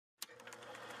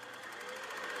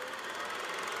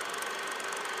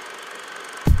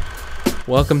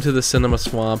Welcome to the Cinema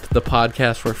Swamp, the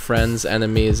podcast where friends,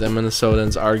 enemies, and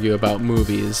Minnesotans argue about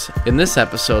movies. In this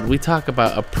episode, we talk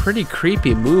about a pretty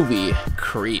creepy movie,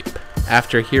 Creep.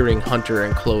 After hearing Hunter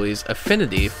and Chloe's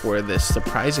affinity for this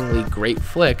surprisingly great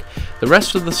flick, the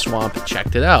rest of the swamp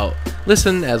checked it out.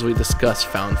 Listen as we discuss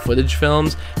found footage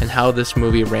films and how this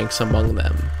movie ranks among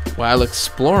them. While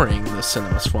exploring the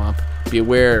Cinema Swamp, be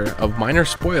aware of minor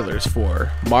spoilers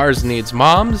for Mars Needs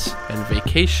Moms and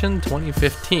Vacation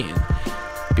 2015.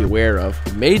 Beware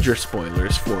of major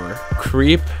spoilers for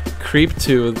Creep, Creep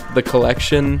 2, The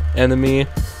Collection, Enemy,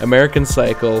 American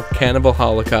Cycle, Cannibal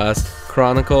Holocaust,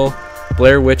 Chronicle,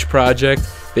 Blair Witch Project,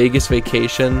 Vegas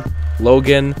Vacation,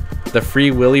 Logan, The Free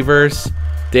Willyverse,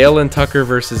 Dale and Tucker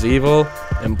vs. Evil,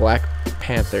 and Black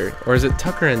Panther. Or is it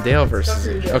Tucker and Dale vs.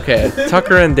 Evil? Okay,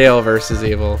 Tucker and Dale vs.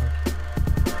 Evil.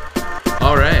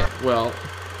 Alright, well,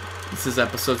 this is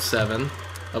episode 7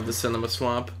 of the Cinema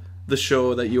Swamp. The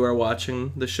show that you are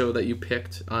watching, the show that you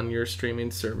picked on your streaming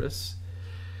service.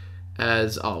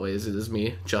 As always, it is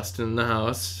me, Justin, in the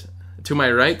house. To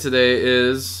my right today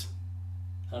is...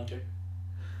 Hunter.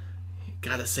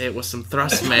 Gotta say it with some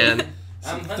thrust, man.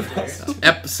 I'm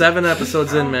Hunter. 7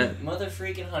 episodes in, man. Mother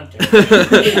freaking Hunter.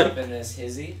 Up in this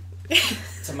hizzy.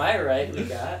 To my right, we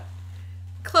got...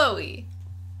 Chloe.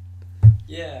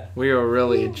 Yeah. We are a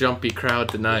really jumpy crowd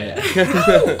tonight.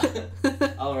 Yeah.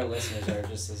 All of our listeners are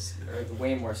just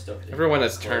way more stoked. Everyone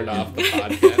has turned off the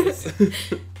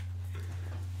podcast.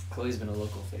 Chloe's been a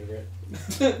local favorite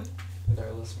with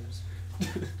our listeners.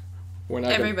 We're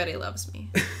not Everybody loves me.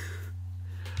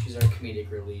 She's our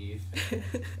comedic relief.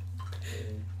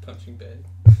 Punching bag.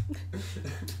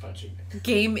 Punching bag.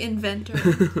 Game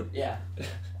inventor. Yeah.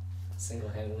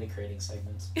 Single-handedly creating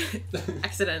segments.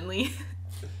 Accidentally.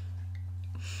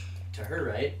 To her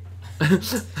right.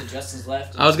 To Justin's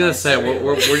left. I was gonna say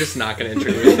we're just not gonna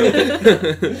introduce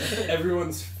him.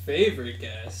 Everyone's favorite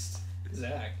guest,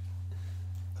 Zach.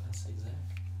 Classic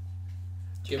Zach.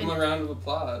 Give him a round of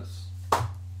applause.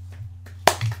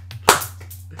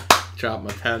 Drop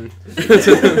my pen.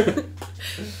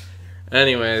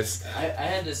 Anyways,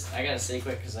 I gotta say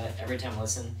quick because every time I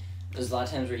listen, there's a lot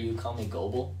of times where you call me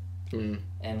Gobel,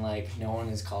 and like no one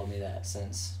has called me that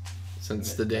since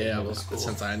the day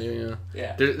since I knew you.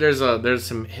 Yeah. There's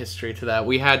some history to that.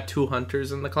 We had 2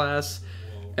 Hunters in the class,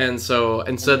 and so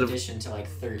instead in of addition to like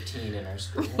 13 in our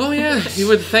school. oh yeah, you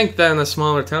would think that in a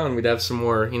smaller town we'd have some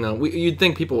more. You'd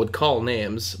think people would call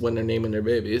names when they're naming their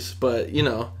babies, but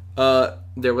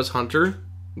there was Hunter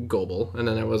Gobel, and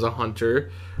then there was a Hunter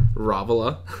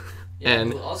Ravala. Yeah,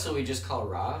 and also we just call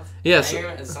Rav. Yes.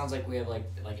 It sounds like we have like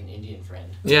an Indian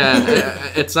friend. Yeah,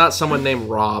 it's not someone named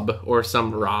Rob or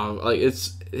some Rav. Like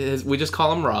we just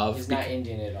call him Rav. He's not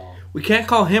Indian at all. We can't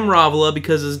call him Ravala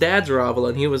because his dad's Ravala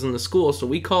and he was in the school, so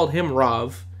we called him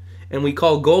Rav. And we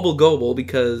call Gobel Gobel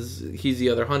because he's the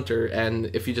other Hunter, and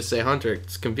if you just say Hunter,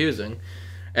 it's confusing.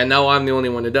 And now I'm the only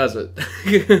one who does it.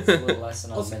 It's a little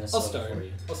lesson on Minnesota for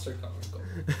you. I'll start calling him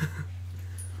Gobel.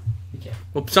 Okay.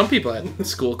 Well, some people at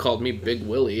school called me Big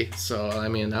Willie, so I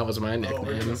mean that was my Oh, we're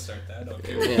nickname. gonna start that.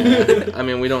 Okay. Yeah, I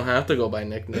mean we don't have to go by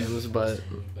nicknames, but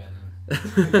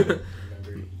Remember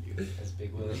you as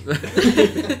Big Willie.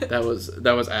 that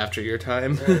was after your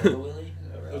time. Is there a little Willie?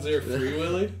 Was there a Free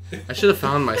Willy? I should have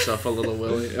found myself a little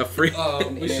Willie, a free.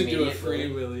 We should do a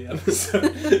Free Willy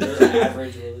episode. There's an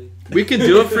average Willie. We could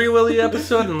do a Free Willy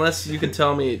episode unless you can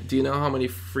tell me. Do you know how many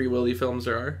Free Willy films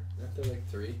there are? Aren't there like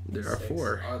 3? There are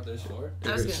 4. Oh, there's 4?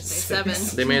 I was gonna say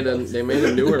 7. They made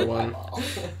a newer one.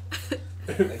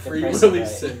 Like the Free Price Willy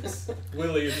is Right. 6.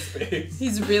 Willy in space.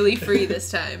 He's really free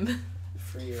this time.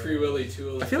 Free Willy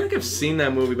 2. I feel like I've seen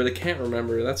that movie, but I can't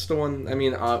remember. That's the one. I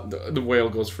mean, the whale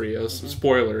goes free.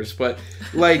 Spoilers, but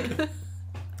like,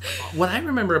 what I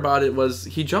remember about it was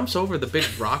he jumps over the big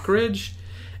rock ridge,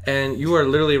 and you are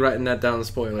literally writing that down.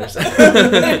 Spoilers.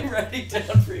 I'm writing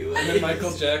down Free Willy. And then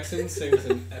Michael Jackson sings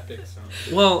an epic song.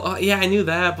 Well, yeah, I knew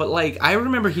that, but like, I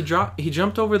remember he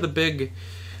jumped over the big,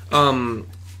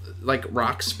 like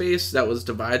rock space that was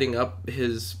dividing up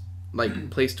his like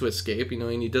place to escape,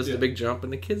 and he does the big jump,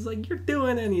 and the kid's like, "You're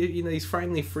doing it," and he's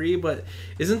finally free. But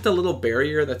isn't the little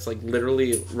barrier that's like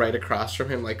literally right across from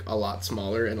him like a lot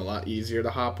smaller and a lot easier to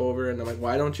hop over? And I'm like,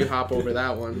 why don't you hop over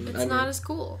that one? It's not as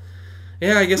cool.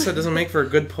 Yeah, I guess that doesn't make for a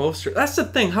good poster. That's the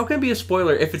thing. How can it be a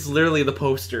spoiler if it's literally the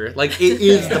poster? Like, it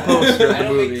is the poster of I the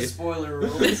don't make movie. the spoiler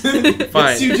rules.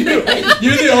 Fine. Yes, you do.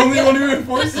 You're the only one who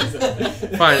enforces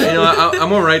it. Fine. I'm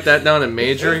gonna write that down in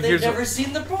major. If they've never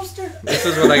seen the poster. This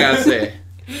is what I gotta say.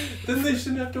 Then they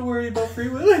shouldn't have to worry about Free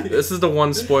Willy. This is the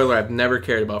one spoiler I've never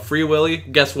cared about. Free Willy.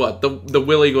 Guess what? The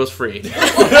Willy goes free.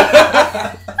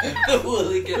 The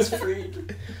Willy gets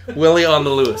freed. Willy on the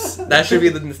Loose. That should be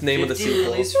the name of the 50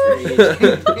 sequel. Willy's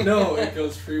free. No, it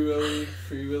goes Free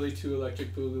Willy 2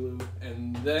 Electric Boogaloo,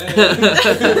 and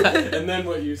then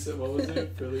what you said, what was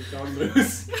it? Willy Gone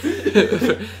Loose.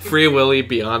 Free Willy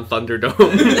Beyond Thunderdome.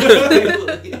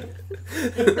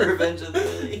 Revenge of the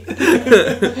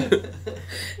Willy.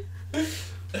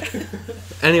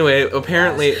 Anyway,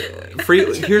 apparently,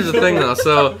 here's the thing though.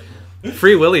 So,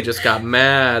 Free Willy just got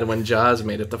mad when Jaws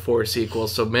made it the 4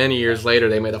 sequels. So many years later,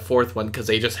 they made a 4th one because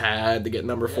they just had to get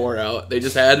number 4 out. They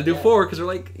just had to do 4 because they're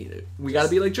like, we got to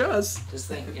be like Jaws. Just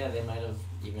think, yeah, they might have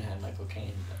even had Michael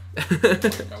Caine.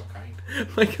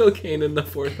 Michael Caine in the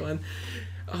 4th one.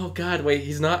 Oh God, wait,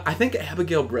 he's not. I think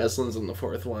Abigail Breslin's in the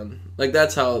 4th one. Like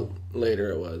that's how later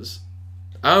it was.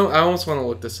 I almost want to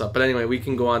look this up, but anyway, we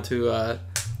can go on to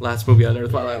Last Movie on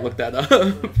Earth while I look that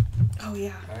up. Oh,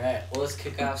 yeah. Alright, well, let's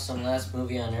kick off some Last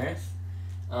Movie on Earth.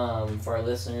 For our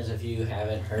listeners, if you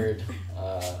haven't heard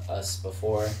us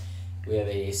before, we have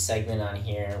a segment on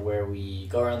here where we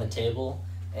go around the table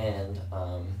and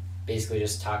basically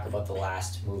just talk about the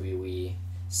last movie we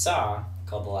saw,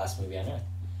 called The Last Movie on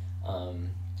Earth.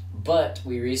 But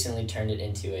we recently turned it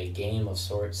into a game of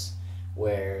sorts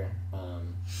where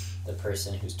the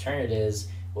person whose turn it is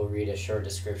will read a short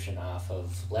description off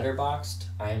of Letterboxd,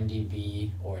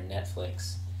 IMDb, or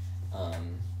Netflix.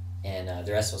 And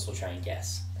the rest of us will try and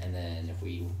guess. And then if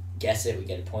we guess it, we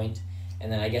get a point.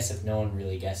 And then I guess if no one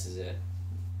really guesses it,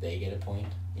 they get a point.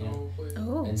 You know? Oh, wait.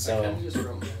 Oh. And I so, kind of just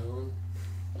wrote my own.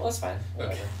 well, that's fine.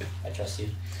 Whatever. Okay. I trust you.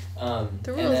 The and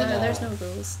rules then, are there's no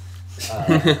rules.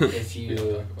 If you... Talk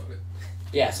about it.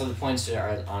 Yeah, so the points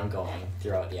are ongoing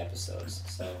throughout the episodes.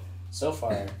 So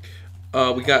far, we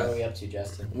what are got we up to,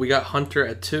 Justin? Hunter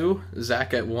at 2,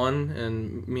 Zach at 1,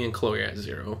 and me and Chloe at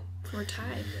 0. We're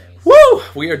tied. Woo!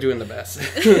 We are doing the best.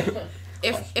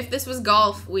 If this was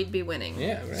golf, we'd be winning.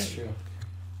 Yeah, That's right. true.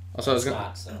 Also, I was It's gonna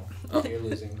not, so you're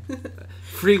losing.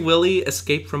 Free Willy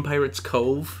Escape from Pirates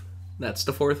Cove. That's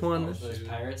the 4th one. There's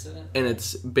pirates in it? And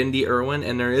it's Bindi Irwin,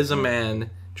 and there is a man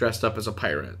dressed up as a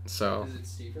pirate. So Is it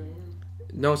Steve Irwin?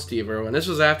 no Steve Irwin. This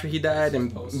was after he died,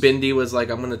 and Bindi was like,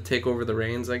 "I'm gonna take over the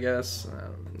reins," I guess.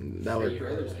 That Free would.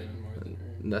 Brothers did more than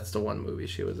her. That's the one movie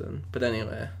she was in. But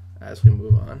anyway, as we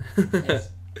move on, Yes.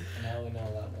 Now we know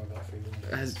a lot more about Free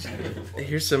Willy.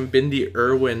 here's some Bindi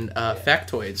Irwin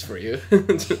factoids for you.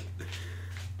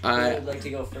 I would like to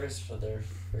go first for their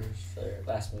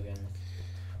last movie.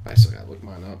 I still gotta look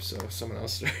mine up, so someone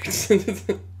else starts.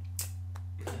 Have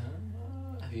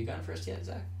you gone first yet,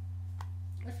 Zach?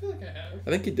 I feel like I have. I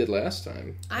think you did last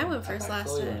time. I went first last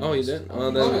Chloe time. Oh, you did?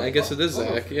 Well, then I guess it is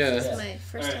Zach. This Yeah. is my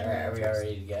first Alright. time. Alright, are we all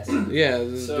ready to guess? Yeah,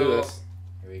 let's So- do this.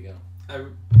 Here we go.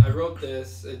 I wrote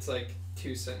this. It's like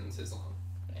 2 sentences long.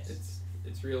 Nice.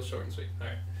 It's real short and sweet. All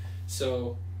right.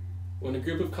 So, when a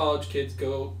group of college kids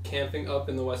go camping up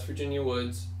in the West Virginia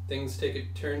woods, things take a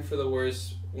turn for the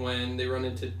worse when they run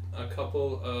into a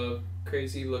couple of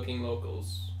crazy-looking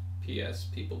locals. P.S.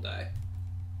 People die.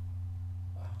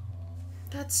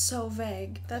 That's so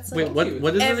vague. That's Wait, like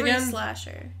what is it every again?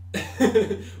 slasher.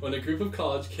 When a group of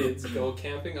college kids go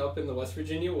camping up in the West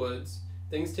Virginia woods,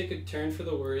 things take a turn for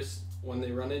the worse when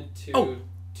they run into Oh.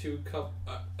 Is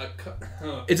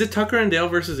Is it Tucker and Dale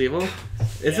versus Evil?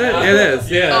 Is Yeah. it? It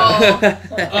is,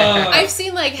 yeah. I've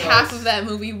seen like half of that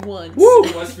movie once. Woo!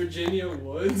 West Virginia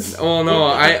woods? Oh no,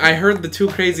 I heard the 2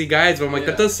 crazy guys, but I'm like, Yeah.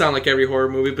 that does sound like every horror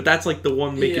movie, but that's like the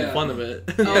one making Yeah. fun of it.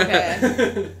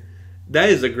 Okay. That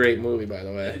is a great movie, by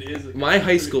the way. It is a My great high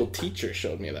movie. school teacher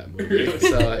showed me that movie, Really?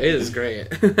 so it is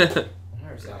great. Where's that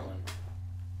one?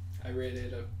 I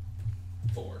rated a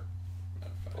 4 out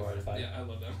of 5. 4 out of 5? Yeah, I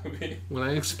love that movie. When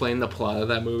I explain the plot of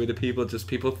that movie to people, just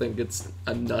people think it's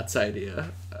a nuts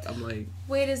idea. I'm like,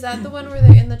 Wait, is that the one where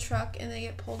they're in the truck and they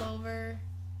get pulled over?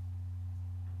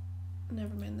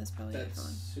 Never mind, that's probably a That's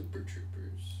different Super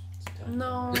Troopers. one.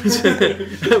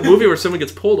 No. a movie where someone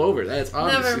gets pulled over. That's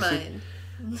obviously Never mind.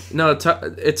 No,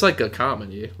 it's like a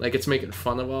comedy. Like it's making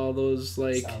fun of all those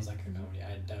like. Sounds like a comedy.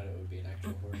 I doubt it would be an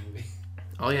actual horror movie.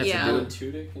 All you have Yeah. to Alan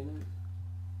do, Tudyk in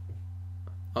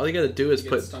all you got to do it. is He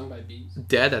put gets stung by bees.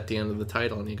 "dead" at the end of the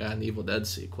title, and you got an Evil Dead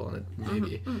sequel, and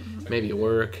it maybe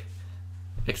work.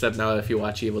 Except now, if you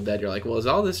watch Evil Dead, you're like, well, is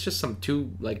all this just some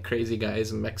 2 like crazy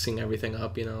guys mixing everything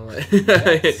up? You know,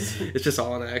 it's just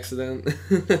all an accident.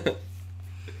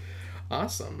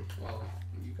 Awesome. Well,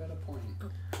 you got a point.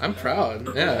 I'm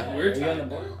proud. Yeah. We're Are you on the tied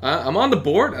board? now. I'm on the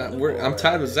board. On the I'm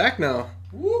tied with Zach now.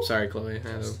 Whoop. Sorry, Chloe.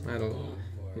 I don't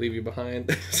leave you behind.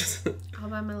 All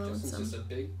by my Justin's lonesome. just a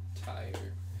big tire.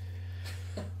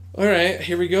 All right,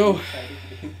 here we go. There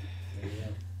you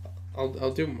go.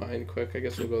 I'll do mine quick. I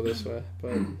guess we'll go this way.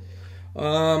 But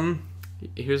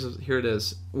Here it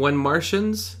is. When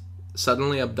Martians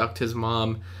suddenly abduct his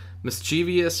mom,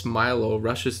 mischievous Milo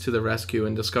rushes to the rescue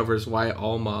and discovers why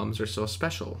all moms are so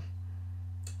special.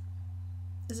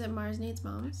 Is it Mars Needs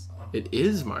Moms? It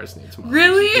is Mars Needs Moms.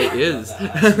 Really? It is.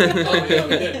 Oh, yeah,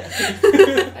 we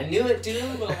did. I knew it, dude,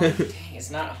 but I'm like, dang, it's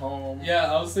not home.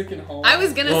 Yeah, I was thinking home. I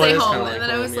was gonna Oh, say it's home, kinda and like then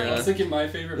I was home, yeah. I was like, thinking my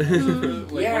favorite movie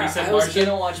for, like, when you said I was Martian.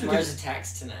 gonna watch Mars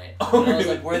Attacks tonight. Oh, And I was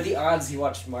really? like, what are the odds he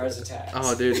watched Mars Attacks?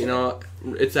 Oh, dude, you know,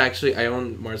 it's actually, I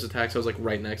own Mars Attacks. I was like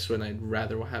right next to it, and I'd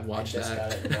rather have I watched just got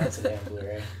that. it now today on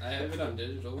Blu-ray. I have it on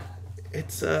digital.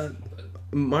 It's,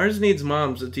 Mars Needs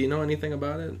Moms. Do you know anything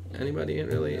about it? Anybody,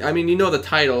 really? I mean, you know the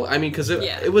title. I mean, because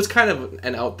Yeah. it was kind of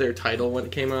an out there title when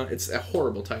it came out. It's a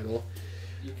horrible title.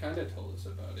 You kind of told us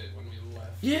about it when we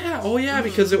left. Yeah, oh yeah,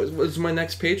 because it was my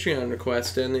next Patreon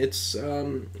request, and it's,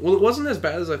 well, it wasn't as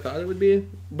bad as I thought it would be,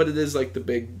 but it is like the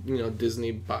big, you know,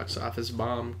 Disney box office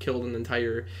bomb, killed an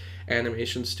entire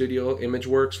animation studio,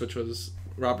 ImageWorks, which was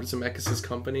Robert Zemeckis'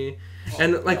 company,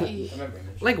 and like, I remember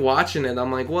Image. like watching it,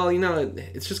 I'm like, well, you know,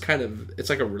 it's just kind of, it's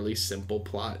like a really simple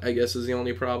plot, I guess, is the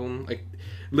only problem. Like,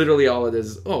 literally all it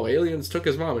is, oh, aliens took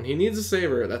his mom and he needs to save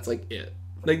her. That's like it.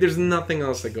 Like, there's nothing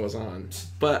else that goes on.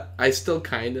 But I still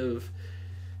kind of,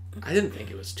 I didn't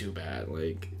think it was too bad.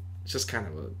 Like, it's just kind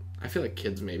of a, I feel like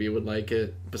kids maybe would like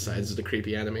it, besides the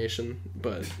creepy animation.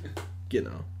 But, you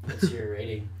know. What's your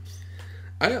rating?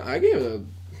 I gave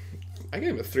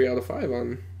it a 3 out of 5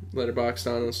 on Letterboxd,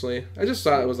 honestly. I just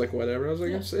thought it was like whatever. I was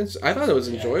like, it's I thought it was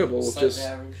enjoyable. Slightly Just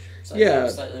average. yeah.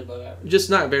 Slightly above average. just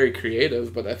not very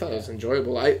creative, but I thought it was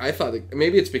enjoyable. I thought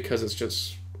maybe it's because it's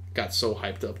just got so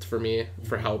hyped up for me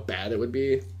for how bad it would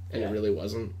be, and Yeah. it really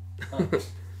wasn't. Huh.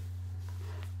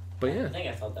 But I yeah, think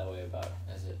I felt that way about,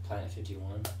 is it Planet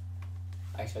 51?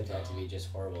 I expected that to be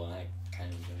just horrible, and I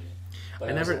kind of enjoyed it. But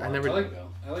I it was a never- I long never- time I like- ago.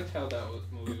 I liked how that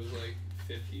movie was like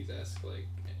 50s-esque, like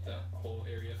that whole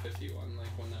Area 51, like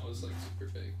when that was like super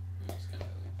big. It was kind of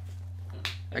like,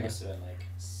 It must have been like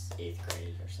 8th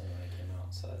grade or something when it came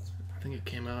out, so that's I think it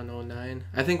came out in 2009.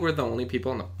 I think we're the only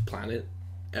people on the planet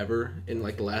ever in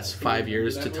like the last 5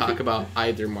 years to talk about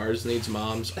either Mars Needs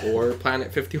Moms or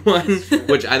Planet 51,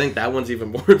 which I think that one's even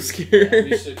more obscure.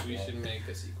 we should make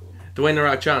a sequel. Dwayne The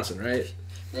Rock Johnson, right?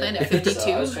 Planet So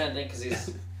 52. I was trying to think,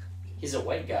 because he's a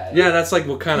white guy. Yeah, that's like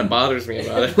what kind of bothers me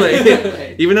about it.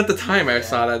 Like, even at the time I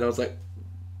saw that, I was like,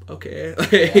 okay.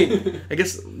 Like, I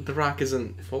guess The Rock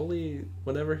isn't fully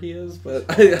whatever he is, but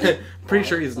I'm pretty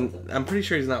sure he's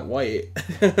not white.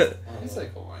 He's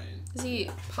like Hawaiian. Is he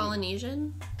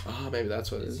Polynesian? Oh, maybe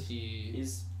that's what it Is is. he?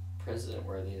 He's president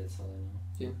worthy, that's all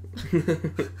I know.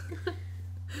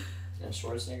 And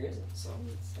Schwarzenegger isn't, so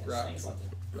that's Rock. saying something.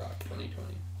 Rock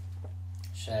 2020.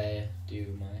 Should I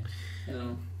do my...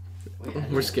 No. Wait, I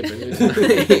We're didn't- skipping it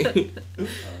tonight.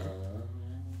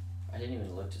 I didn't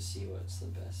even look to see what's the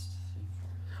best thing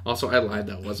for Also, I lied.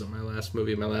 That wasn't my last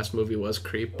movie. My last movie was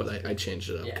Creep, but I changed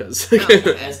it up Yeah. because it.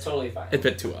 That's totally fine. it's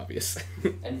been too obvious.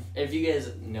 And if you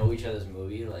guys know each other's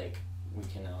movie, like, we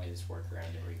can always work around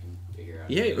it, or you can figure out.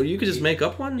 Yeah, or you could just make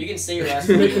up one. You can say your last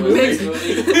movie was this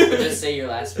movie, or just say your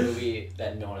last movie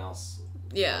that no one else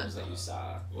Yeah. knows that you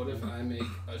saw. What if I make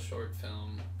a short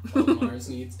film called Mars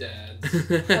Needs Dads?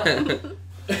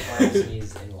 Mars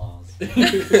needs in-laws. Dang,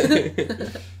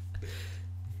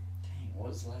 what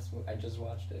was the last movie? I just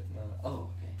watched it. No. Oh,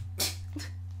 okay.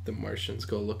 The Martians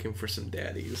go looking for some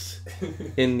daddies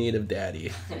in need of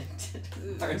daddy.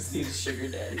 Mars needs sugar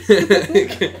daddies.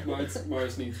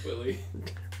 Mars Needs Willie.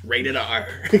 Rated R.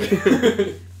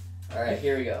 Alright,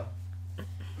 here we go.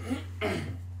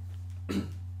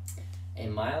 A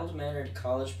mild-mannered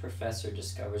college professor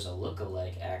discovers a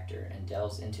look-alike actor and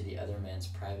delves into the other man's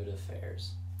private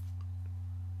affairs.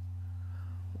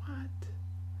 What?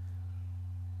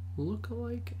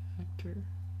 Look-alike actor?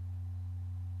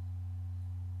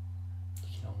 You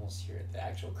can almost hear it, the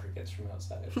actual crickets from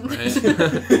outside.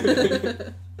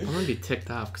 Right. I'm gonna be ticked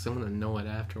off because I'm gonna know it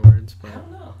afterwards. I But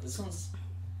don't know. This one's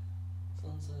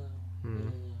Hmm.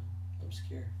 really,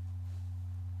 obscure.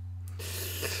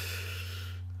 That's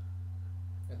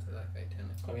like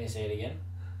identical. Want me to say it again?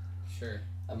 Sure.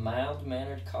 A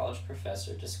mild-mannered college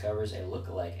professor discovers a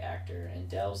look-alike actor and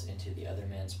delves into the other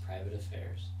man's private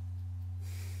affairs.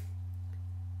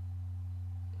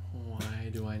 why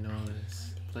do I know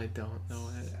this? But I don't know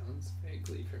it. Sounds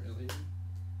vaguely familiar.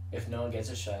 If no one gets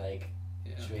a shot, like,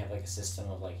 Yeah. should we have like a system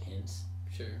of like hints,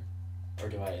 Sure. or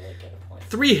do I like get a point?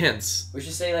 3 hints. We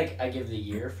should say like I give the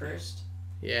year first,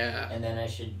 Yeah. and then I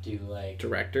should do like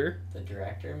Director. the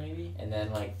director maybe, and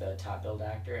then like the top billed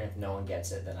actor. And if no one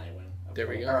gets it, then I win. a There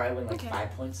we point. go. Or I win like Okay.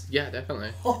 5 points. Yeah,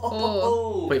 definitely.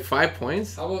 Oh. Wait, 5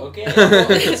 points? How about Okay.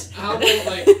 how about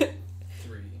like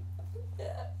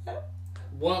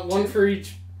One for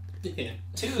each. Yeah.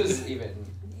 2 is even.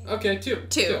 Okay, 2.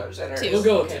 Two. We'll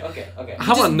go with Okay.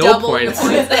 How about Just no double points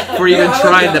your points. for even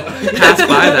trying to pass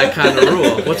by that kind of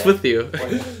rule? What's with you?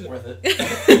 Worth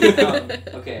it.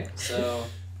 Okay, so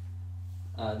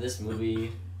this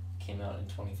movie came out in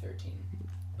 2013.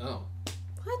 Oh.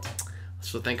 What?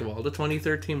 So think of all the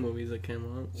 2013 movies that came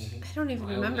out. I don't even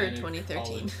remember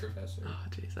 2013. Professor. Oh,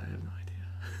 jeez, I have no idea.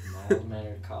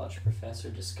 Mild-mannered college professor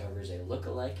discovers a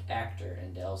look-alike actor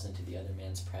and delves into the other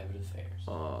man's private affairs.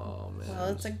 Oh, man. Well,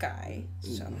 it's a guy,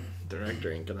 so.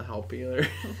 Director ain't gonna help either.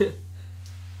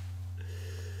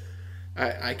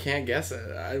 I can't guess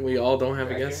it. We all don't have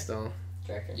Director? a guess still.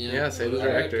 Director? Yeah, say the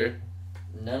director.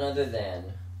 None other than,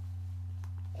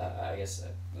 I guess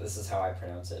this is how I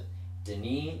pronounce it,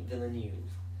 Denis Villeneuve.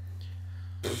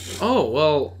 Oh,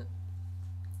 well,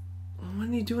 what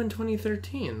did he do in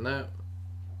 2013?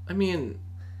 I mean...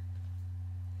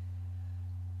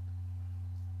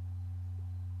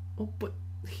 Oh, but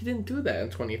he didn't do that in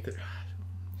 2013.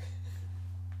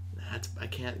 I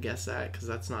can't guess that, because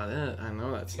that's not it. I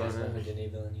know that's You not guys know who it.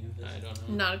 Denis Villeneuve is? I don't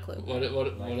know. Not a clue. What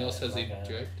else has he Like,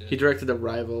 directed? He directed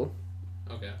Arrival.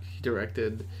 Okay. He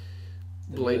directed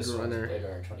The Blade newest one's Runner. Blade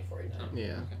Runner 2049.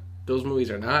 Yeah. Okay. Those movies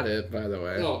are not it, by the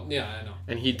way. Oh, yeah, I know.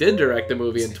 And he did direct a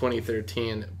movie in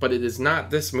 2013, but it is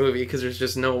not this movie because there's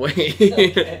just no way.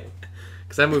 Okay.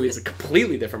 Because that movie is a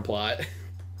completely different plot.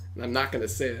 And I'm not going to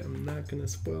say it. I'm not going to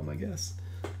spoil my guess.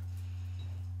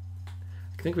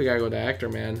 I think we got to go to actor,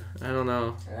 man. I don't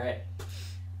know. Alright.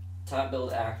 Top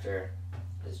billed actor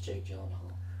is Jake Gyllenhaal.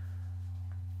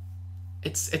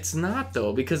 It's not,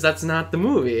 though, because that's not the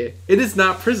movie. It is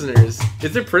not Prisoners.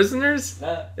 Is it Prisoners?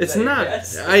 It's not.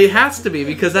 It has to be,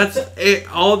 because that's it,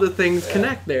 all the things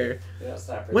connect there. No, it's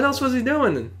not What else Prisoners. was he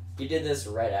doing? He did this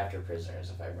right after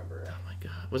Prisoners, if I remember right. Oh my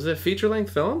god. Was it a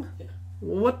feature-length film? Yeah.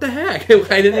 What the heck?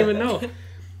 I didn't even know.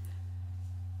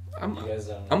 You guys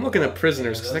don't I'm know looking at about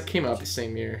Prisoners any of because that those? came out the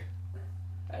same year.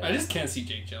 I just can't see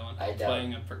Jake I Gyllenhaal doubt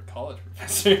playing a college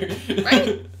professor.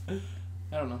 Right?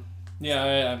 I don't know. Yeah, I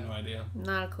have no idea.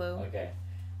 Not a clue. Okay.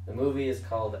 The movie is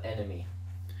called Enemy.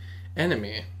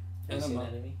 Enemy. Have you seen Enema.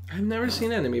 Enemy? I've never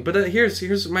seen Enemy, but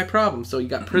here's my problem. So you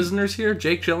got Prisoners here,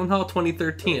 Jake Gyllenhaal,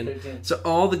 2013. 2013. So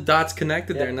all the dots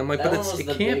connected there, and I'm like, that but one was it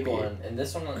the can't big be. one, and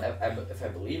this one, if I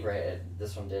believe right,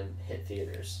 this one did hit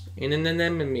theaters. And then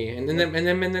Enemy, and then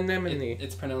Enemy.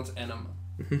 It's pronounced enema.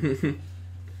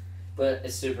 But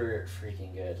it's super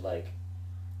freaking good. Like,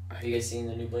 have you guys seen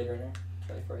the new Blade Runner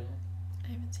 2049? I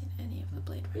haven't seen any of the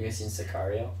Blade Have you guys Runners. seen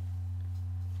Sicario?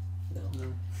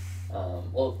 No.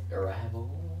 Well, Arrival.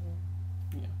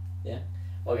 Yeah. Yeah.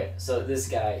 Okay, so this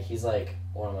guy, he's like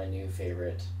one of my new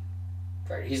favorite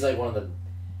directors. He's like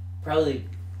probably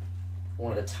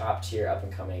one of the top tier up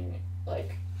and coming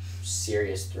like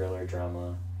serious thriller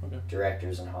drama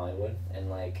directors in Hollywood, and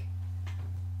like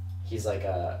he's like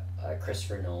a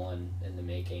Christopher Nolan in the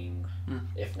making,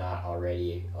 if not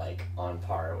already like on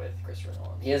par with Christopher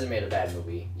Nolan. He hasn't made a bad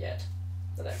movie yet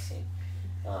that I've seen.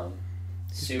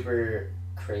 Super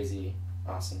crazy,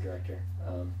 awesome director.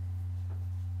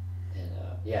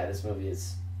 Yeah, this movie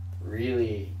is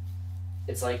really,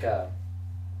 it's like I'm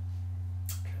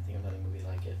trying to think of another movie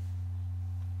like it.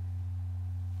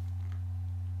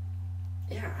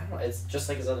 Yeah, I don't know. It's just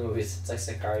like his other movies. It's like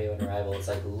Sicario and Arrival. It's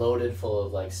like loaded full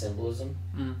of like symbolism.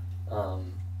 But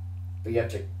you have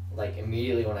to like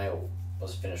immediately when I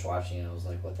was finished watching it, I was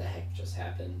like, "What the heck just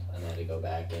happened?" And I had to go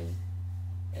back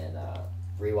and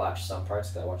rewatch some parts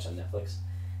because I watched on Netflix,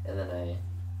 and then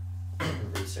I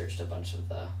researched a bunch of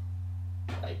the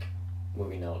like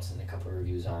movie notes and a couple of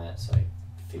reviews on it, so I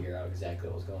figure out exactly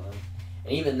what was going on.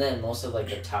 And even then, most of like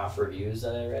the top reviews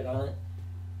that I read on it,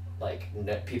 like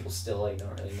people still like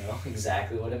don't really know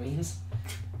exactly what it means.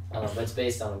 But it's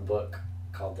based on a book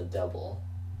called The Double.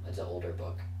 It's an older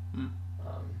book.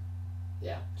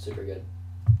 Yeah, super good.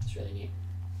 It's really neat.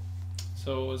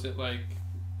 So was it like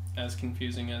as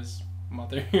confusing as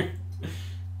Mother?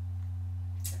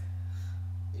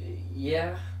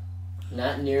 Yeah,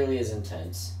 not nearly as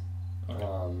intense. Okay.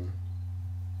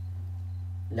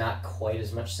 Not quite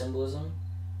as much symbolism,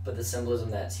 but the symbolism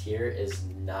that's here is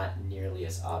not nearly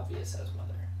as obvious as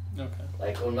Mother. Okay.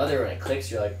 Like when it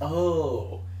clicks, you're like,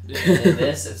 oh. Yeah. And in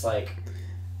this, it's like,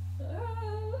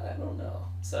 I don't know.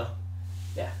 So,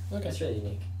 yeah, Okay. it's really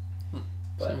unique.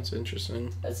 But Sounds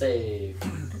interesting. I'd say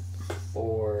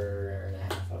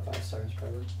 4.5 out of 5 stars,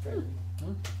 probably.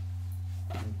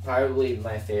 Probably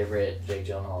my favorite Jake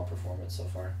Gyllenhaal performance so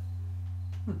far.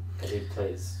 Because he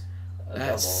plays a double.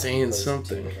 That's He saying plays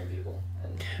something. 2 different people.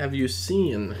 And Have you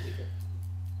seen really good.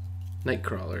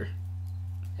 Nightcrawler?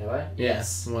 Have I? Yeah,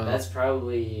 Yes. well. That's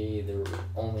probably the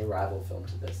only rival film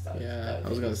to this. Yeah, I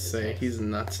was gonna say he's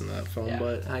nuts in that film, Yeah.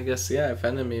 but I guess if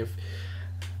Enemy, if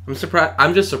I'm surprised,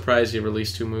 I'm just surprised he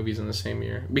released 2 movies in the same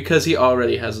year because he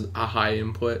already has a high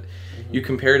input. Mm-hmm. You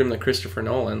compared him to Christopher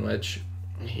Nolan, which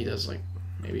he does like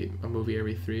maybe a movie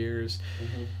every 3 years.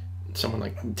 Mm-hmm. Someone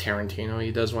like Tarantino,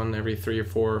 he does one every 3 or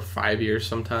 4 or 5 years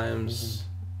sometimes.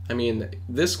 I mean,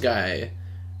 this guy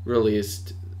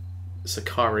released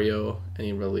Sicario and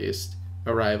he released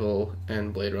Arrival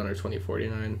and Blade Runner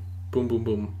 2049. Boom, boom,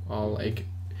 boom. All like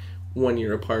 1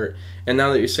 year apart. And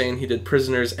now that you're saying he did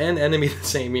Prisoners and Enemy the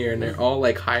same year, and they're all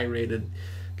like high rated,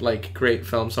 like great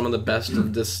films, some of the best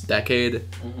of this decade,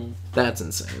 Mm-hmm. that's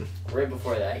insane. Right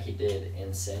before that, he did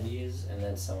Incendies and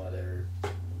then some other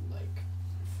like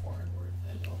foreign word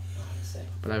I don't know how to say.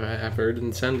 But I've heard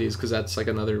Incendies because that's like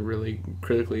another really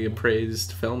critically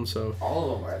appraised film, so.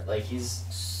 All of them are like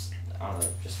I don't know,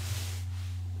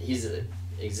 he's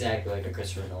exactly like a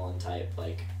Christopher Nolan type.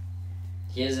 Like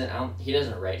he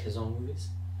doesn't write his own movies.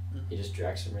 He just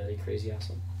directs them really crazy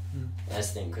awesome. And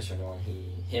that's the thing, Christopher Nolan,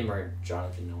 him or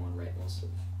Jonathan Nolan write most of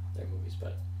their movies.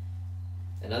 But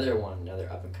another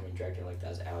up and coming director like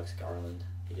that is Alex Garland.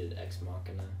 He did Ex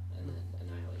Machina and then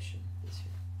Annihilation this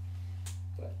year.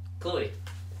 But Chloe,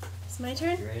 It's my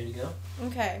turn? you ready to go?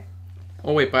 Okay.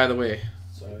 Oh wait, by the way,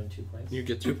 So I win 2 points. you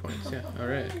get 2 points. Yeah, all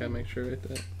right. Gotta make sure I write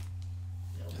that. I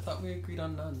thought we agreed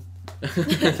on none.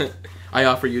 I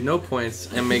offer you no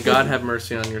points, and may God have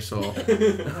mercy on your soul. I'm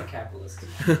a capitalist.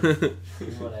 This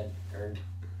is what I earned.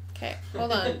 Okay,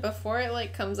 hold on. Before it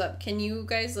like comes up, can you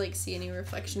guys like see any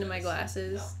reflection in my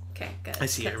glasses? No. Okay, good. I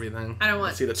see 'Cause everything. I don't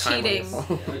want I see the time on your cheating.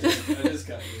 phone. I just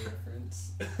got your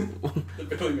reference. The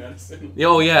Billy Madison.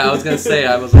 Oh yeah, I was gonna say,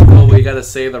 I was like, oh, we gotta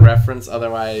say the reference,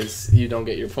 otherwise you don't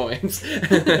get your points.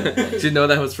 Did you know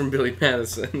that was from Billy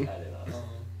Madison? I don't know.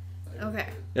 Okay.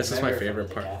 This is my Remember from favorite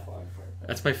the part. decathlon part.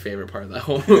 That's my favorite part of that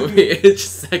whole movie. It's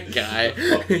just that guy.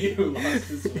 Puppy who lost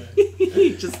his way.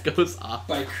 He just goes off.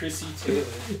 By Chrissy Taylor.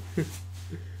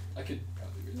 I could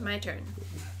probably read that. My turn.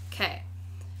 Okay.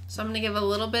 So I'm going to give a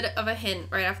little bit of a hint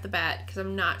right off the bat because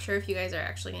I'm not sure if you guys are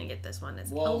actually going to get this one. It's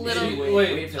a little...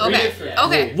 Wait, Okay. Yeah.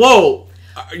 Okay. Whoa!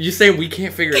 Are you saying we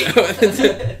can't figure it out?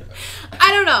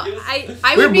 I don't know. I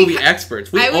We're would be... movie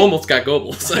experts. We I would- almost got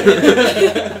Goebbels.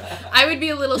 I would be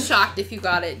a little shocked if you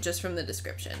got it just from the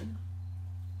description.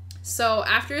 So,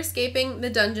 after escaping the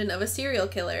dungeon of a serial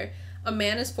killer, a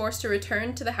man is forced to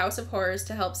return to the House of Horrors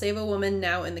to help save a woman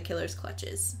now in the killer's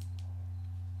clutches.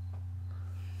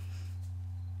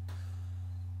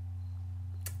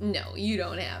 No, you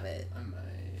don't have it. I might.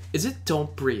 Is it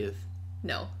Don't Breathe?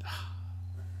 No.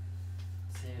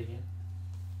 Say it again.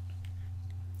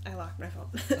 I locked my phone.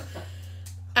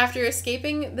 After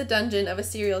escaping the dungeon of a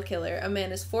serial killer, a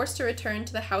man is forced to return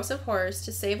to the House of Horrors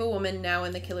to save a woman now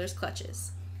in the killer's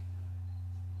clutches.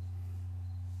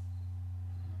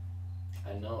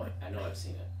 I know it. I know I've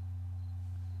seen it.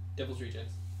 Devil's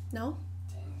Rejects. No?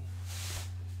 Dang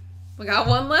We got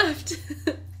one left.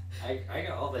 it. I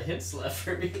got all the hints left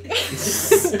for me.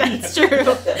 That's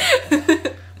true.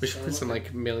 We should put some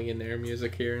like millionaire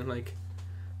music here and like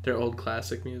their old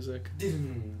classic music.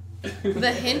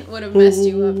 The hint would have messed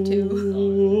you up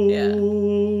too. Yeah.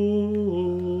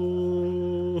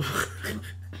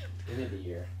 Give me the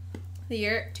year. The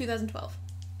year 2012.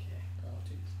 Okay. Oh,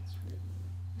 jeez. That's weird.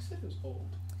 You said it was old.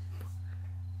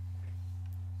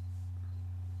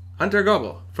 Hunter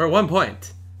Goebel for 1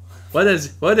 point. What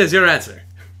is your answer?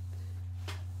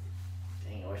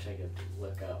 Dang, I wish I could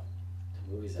look up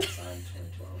the movies I saw in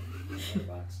 2012.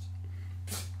 Letterboxd.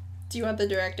 Do you want the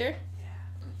director? Yeah.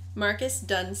 Marcus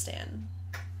Dunstan.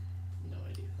 No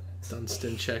idea who that is.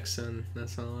 Dunstan checks in.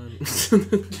 That's all.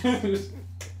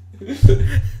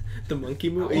 The monkey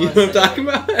movie. I You know wanna what I'm talking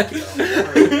say-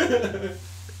 about?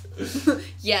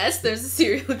 Yes, there's a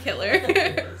serial killer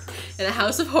in a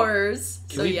house of horrors.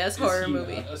 So yes, horror Is he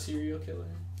movie. not a serial killer?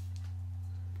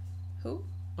 Who?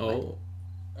 Oh,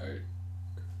 Or,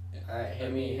 Alright,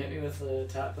 hit me with the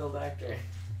top billed actor.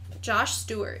 Josh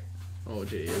Stewart. oh,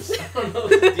 jeez. I don't know,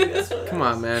 dude, that's what that Come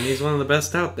on, was. man. He's one of the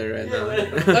best out there right Yeah, now.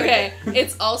 whatever. Okay,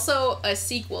 it's also a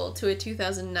sequel to a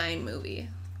 2009 movie.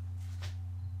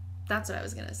 That's what I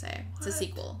was gonna say. It's a What?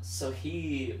 sequel. So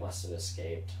he must have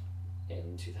escaped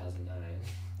in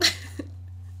 2009.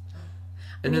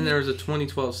 And then there was a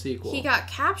 2012 sequel. He got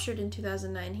captured in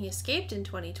 2009. He escaped in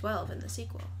 2012 in the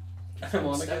sequel. I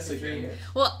want to Stuck guess for 3 again. years.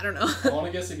 Well, I don't know. I want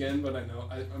to guess again, but I know.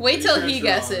 I'm Wait pretty till sure he it's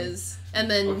wrong. guesses, and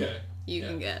then Okay. you Yeah.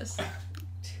 can guess.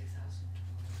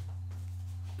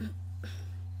 2012.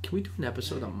 Can we do an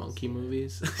episode on monkey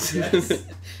movies? Yes.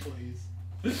 Please.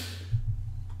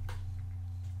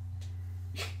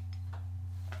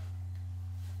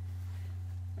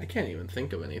 I can't even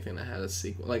think of anything that had a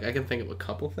sequel. Like, I can think of a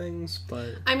couple things,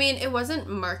 but... I mean, it wasn't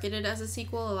marketed as a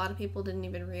sequel. A lot of people didn't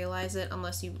even realize it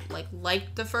unless you, like,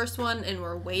 liked the first one and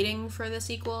were waiting for the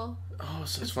sequel. Oh,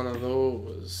 so it's one of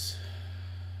those.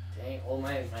 Dang. Well,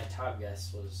 my top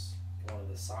guess was one of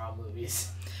the Saw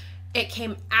movies. It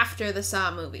came after the Saw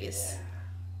movies.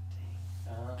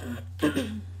 Yeah.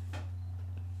 Dang.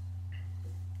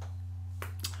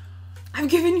 I'm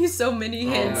giving you so many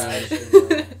hints. I should know.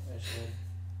 I should.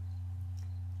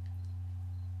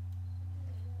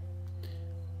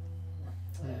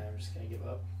 I'm just gonna give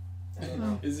up. I don't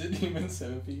know. Is it Human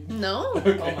Centipede? No.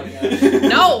 Okay. Oh my gosh.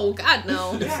 No, God,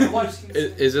 no. Yeah, I watched Human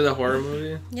Centipede. Is it a horror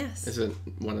movie? Yes. Is it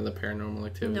one of the Paranormal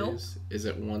Activities? Nope. Is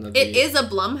it one of the... It is a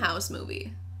Blumhouse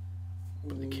movie.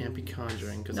 But it can't be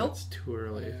Conjuring because Nope. it's too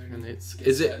early. Yeah, And it's... Get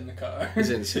Is that it... in the car? Is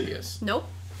it Insidious? Nope.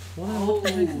 Oh,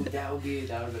 that would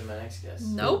have been my next guess.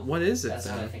 Nope. What is it That's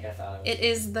what I then? think I thought it was. It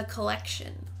is The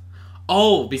Collection.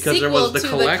 Oh, because there was Sequel the to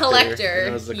The collector. Collector.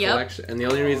 There was the Yep. collection. And the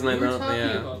only reason I We were know... talking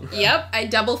Yeah. about that. Yep, I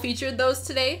double featured those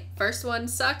today. First one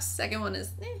sucks. Second one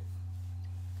is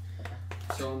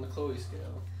So on the Chloe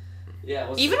scale. Yeah.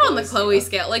 what's even on the Chloe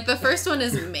scale. Like the first one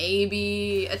is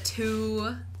maybe a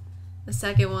 2. The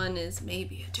second one is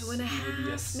maybe a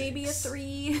 2.5, maybe a 6.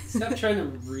 3. Stop trying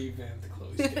to revamp the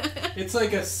Chloe scale. It's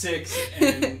like a 6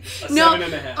 and a No,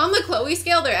 7.5. on the Chloe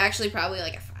scale, they're actually probably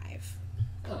like a 5.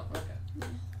 Oh, okay.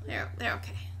 They're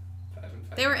okay. 5 and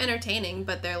 5. They were entertaining,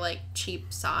 but they're like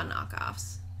cheap Saw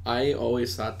knockoffs. I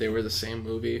always thought they were the same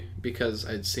movie because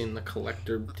I'd seen the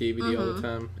collector DVD all the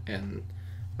time, and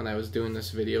when I was doing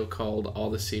this video called All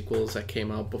the Sequels That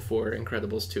Came Out Before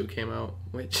Incredibles 2 came out,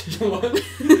 which What?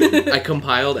 I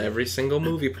compiled every single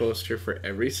movie poster for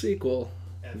every sequel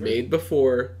Ever? made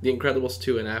before The Incredibles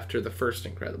 2 and after the first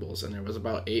Incredibles, and there was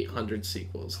about 800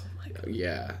 sequels.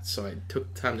 Yeah, so I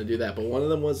took time to do that, but one of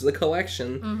them was The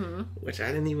Collection, which I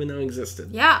didn't even know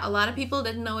existed. Yeah, a lot of people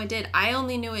didn't know it did. I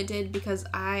only knew it did because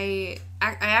I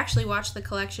actually watched The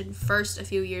Collection first a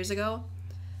few years ago.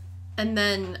 And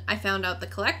then I found out The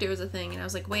Collector was a thing, and I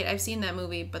was like, wait, I've seen that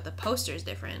movie, but the poster's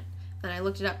different. Then I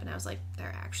looked it up, and I was like,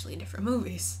 they're actually different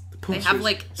movies. They have, poster's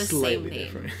like, the same slightly name.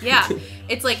 different. Yeah,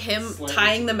 it's like him Slightly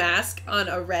tying the mask on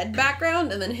a red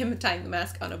background, and then him tying the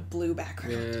mask on a blue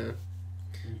background. Yeah.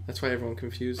 That's why everyone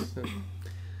confused it.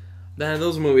 Nah,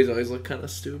 those movies always look kind of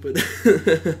stupid.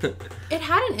 It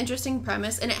had an interesting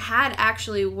premise, and it had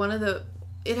actually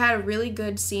it had a really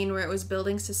good scene where it was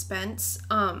building suspense.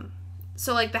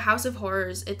 So like the House of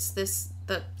Horrors, it's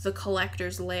the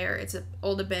collector's lair. It's an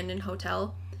old abandoned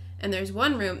hotel, and there's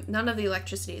one room. None of the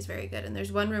electricity is very good, and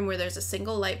there's one room where there's a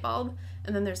single light bulb,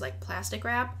 and then there's like plastic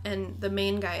wrap, and the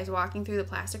main guy is walking through the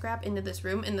plastic wrap into this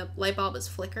room, and the light bulb is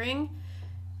flickering.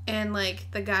 And, like,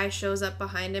 the guy shows up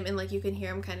behind him, and, like, you can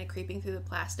hear him kind of creeping through the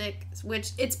plastic,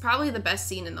 which it's probably the best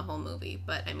scene in the whole movie,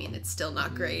 but, I mean, it's still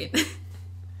not great.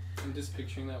 I'm just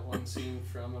picturing that one scene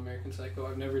from American Psycho.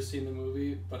 I've never seen the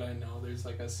movie, but I know there's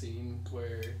like a scene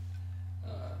where,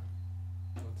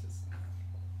 what's his name?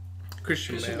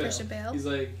 Christian Christian Bale. Christian Bale? He's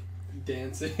like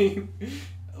dancing,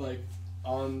 like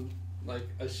on like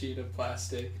a sheet of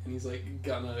plastic, and he's like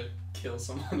gonna kill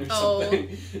someone or Oh.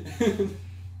 something.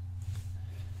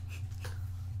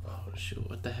 Oh shoot!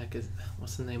 What the heck is?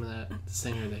 What's the name of that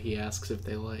singer that he asks if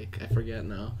they like? I forget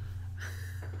now.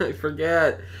 I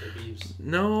forget. The Beebs.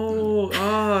 No.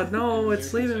 Oh no!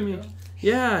 It's leaving me. Psycho?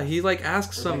 Yeah, he like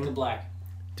asks Rebecca some. Black.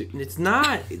 Dude, it's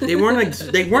not. They weren't.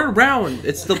 They weren't around.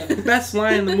 It's the best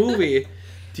line in the movie.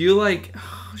 Do you like?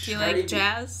 Oh, Do you Cardi like B.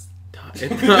 jazz?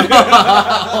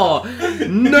 oh,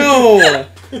 no!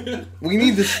 We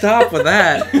need to stop with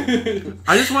that.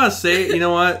 I just want to say, you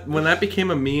know what? When that became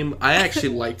a meme, I actually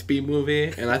liked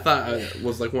B-Movie, and I thought I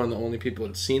was like one of the only people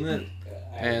who'd seen it.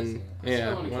 I haven't And seen it. yeah,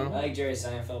 I I well, like Jerry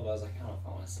Seinfeld, but I was like, I don't know if I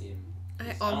want to see him. I I don't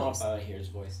know if almost, I want to hear his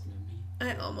voice in the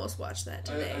movie. I almost watched that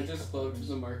I today. just loved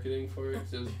the marketing for it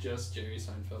 'cause it was just Jerry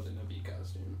Seinfeld in a bee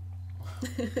costume.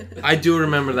 I do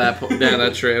remember that. Yeah,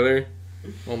 that trailer.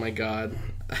 Oh my god.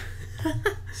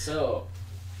 So,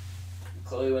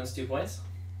 Chloe wins 2 points,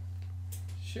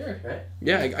 Sure. right?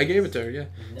 Yeah, I gave it to her. Yeah.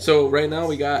 So right now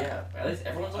we got. Yeah, at least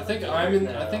everyone's. I think looking I'm good in.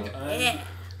 I think I'm Yeah.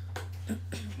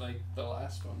 like the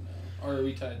last one now. Or are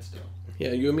we tied still?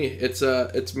 Yeah, you and me. It's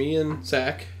me and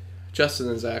Zach, Justin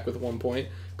and Zach with 1 point.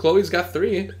 Chloe's got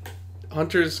 3.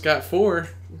 Hunter's got 4.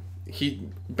 He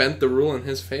bent the rule in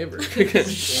his favor. I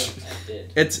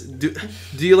did. It's do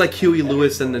you like Huey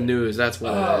Lewis in the News? That's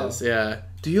what Oh. it is. Yeah.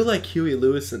 Do you like Huey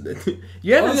Lewis in the?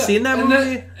 You haven't Oh, yeah. seen that and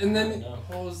movie? Then No.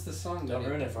 what was the song? Don't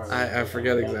ruin it for me. I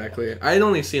forget exactly. I'd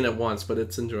only seen it once, but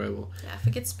it's enjoyable. Yeah, if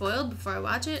it gets spoiled before I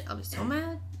watch it, I'll be so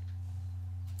mad.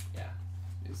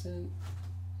 Isn't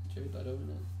Jared Leto in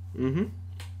it. Mm-hmm.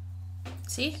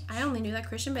 See, I only knew that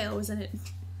Christian Bale was in it.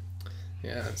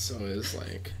 Yeah, so it's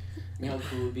like... You know how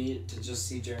cool it would be to just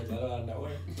see Jared Leto out of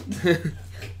nowhere?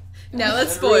 Now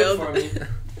that's Ruined spoiled. for me.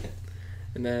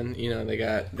 And then, you know, and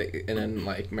then,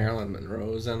 like, Marilyn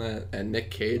Monroe's in it, and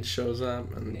Nick Cage shows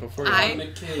up, and before I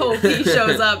Nick Cage. hope he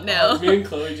shows up now. Me and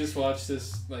Chloe just watched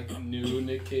this, like, new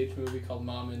Nick Cage movie called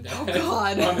Mom and Dad. Oh,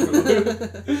 God. On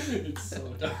Hulu. It's so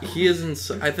dumb. he is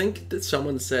in, I think that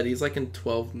someone said he's, like, in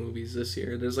 12 movies this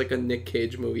year. There's, like, a Nick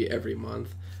Cage movie every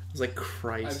month. I was like,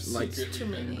 Christ, I've like, secretly too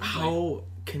many. been, like, how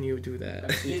can you do that?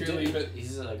 I've secretly been...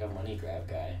 He's like a money grab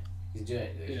guy. He's doing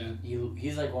it. Yeah.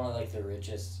 He's like one of like the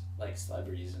richest like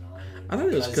celebrities in Hollywood. I thought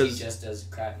it was because 'cause- he just does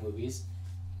crap movies.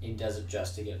 He does it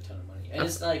just to get a ton of money, and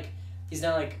it's like he's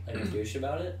not like a douche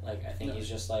about it. Like I think No. he's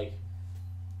just like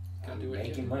Gotta I'm do what you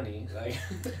making can. money. Like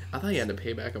I thought he had to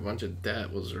pay back a bunch of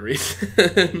debt was the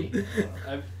reason.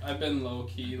 I've been low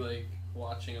key like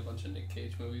watching a bunch of Nick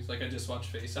Cage movies. Like I just watched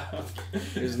Face Off.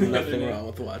 There's nothing wrong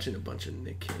with watching a bunch of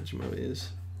Nick Cage movies.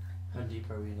 How deep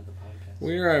are we into the podcast?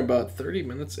 We are about 30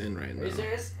 minutes in right Are you now.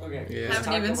 serious? Okay. Yeah. Let's Haven't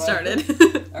talk even about started.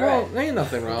 it. All Well, right. ain't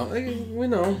nothing wrong. We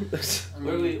know.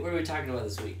 What are we talking about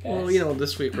this week, guys? Well, you know,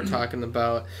 this week we're talking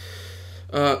about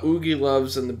Oogie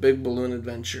Loves and the Big Balloon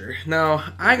Adventure.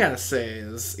 Now, I gotta say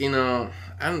is, you know,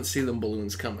 I didn't see them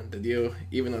balloons coming, did you?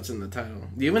 Even though it's in the title.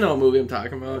 Do you even know what movie I'm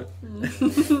talking about?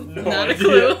 Not a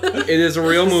idea. clue. It is a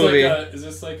real Is this movie. is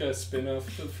this like a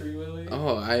spin-off of Free Willy?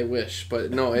 Oh, I wish. But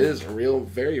no, it is a real,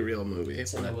 very real movie.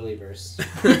 It's in the Willyverse.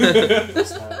 It's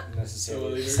It's not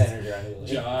necessarily Willyverse. centered around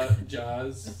Willy.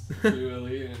 Jaws, Free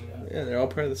Willy, and Yeah, they're all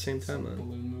part of the same some time.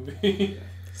 balloon movie.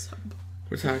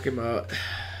 We're talking about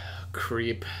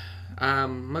Creep.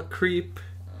 I'm a creep.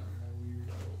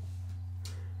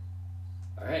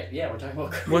 Alright, yeah, we're talking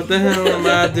about Creep. What the hell am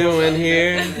I doing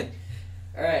here?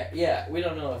 Alright, yeah, we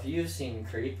don't know if you've seen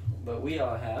Creep, but we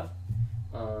all have.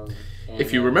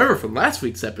 If you remember from last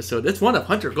week's episode, it's one of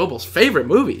Hunter Goebel's favorite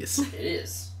movies. It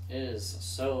is. It is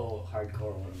so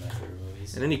hardcore one of my favorite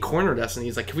movies. And then he cornered us and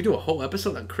he's like, can we do a whole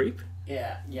episode on Creep?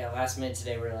 Yeah, last minute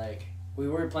today we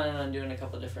were planning on doing a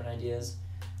couple different ideas,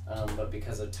 but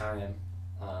because of time,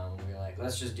 we were like,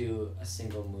 let's just do a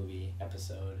single movie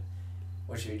episode.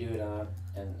 What should we do it on?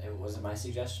 And it wasn't my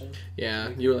suggestion. Yeah,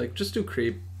 you were like, just do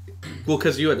Creep. Well,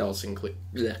 because you had all seen Creep.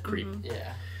 Yeah.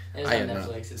 And it's I on had not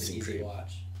Netflix, it's seen easy Creep. to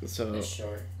watch. So It's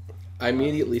short. I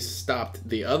immediately stopped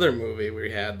the other movie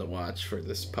we had to watch for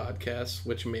this podcast,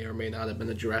 which may or may not have been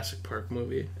a Jurassic Park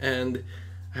movie. And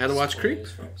I had to watch Creep.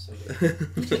 Spoilers for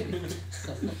episode.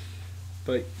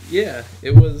 But yeah,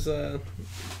 it was,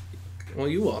 well,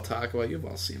 you all talk about, you've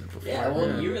all seen it before. Yeah,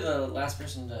 well, you were the last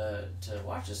person to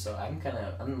watch this, so I'm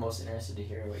the most interested to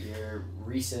hear what your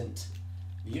recent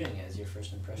viewing is, your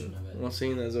first impression of it. Well,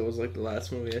 seeing as it was like the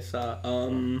last movie I saw,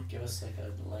 Give us like a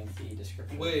lengthy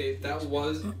description. Wait, that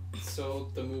was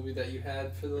the movie that you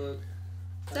had for the.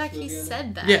 Zach, he movie on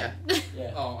said that. Yeah.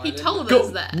 Yeah. Oh, I He didn't told know.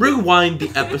 us that. Rewind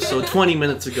the episode 20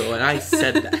 minutes ago, and I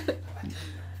said that.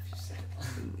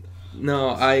 No,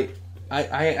 I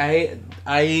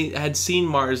had seen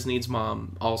Mars Needs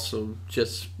Mom also,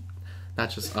 just not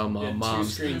just Yeah,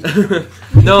 moms. 2 screens.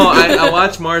 No, I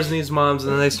watched Mars Needs Moms,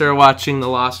 and then I started watching The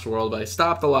Lost World, but I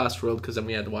stopped The Lost World because then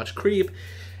we had to watch Creep.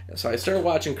 So I started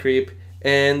watching Creep,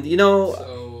 and you know,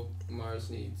 So Mars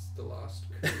needs the Lost.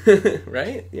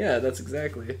 right? Yeah, that's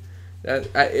exactly.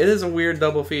 It is a weird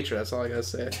double feature. That's all I gotta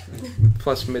say.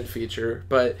 Plus mid feature,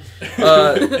 but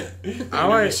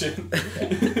Intermission.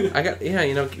 I got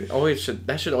you know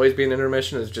that should always be an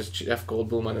intermission. Is just Jeff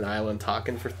Goldblum on an island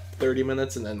talking for 30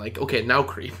 minutes and then like okay now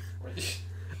Creep.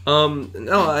 Well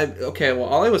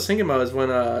all I was thinking about is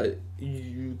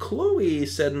when Chloe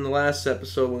said in the last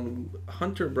episode when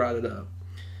Hunter brought it up,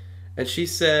 and she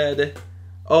said,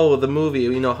 oh, the movie,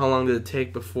 you know, how long did it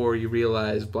take before you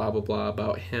realized blah, blah, blah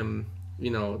about him?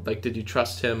 You know, like, did you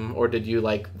trust him or did you,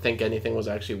 like, think anything was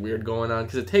actually weird going on?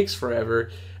 Because it takes forever.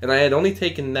 And I had only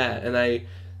taken that. And I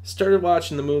started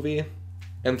watching the movie.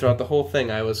 And throughout the whole thing,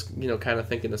 I was, you know, kind of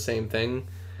thinking the same thing.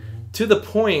 To the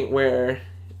point where,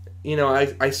 you know,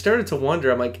 I started to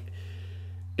wonder, I'm like,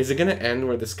 is it going to end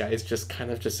where this guy's just kind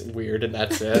of just weird and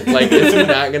that's it? Like, is he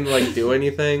not going to, like, do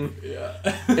anything? Yeah.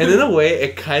 And in a way,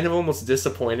 it kind of almost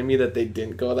disappointed me that they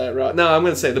didn't go that route. No, I'm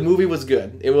going to say the movie was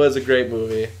good. It was a great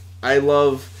movie. I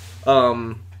love,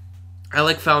 I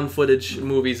like found footage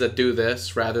movies that do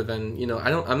this rather than, you know,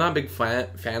 I'm not a big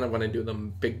fan of when I do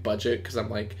them big budget because I'm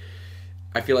like,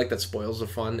 I feel like that spoils the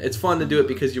fun. It's fun to do it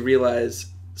because you realize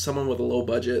someone with a low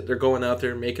budget, they're going out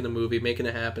there making a movie, making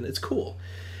it happen. It's cool.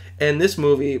 And this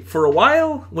movie, for a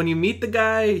while, when you meet the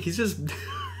guy, he's just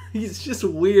He's just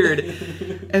weird.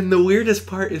 And the weirdest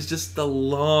part is just the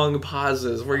long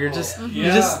pauses where you just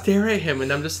stare at him,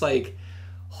 and I'm just like,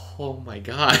 oh my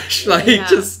gosh, like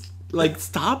just like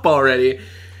stop already.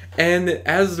 And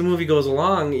as the movie goes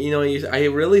along, I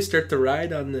really start to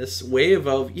ride on this wave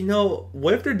of,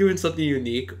 what if they're doing something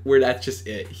unique where that's just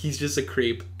it? He's just a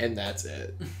creep and that's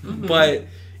it. But,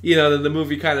 then the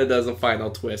movie kind of does a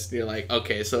final twist. And you're like,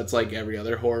 okay, so it's like every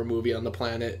other horror movie on the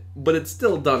planet, but it's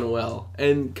still done well.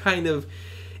 And kind of,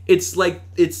 it's like,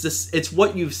 it's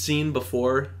what you've seen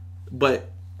before, but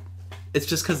it's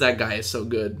just because that guy is so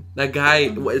good. That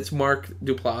guy, it's Mark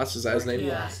Duplass, is that his name?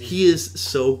 Yeah. He is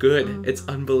so good. It's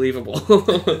unbelievable.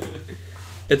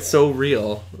 It's so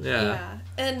real. Yeah.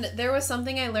 And there was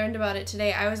something I learned about it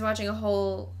today. I was watching it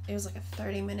was like a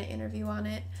 30-minute interview on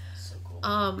it. So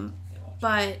cool.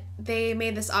 But they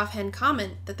made this offhand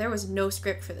comment that there was no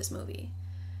script for this movie.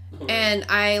 And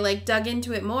I dug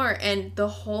into it more, and the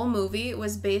whole movie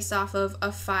was based off of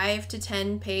a 5 to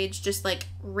 10 page just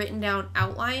written down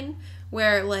outline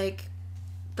where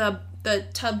the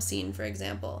tub scene, for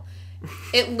example,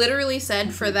 it literally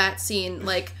said for that scene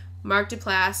Mark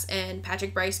Duplass and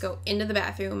Patrick Brice go into the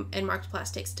bathroom and Mark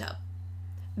Duplass takes a tub.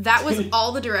 That was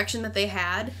all the direction that they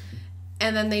had,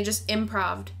 and then they just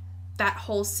improv'd that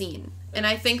whole scene. And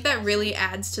I think that really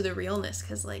adds to the realness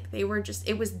because they were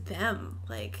it was them.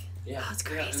 That's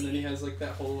crazy. Yeah, and then he has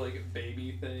that whole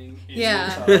baby thing in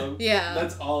Yeah. the tub. Yeah.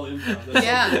 That's all improv. That's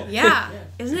Yeah. so cool. Yeah.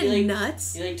 Isn't it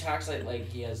nuts? He talks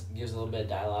he gives a little bit of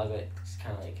dialogue it's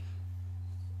kind of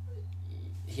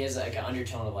he has an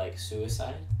undertone of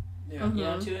suicide,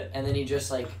 Yeah. to it, and then he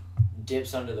just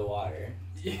dips under the water.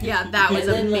 Yeah, that was and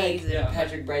then, amazing.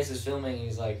 Patrick Brice is filming, and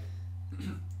he's like,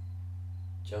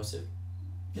 Joseph,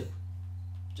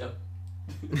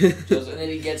 Joseph, and then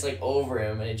he gets over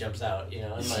him and he jumps out,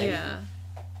 and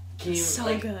can you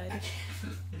so good.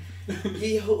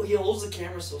 he holds the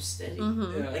camera so steady.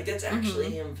 Mm-hmm. That's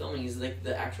actually him filming. He's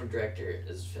the actual director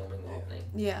is filming the whole thing.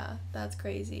 Yeah, that's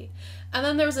crazy. And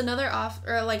then there was another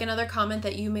another comment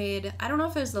that you made. I don't know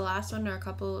if it was the last one or a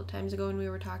couple times ago when we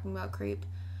were talking about Creep.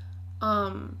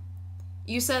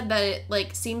 You said that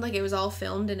it seemed like it was all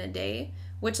filmed in a day,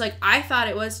 which I thought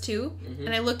it was too. Mm-hmm.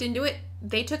 And I looked into it.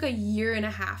 They took 1.5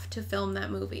 years to film that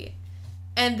movie,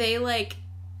 and they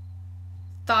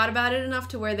thought about it enough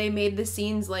to where they made the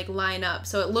scenes line up,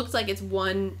 so it looks like it's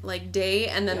one day,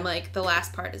 and then the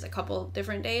last part is a couple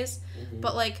different days.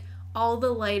 But all the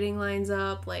lighting lines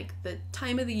up, the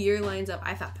time of the year lines up.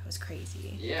 I thought that was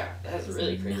crazy. Yeah, that's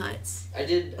really crazy. Nuts. I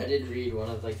did read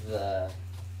one of it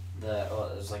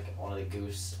was one of the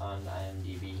goofs on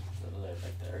IMDb,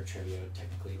 or trivia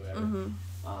technically, whatever.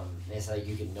 They said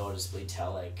you could noticeably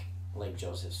tell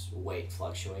Joseph's weight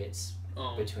fluctuates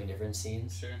between different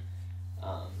scenes. Sure.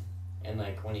 And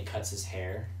when he cuts his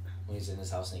hair, when he's in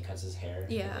his house and he cuts his hair, at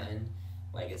the end,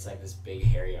 it's this big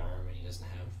hairy arm, and he doesn't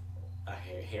have a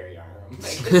hairy arm.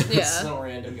 It's some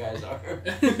random guy's arm.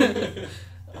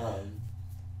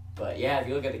 But yeah, if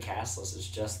you look at the cast list, it's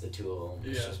just the two of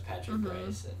them. It's just Patrick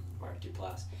Brice and Mark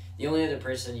Duplass. The only other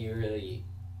person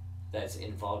that's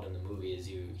involved in the movie is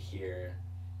you hear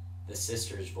the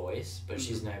sister's voice, but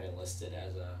she's not even listed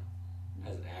as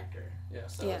an actor. Yeah.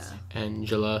 So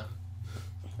Angela.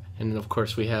 And of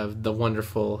course we have the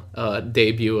wonderful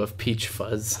debut of Peach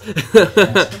Fuzz.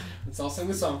 Let's all sing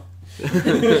the song.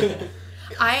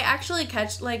 I actually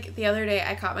the other day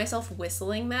I caught myself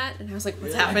whistling that, and I was like,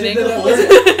 what's happening?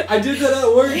 I did that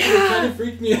at work. It kind of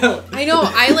freaked me out. I know.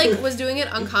 I was doing it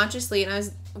unconsciously, and I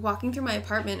was walking through my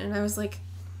apartment, and I was like,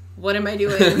 what am I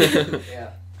doing?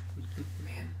 Yeah.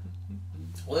 Man.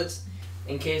 Well,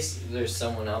 in case there's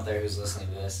someone out there who's listening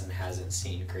to this and hasn't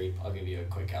seen Creep, I'll give you a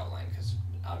quick outline because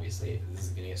obviously this is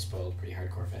going to get spoiled pretty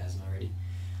hardcore if it hasn't already.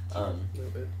 A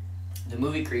little bit. The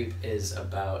movie Creep is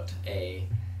about a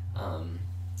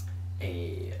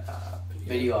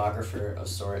videographer of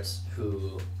sorts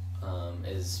who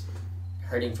is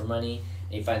hurting for money,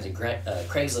 and he finds a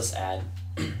Craigslist ad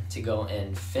to go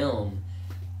and film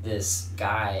this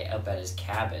guy up at his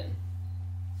cabin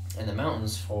in the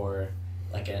mountains for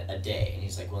a day, and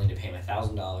he's willing to pay him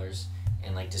 $1,000,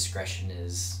 and discretion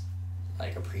is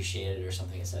appreciated or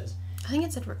something. It says. I think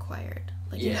it said required.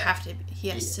 You have to. He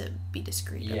has to be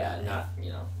discreet. Yeah, about it.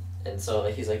 not And so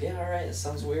he's like, yeah, all right, it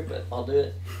sounds weird, but I'll do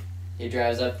it. He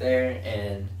drives up there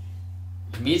and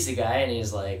he meets the guy, and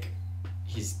he's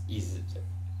he's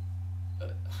I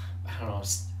don't know.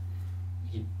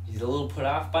 He's a little put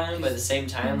off by him, but at the same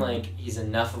time, he's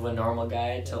enough of a normal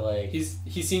guy to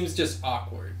He seems just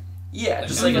awkward. Yeah,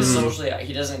 just a socially.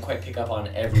 He doesn't quite pick up on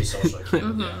every social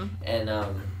cue. And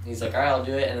He's like, all right, I'll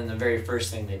do it. And then the very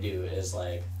first thing they do is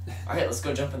like, all right, let's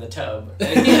go jump in the tub.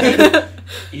 And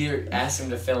he asks him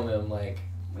to film him like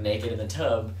naked in the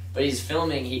tub, but he's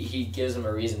filming. He gives him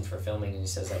a reason for filming, and he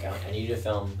says like, I need you to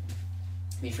film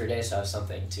me for a day, so I have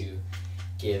something to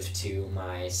give to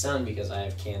my son because I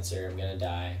have cancer. I'm gonna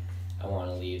die. I want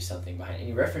to leave something behind. And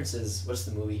he references, what's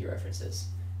the movie he references?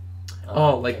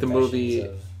 Like the movie.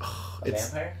 Of a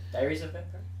Vampire? Diaries of a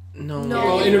Vampire? No.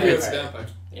 No. Interview with the Vampire.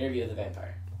 Interview with the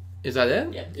Vampire. Is that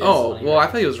it? Yeah. Oh, well, I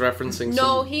thought he was referencing.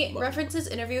 No, some, he references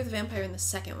Interview with the Vampire in the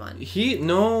second one.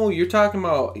 No, you're talking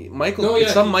about Michael. No, yeah,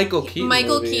 it's some Michael Keaton.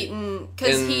 Michael movie. Keaton,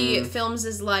 because he films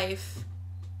his life,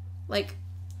 like,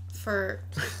 for.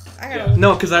 I Yeah. don't know.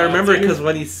 No, because I remember because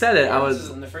when he said it, I was.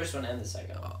 in the first one and the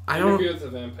second one. I don't. Interview with the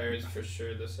Vampire is for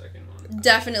sure the second one.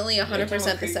 Definitely You're talking 100% the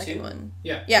about Creep second 2? one.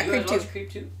 Yeah. Yeah, You Creep guys 2. watch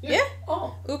Creep 2? Yeah.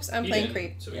 Oh. Oops, I'm You playing didn't,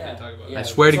 Creep. so we Yeah. can't talk about Yeah. I it.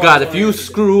 swear to So God, it's if you only-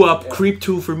 screw up, Yeah. Creep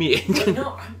 2 for me. Wait,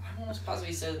 no, I'm almost positive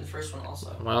he said it in the first one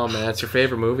also. Wow, man, it's your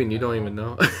favorite movie and you don't even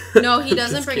know. No, he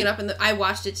doesn't Just bring it kidding. up in the. I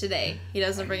watched it today. He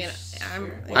doesn't bring it. What's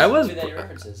I the was- movie that he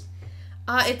references?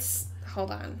 It's.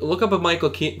 Hold on. Look up a Michael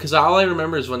Keaton, because all I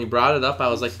remember is when he brought it up, I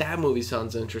was like, that movie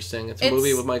sounds interesting. It's a movie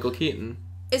It's- with Michael Keaton.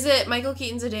 Is it Michael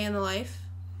Keaton's A Day in the Life?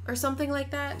 Or something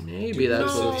like that? Maybe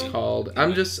that's No. what it's called.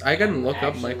 I can look up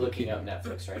actually Michael looking Keaton. up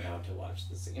Netflix right now to watch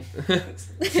the scene.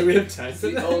 Do we have time It's for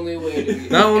the that? only way to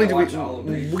Not only do watch all of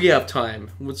it. we have time,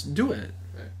 let's do it.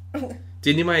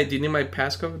 Do you need my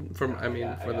passcode for I the?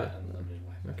 got unlimited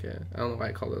Wi-Fi. Okay, I don't know why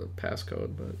I called it a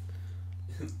passcode,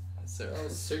 but So I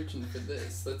was searching for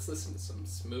this. Let's listen to some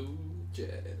smooth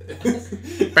jazz.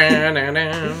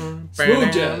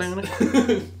 Smooth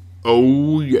jazz.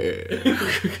 oh yeah.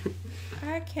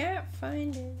 I can't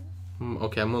find it.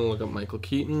 Okay, I'm gonna look up Michael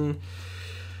Keaton.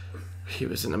 He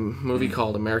was in a movie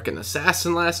called American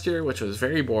Assassin last year, which was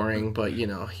very boring, but you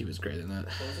know he was great in that.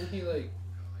 Wasn't he like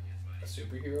a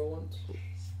superhero once?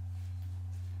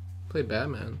 Played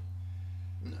Batman.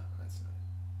 No, that's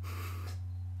not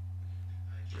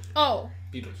Oh,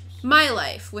 it. Beetlejuice. My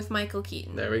Life with Michael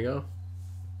Keaton. There we go.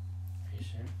 Are you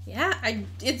sure? Yeah,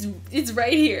 it's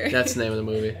right here. That's the name of the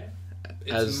movie.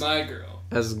 It's As- my girl.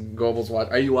 As Goebbels watch,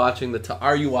 are you watching the?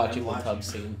 Are you watching I'm the watching tub it.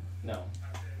 scene? No.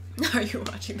 Are you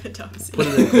watching the top scene? Put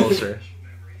it in closer.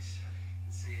 Memories.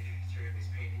 See, through these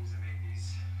paintings I made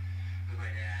these with my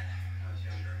dad when I was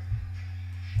younger.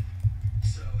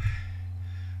 So,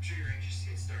 I'm sure you're anxious to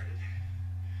get started.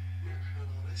 On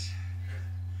all this.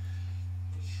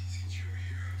 Let's get you over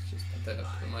here. Just put that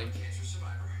up to the mic. Cancer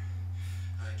survivor.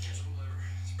 Cancer of the liver.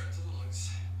 Spread to the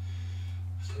lungs.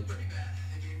 It's looking pretty bad.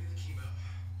 They gave me the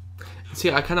chemo.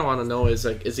 See, I kind of want to know is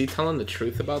he telling the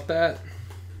truth about that?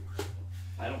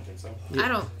 I don't think so. I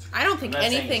don't think I'm not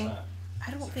saying it's anything. not.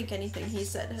 I don't think anything he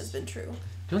said has been true.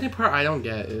 The only part I don't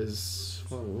get is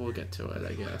we'll get to it,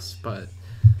 I guess, but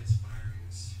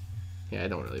yeah, I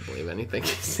don't really believe anything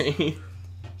he's saying.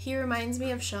 He reminds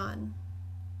me of Sean.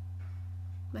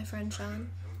 My friend Sean.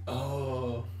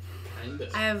 Oh, kind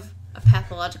of. I have a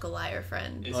pathological liar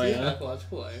friend. Is Oh, he yeah? a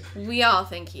pathological liar? We all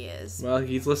think he is. Well,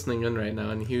 he's listening in right now,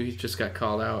 and he just got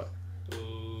called out.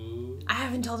 Ooh. I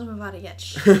haven't told him about it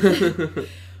yet.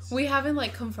 We haven't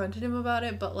like confronted him about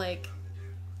it, but like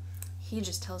he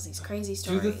just tells these crazy Do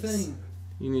stories. the thing.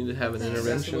 You need to have an Thanks. Ask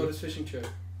him about intervention. his fishing trip.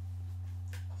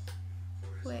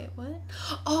 Wait, what?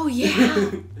 Oh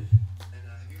yeah.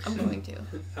 I'm going to.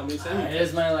 How many It centimeters?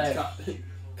 is my life.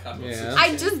 Yeah.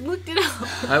 I just looked it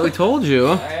up. I told you.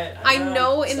 Alright, I don't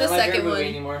know It's in not the my favorite second movie one.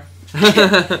 Anymore.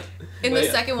 In Well, the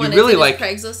yeah. second You one, really it's in like-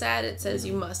 his Craigslist ad. It says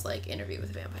you must like Interview with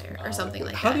a Vampire or something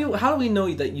like How that. do we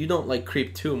know that you don't like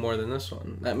Creep 2 more than this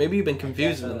one? Maybe you've been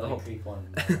confusing them the whole. Creep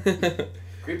 1.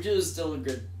 Creep 2 is still a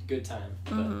good time.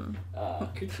 But,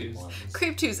 Mhm. Creep Creep 1 is...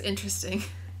 Creep 2 is interesting.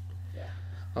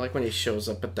 I like when he shows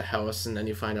up at the house and then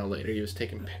you find out later he was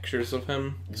taking pictures of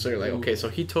him. So you're like, okay, so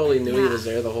he totally knew he Yeah. was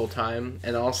there the whole time.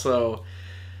 And also,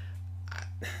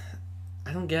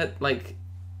 I don't get, like,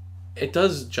 it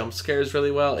does jump scares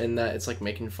really well in that it's like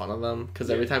making fun of them. Because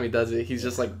every time he does it, he's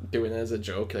just like doing it as a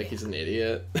joke, like he's an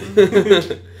idiot.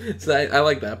 So I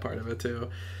like that part of it too.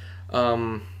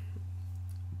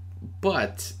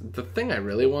 But the thing I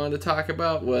really wanted to talk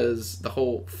about was the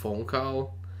whole phone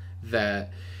call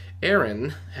that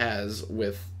Aaron has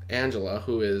with Angela,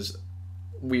 who is,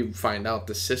 we find out,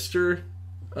 the sister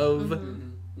of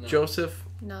No. Joseph.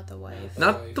 Not the wife.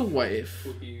 Not the wife.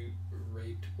 Who he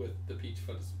raped with the Peach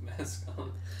Fuzz mask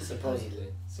on. Supposedly.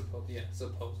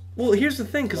 Supposed. Well, here's the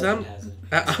thing, because Legend has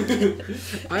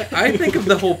it. I think of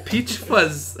the whole Peach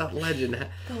Fuzz legend.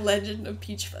 The Legend of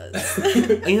Peach Fuzz.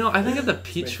 I think of the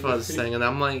Peach Making it Fuzz pretty- thing, and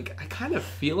I'm like, I kind of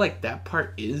feel like that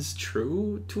part is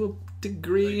true to a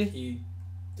degree. Like he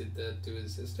did that to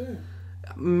his sister?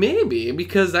 Maybe,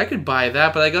 because I could buy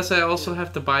that, but I guess I also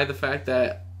have to buy the fact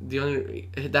that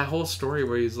that whole story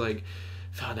where he's like,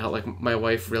 found out like my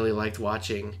wife really liked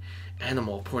watching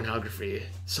animal pornography,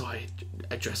 so I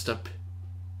dressed up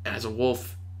as a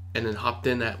wolf and then hopped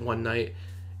in that one night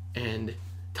and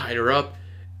tied her up,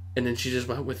 and then she just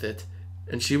went with it,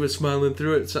 and she was smiling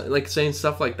through it, like saying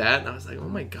stuff like that, and I was like, oh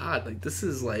my god, like this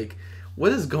is like,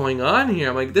 what is going on here?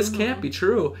 I'm like, this can't be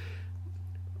true.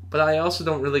 But I also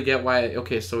don't really get why.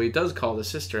 Okay, so he does call the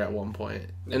sister at one point,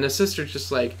 and the sister's just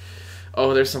like,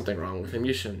 "Oh, there's something wrong with him.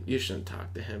 You shouldn't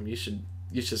talk to him. You should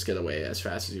just get away as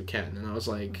fast as you can." And I was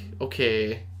like,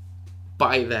 "Okay,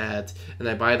 buy that." And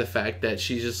I buy the fact that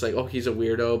she's just like, "Oh, he's a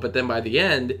weirdo." But then by the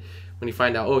end, when you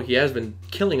find out, oh, he has been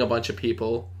killing a bunch of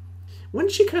people,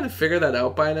 wouldn't she kind of figure that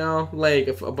out by now? Like,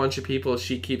 if a bunch of people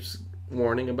she keeps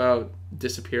warning about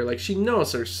disappear, like she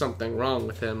knows there's something wrong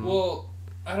with him. Well,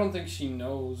 I don't think she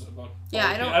knows about. Yeah,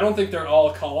 I don't think they're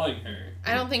all calling her.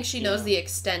 I don't think she knows the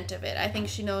extent of it. I think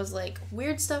she knows, like,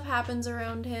 weird stuff happens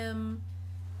around him,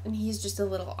 and he's just a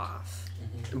little off.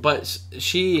 But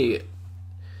she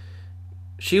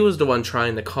was the one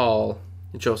trying to call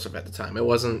Joseph at the time. It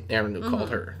wasn't Aaron who called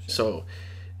her. Sure. So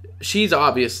she's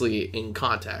obviously in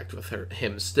contact with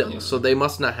him still. So they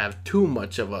must not have too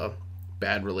much of a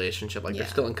bad relationship. Like, they're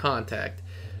still in contact.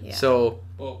 Yeah. So...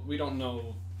 Well, we don't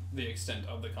know the extent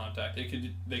of the contact. They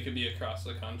could be across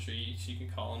the country. She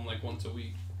could call him like once a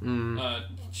week.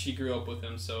 She grew up with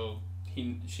him, so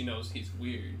she knows he's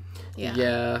weird.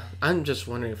 Yeah. I'm just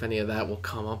wondering if any of that will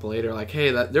come up later. Like,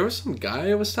 hey, there was some guy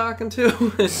I was talking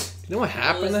to. You know what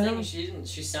happened to him?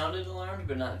 She sounded alarmed,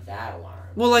 but not that alarmed.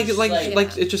 Well, like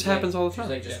it just happens all the time.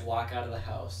 She's like, just walk out of the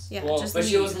house. Yeah, well, but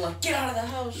she wasn't like, get out of the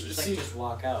house. She's like, just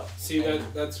walk out. See,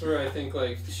 that's where I think,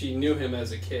 like, she knew him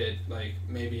as a kid. Like,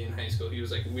 maybe in high school he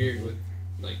was, like, weird with,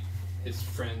 like, his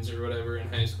friends or whatever in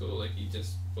high school. Like, he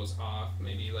just was off.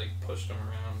 Maybe, like, pushed him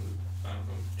around. I don't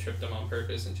know, tripped him on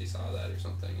purpose, and she saw that or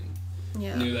something,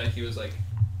 and knew that he was, like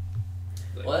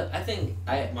well, I think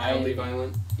mildly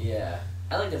violent. Yeah.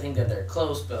 I like to think that they're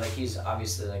close, but, like, he's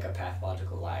obviously, like, a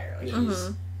pathological liar.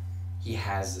 Like, he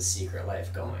has the secret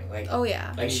life going. Like, oh,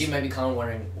 yeah. Like, she might be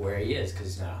wondering where he is because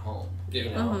he's not at home. Yeah. You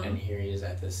know? And here he is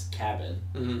at this cabin.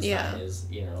 Yeah. Is,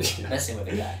 you know, messing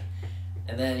with a guy.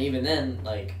 And then, even then,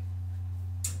 like,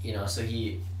 you know, so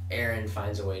Aaron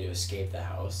finds a way to escape the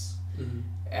house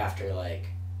after, like,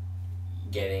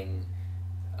 getting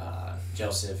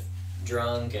Joseph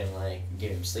drunk and, like,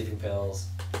 giving him sleeping pills.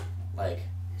 Like,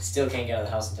 still can't get out of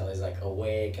the house until he's, like,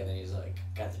 awake, and then he's, like,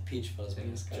 got the peach fuzz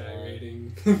mask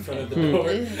gyrating in front of the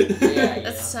door.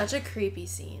 That's such a creepy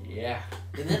scene. Yeah.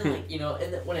 And then, like, you know,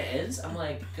 and then when it ends, I'm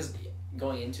like, because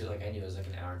going into, like, I knew it was, like,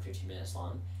 an hour and 15 minutes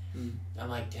long. I'm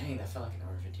like, dang, that felt like an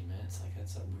hour and 15 minutes. Like,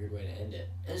 that's a weird way to end it.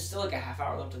 And there's still, like, a half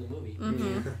hour left in the movie.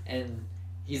 And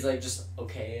he's, like, just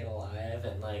okay and alive,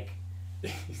 and, like,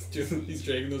 he's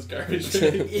dragging those garbage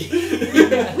bags.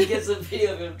 He gets a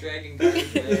video of him dragging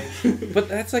garbage bags. But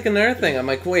that's like another thing. I'm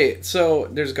like, wait, so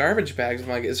there's garbage bags. I'm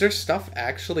like, is there stuff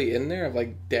actually in there of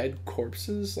like dead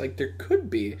corpses? Like, there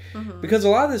could be. Because a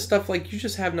lot of this stuff, like, you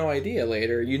just have no idea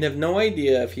later. You have no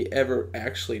idea if he ever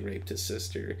actually raped his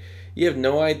sister. You have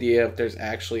no idea if there's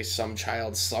actually some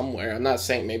child somewhere. I'm not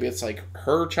saying maybe it's like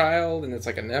her child and it's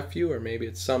like a nephew, or maybe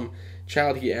it's some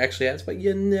child he actually has, but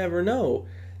you never know.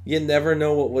 You never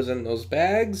know what was in those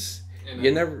bags. And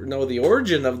you never know the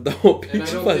origin of the whole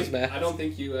peach fuzz bag. I don't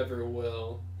think you ever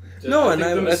will.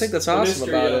 I think that's awesome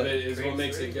about it. Is what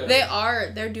makes it good.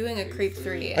 They're doing a Creep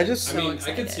 3. I could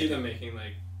see them making,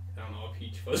 like, I don't know, a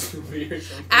peach fuzz movie or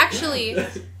something. Actually,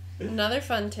 another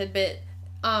fun tidbit,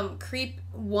 Creep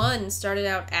 1 started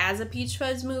out as a peach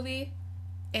fuzz movie.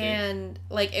 And,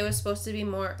 like, it was supposed to be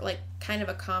more, like, kind of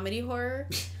a comedy horror.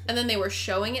 And then they were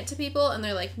showing it to people, and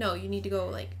they're like, no, you need to go,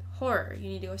 like, horror. You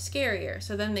need to go scarier.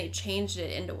 So then they changed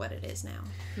it into what it is now.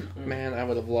 Man, I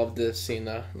would have loved to have seen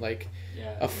a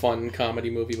fun comedy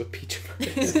movie with peach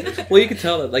fuzz. Well, you could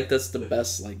tell that, like, that's the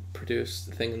best, like,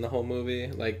 produced thing in the whole movie.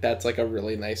 Like, that's, like, a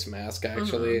really nice mask,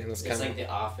 actually. And it's like The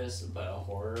Office, but a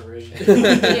horror version.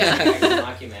 Yeah. Like a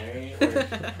documentary.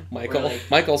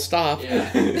 Michael, stop.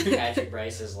 Yeah. Patrick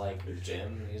Bryce is, like,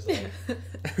 Jim. He's, like,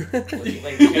 looking,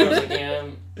 like, the camera's looking at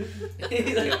him.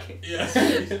 He's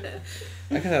like,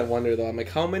 I kind of wonder, though, I'm like,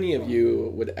 how many of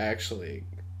you would actually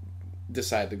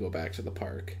decide to go back to the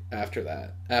park after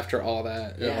all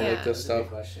that, like this stuff?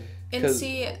 And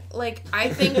see, like, I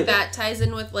think that ties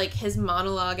in with, like, his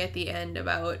monologue at the end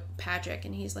about Patrick,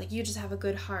 and he's like, you just have a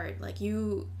good heart, like,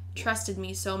 you trusted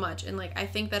me so much, and, like, I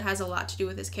think that has a lot to do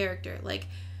with his character. Like,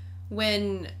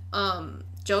 when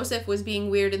Joseph was being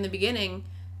weird in the beginning,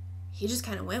 he just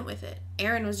kind of went with it.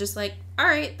 Aaron was just like, all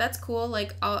right, that's cool.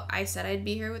 Like, I said I'd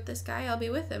be here with this guy. I'll be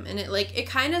with him. And it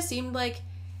kind of seemed like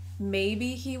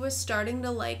maybe he was starting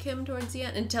to like him towards the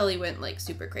end until he went, like,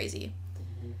 super crazy.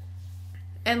 Mm-hmm.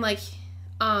 And, like,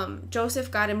 Joseph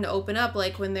got him to open up,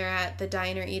 like, when they're at the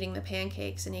diner eating the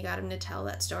pancakes, and he got him to tell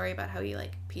that story about how he,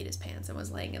 like, peed his pants and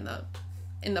was laying in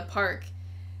the park.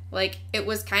 Like, it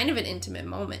was kind of an intimate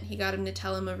moment. He got him to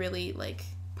tell him a really, like,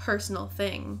 personal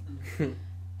thing.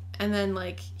 And then,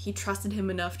 like, he trusted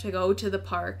him enough to go to the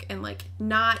park and, like,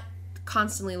 not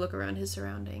constantly look around his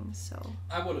surroundings, so.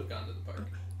 I would have gone to the park.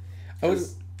 I would.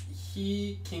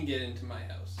 He can get into my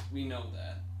house. We know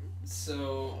that.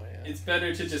 So, yeah. it's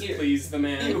better to just Here. please the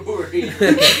man. You worried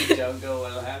if you don't go,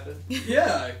 what'll happen?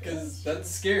 Yeah, because that's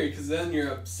scary, because then you're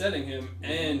upsetting him,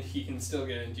 and he can still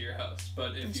get into your house.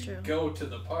 But if That's you true. go to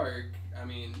the park, I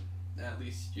mean, at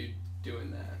least you're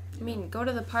doing that. I mean, go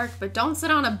to the park, but don't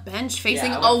sit on a bench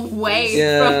facing I would- away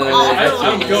Yeah, from all I the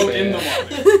I would go lights. in the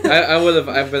water. I would have.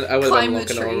 I would have Climb been the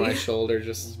looking over tree. my shoulder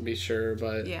just to be sure,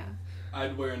 but. Yeah.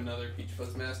 I'd wear another Peach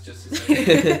Fuzz mask just to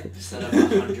say. Set up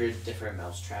 100 different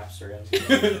mouse traps around you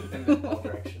in all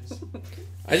directions.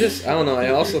 I don't know. I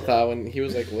also thought when he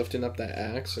was like lifting up that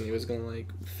axe and he was gonna like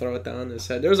throw it down on his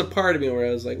head, there was a part of me where I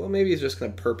was like, well, maybe he's just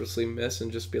gonna purposely miss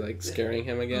and just be like scaring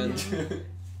him again.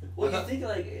 Well, you think,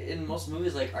 like, in most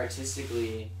movies, like,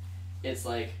 artistically, it's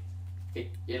like,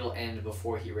 it'll end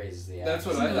before he raises the axe. That's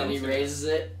what I And thought then he too. raises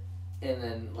it, and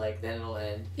then, like, then it'll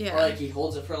end. Yeah. Or, like, he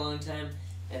holds it for a long time,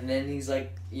 and then he's,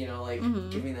 like, you know, like,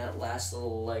 Mhm. giving that last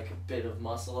little, like, bit of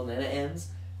muscle, and then it ends.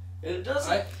 And it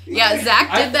doesn't. Yeah,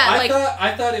 Zach did that, like...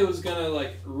 I thought it was gonna,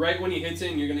 like, right when he hits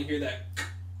it, and you're gonna hear that,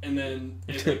 and then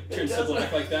it like, turns to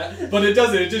black like that. But it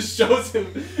doesn't. It just shows him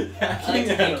I like hacking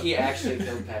to out. think he actually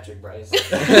killed Patrick Bryce.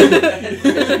 Patrick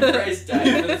Bryce died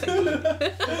in this movie.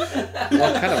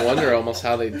 Well, I kind of wonder almost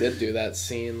how they did do that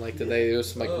scene. Like, did they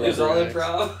use some like It was all rubber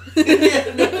acts? improv. He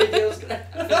had no idea what was gonna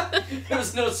happen. There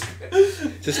was no script.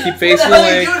 Just keep facing the What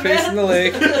hell are you lake, doing, facing the man?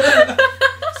 lake.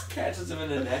 Just catches him in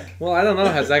the neck. Well, I don't know.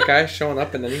 Has that guy shown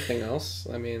up in anything else?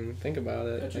 I mean, think about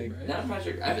it. Patrick Like, Bryce. Not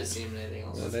Patrick. I haven't seen him in anything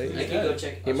else. No, I they- can he's go dead.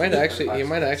 check. He might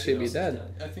actually be dead.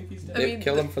 I think he's dead. I they mean,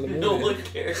 killed him for the movie. No one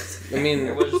cares. I mean-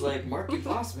 everyone's just like Marky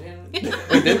Boss, man. Wait,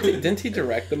 didn't he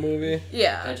direct the movie?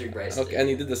 Yeah. Patrick Bryce. Okay, and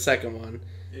he did the second one.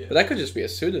 Yeah. But that could just be a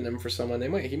pseudonym for someone. They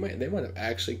might have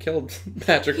actually killed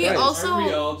Patrick He Bryce. also- Aren't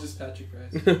we all just Patrick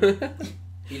Bryce?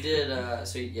 He did.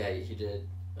 He did.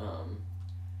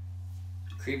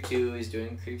 Creep 2. He's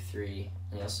doing Creep 3.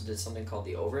 And he also did something called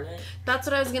The Overnight. That's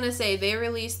what I was gonna say. They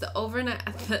released the overnight.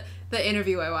 The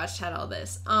interview I watched had all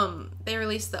this. They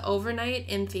released the overnight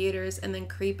in theaters and then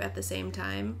Creep at the same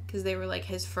time because they were like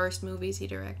his first movies he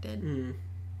directed. Hmm.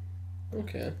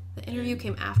 Okay. The interview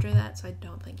came after that, so I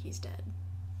don't think he's dead.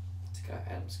 It's got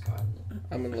Adam Scott in it.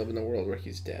 I'm gonna live in a world where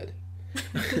he's dead.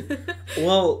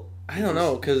 Well, I don't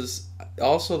know, because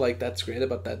also, like, that's great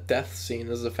about that death scene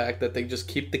is the fact that they just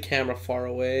keep the camera far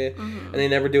away and they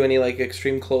never do any, like,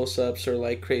 extreme close-ups or,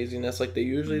 like, craziness like they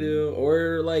usually do.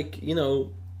 Or, like, you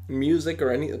know, music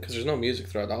or any... Because there's no music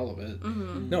throughout all of it.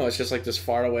 No, it's just, like, this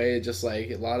far away, just,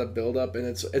 like, a lot of build-up. And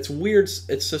it's weird.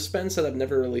 It's suspense that I've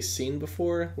never really seen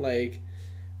before, like,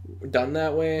 done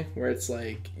that way, where it's,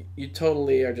 like, you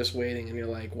totally are just waiting and you're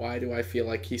like, why do I feel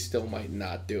like he still might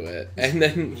not do it? And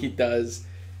then he does...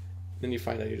 Then you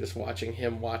find out you're just watching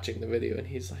the video, and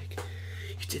he's like,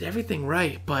 "You did everything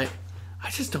right, but I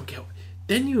just don't get.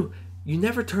 Then you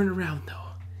never turned around though.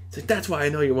 It's like that's why I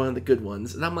know you're one of the good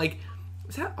ones." And I'm like,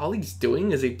 "Is that all he's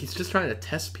doing? He's just trying to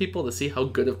test people to see how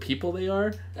good of people they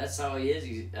are?" That's how he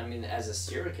is. I mean, as a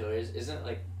serial killer, isn't it,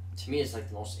 like, to me, it's like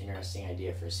the most interesting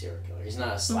idea for a serial killer. He's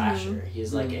not a slasher.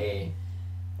 He's like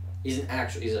he's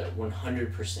a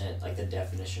 100% like the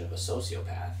definition of a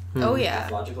sociopath. Oh yeah.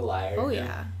 Pathological liar. Oh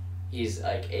yeah. He's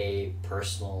like a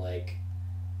personal like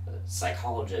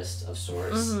psychologist of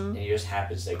sorts, and he just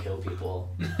happens to kill people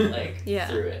like Yeah.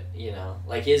 through it. You know,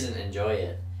 like he doesn't enjoy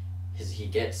it. He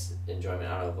gets enjoyment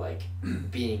out of like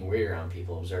being weird around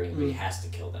people, observing, but he has to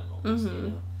kill them almost. You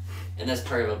know, and that's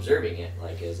part of observing it.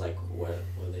 Like is like what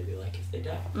would they be like if they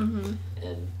die?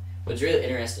 And what's really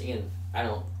interesting, and I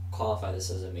don't qualify this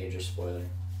as a major spoiler,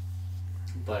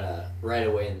 but right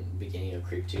away in the beginning of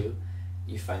Creep 2,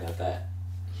 you find out that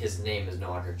his name is no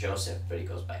longer Joseph, but he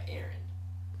goes by Aaron.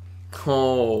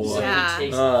 Oh, So Yeah. he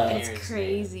takes It's Aaron's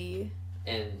crazy. name.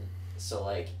 And so,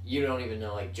 like, you don't even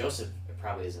know, like, Joseph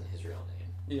probably isn't his real name.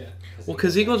 Yeah. well,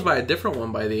 because he goes by a different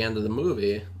one by the end of the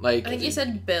movie. Like, I think you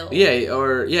said Bill. yeah,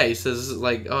 he says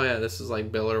like, "Oh yeah, this is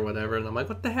like Bill or whatever," and I'm like,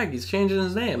 "What the heck? He's changing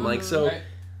his name." Like, so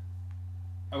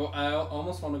I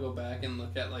almost want to go back and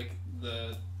look at like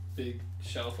the big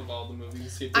shelf of all the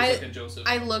movies? See if there's like a Joseph.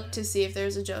 I on looked there. to see if there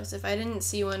was a Joseph. I didn't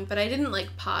see one, but I didn't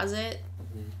like pause it.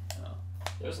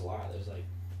 There's a lot. There's like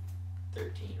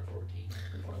 13 or 14.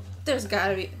 There's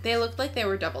gotta be. They looked like they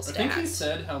were double I stacked. think he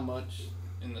said how much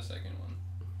in the second one.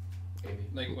 Maybe.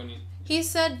 Like when He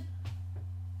said.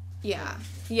 Yeah,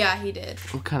 he did.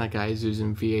 What kind of guy is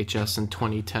using VHS in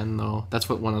 2010 though? That's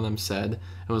what one of them said.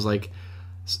 It was like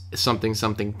something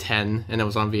 10, and it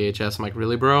was on VHS. I'm like,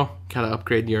 really, bro? Gotta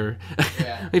upgrade your.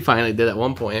 Yeah. He finally did at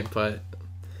one point, but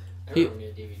I remember we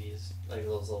had DVDs, like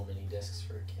those little mini discs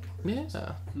for camcorders.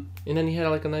 yeah. And then he had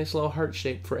like a nice little heart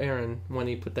shape for Aaron when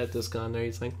he put that disc on there.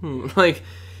 He's like, like,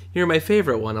 you're my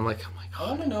favorite one. I'm like, oh my I god.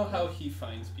 want to know how he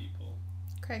finds people.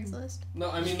 Craigslist.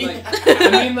 No, I mean like,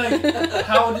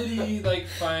 how did he like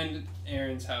find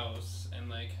Aaron's house and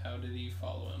like how did he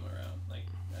follow him around? Like,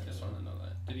 I just want to know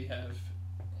that. Did he have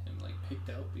him like picked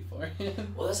out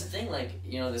beforehand? Well, that's the thing. Like,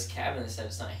 you know, this cabin, they said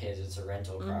it's not his; it's a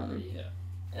rental property. Yeah.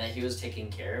 And that he was taking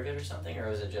care of it or something, or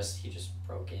was it just he just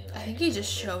broke in? I think he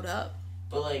just showed up.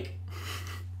 But like,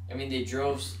 I mean, they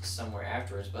drove somewhere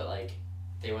afterwards, but like,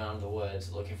 they went out in the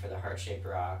woods looking for the heart-shaped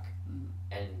rock,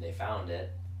 and they found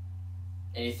it.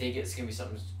 And you think it's gonna be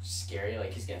something scary,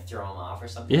 like he's gonna throw him off or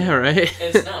something. Yeah, right.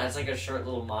 It's not. It's like a short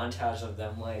little montage of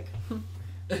them like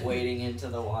wading into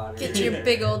the water. Get your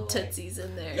big old like, tootsies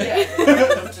in there.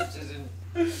 Yeah.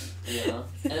 You know?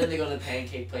 And then they go to the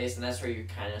pancake place, and that's where you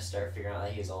kind of start figuring out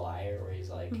that he's a liar, where he's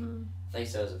like, Mhm. I think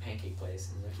so, it was a pancake place.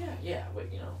 And he's like, yeah,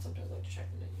 but you know, sometimes I like to check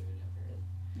the menu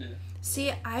and whatever.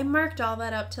 See, I marked all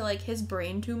that up to like his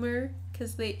brain tumor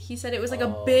because he said it was like a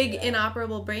Oh, big yeah.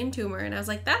 inoperable brain tumor, and I was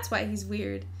like, that's why he's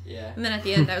weird. Yeah. And then at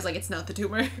the end, I was like, it's not the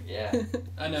tumor. Yeah.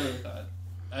 I never thought.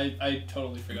 I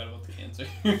totally forgot about the cancer.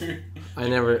 I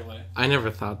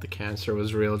never thought the cancer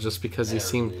was real just because he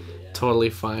seemed totally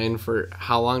fine for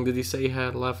how long did he say he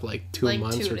had left? Like 2 Like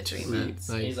months 2 or to 3 2 months.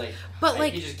 Like, He's like, But,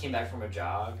 like- he just came back from a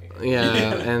jog.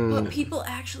 yeah, and But people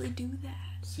actually do that.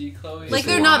 See, Chloe. Like, Is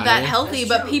they're not that why? healthy, That's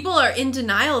but true. people are in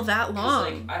denial that 'Cause,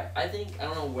 long. like, I think, I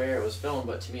don't know where it was filmed,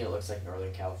 but to me it looks like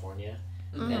Northern California.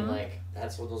 Mhm. And like,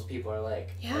 that's what those people are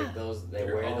like. Yeah. Like those, they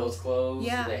They're wear all- those clothes.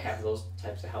 Yeah. They have those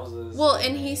types of houses. Well,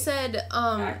 and he they said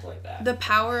act like that. the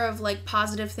power of like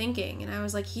positive thinking, and I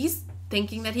was like, he's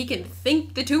thinking that he can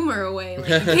think the tumor away. Like,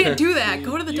 you can't do that.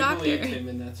 Go to the you doctor. believed him,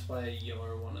 and that's why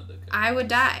you're one of the good I would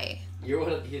die. You're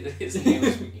one of his name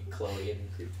is freaking Chloe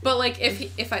and Creepy. But like,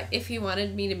 if he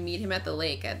wanted me to meet him at the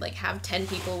lake, I'd like have 10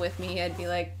 people with me. I'd be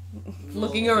like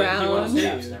looking Well, he around. wants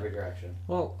Steps in every direction.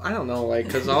 well, I don't know, like,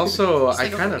 because also Just, I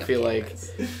like, kind opening of feel up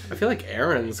like cameras.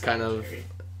 Aaron's kind of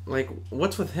like,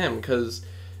 what's with him? Because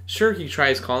sure, he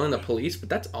tries calling the police, but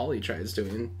that's all he tries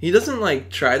doing. He doesn't like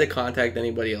try to contact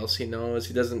anybody else he knows.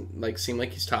 He doesn't like seem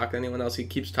like he's talking to anyone else. He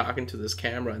keeps talking to this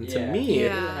camera, and to Yeah. me, He it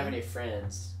doesn't have any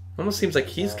friends. almost seems like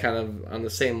he's kind of on the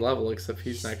same level, except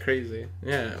he's not crazy.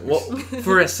 Yeah. Well,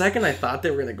 for a second, I thought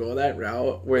they were gonna go that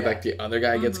route where like the other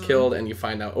guy gets killed, and you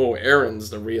find out, oh,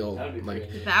 Aaron's the real That would be like.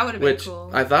 pretty neat. That would have been Which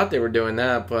cool. I thought they were doing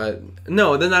that, but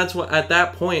no. Then that's what at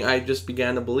that point I just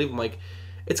began to believe. I'm like,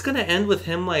 it's gonna end with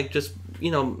him like just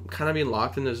kind of being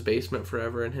locked in his basement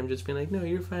forever, and him just being like, no,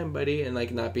 you're fine, buddy, and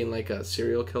like not being like a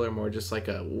serial killer, more just like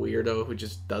a weirdo who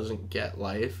just doesn't get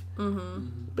life. Mm-hmm.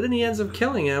 But then he ends up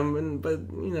killing him, but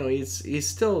he's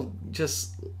still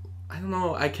just, I don't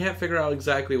know. I can't figure out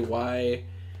exactly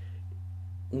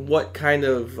what kind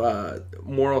of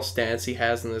moral stance he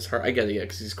has in his heart. I get it, yeah,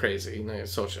 because he's crazy, a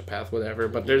sociopath, whatever.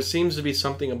 But there seems to be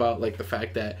something about like the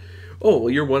fact that, oh, well,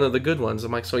 you're one of the good ones.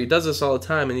 I'm like, so he does this all the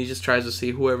time, and he just tries to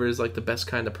see whoever is like the best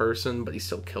kind of person, but he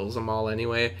still kills them all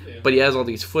anyway. Yeah. But he has all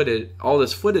this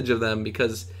footage of them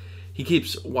because he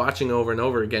keeps watching over and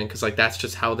over again because like that's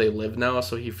just how they live now.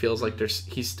 So he feels like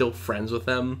he's still friends with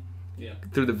them Yeah.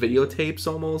 through the videotapes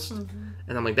almost.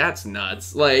 And I'm like, that's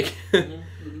nuts. Like,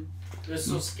 It was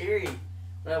so scary.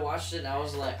 When I watched it, I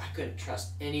was like, I couldn't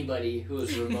trust anybody who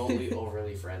was remotely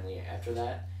overly friendly after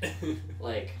that.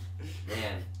 Like,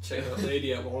 man. Check out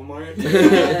lady at Walmart.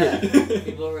 Yeah.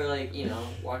 People were like,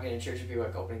 walking in church and people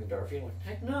like opening the door for you. I'm like,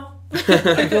 heck no.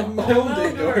 I got my own No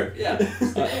big door.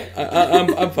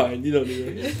 Yeah. I'm fine. You don't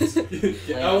need it.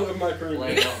 Get out of my current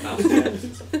Laying out mouse traps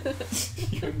and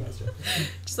stuff. You're a mouse trap.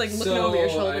 Just like looking So over your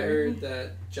shoulder. I heard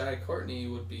that Jai Courtney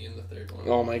would be in the third one.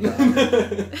 Oh my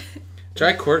god.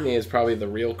 Jai Courtney is probably the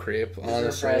real creep,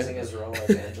 honestly. Reprising his role as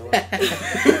Angela.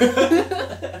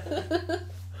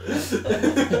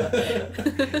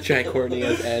 Jai Courtney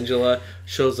as Angela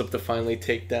shows up to finally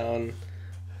take down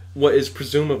what is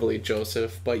presumably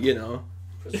Joseph, but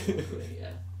Presumably, yeah.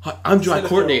 Hi, I'm Jai Instead of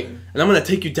Courtney, throwing- and I'm gonna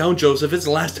take you down, Joseph. It's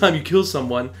the last time you kill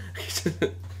someone.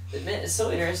 Man, it's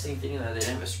so interesting thinking that they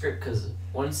didn't have a script, because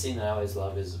one scene that I always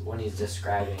love is when he's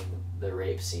describing the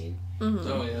rape scene. Mm-hmm.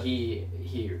 Oh yeah.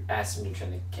 He asks him to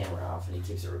turn the camera off, and he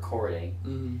keeps it recording.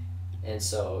 Mm-hmm. And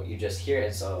so you just hear it,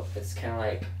 and so it's kind of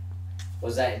like,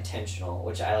 was that intentional?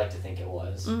 Which I like to think it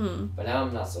was. Mm-hmm. But now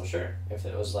I'm not so sure. If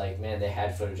it was like, man, they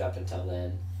had footage up until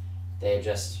then. They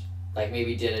just, like,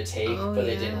 maybe did a take, but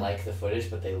they didn't like the footage,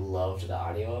 but they loved the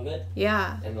audio of it.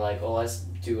 Yeah. And like, oh, let's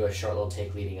do a short little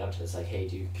take leading up to this. Like, hey,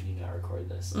 dude, can you not record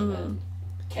this? And then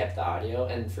kept the audio.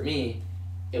 And for me,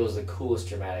 it was the coolest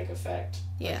dramatic effect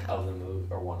of the movie,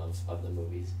 or one of the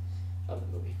movies of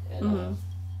the movie. And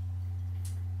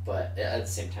but at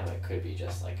the same time, it could be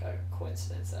just like a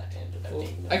coincidence that ended up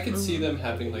being. I could see them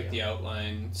having like the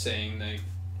outline saying like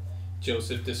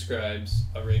Joseph describes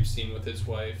a rape scene with his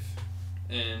wife,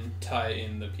 and tie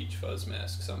in the Peach Fuzz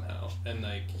mask somehow, and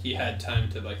like he had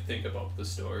time to like think about the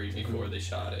story before they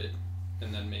shot it,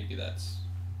 and then maybe that's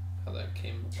how that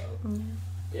came about.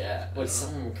 Yeah, what's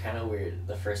something kind of weird,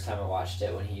 the first time I watched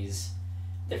it, when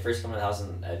they first come to the house,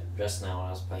 and just now when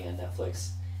I was playing on Netflix,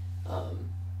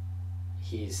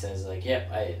 he says like, yep,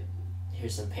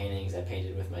 here's some paintings I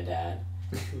painted with my dad.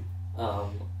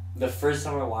 The first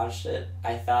time I watched it,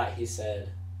 I thought he said,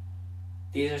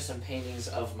 these are some paintings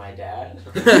of my dad.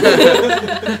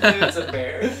 And it's a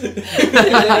bear. And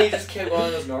then he just kept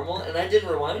going as normal, and I didn't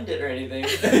rewind it or anything. I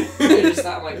just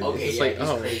thought, I'm like, okay, It's yeah, like, he's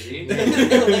oh. crazy. Like,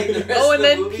 the rest of And the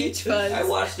then movie, Peach Fuzz. I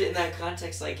watched it in that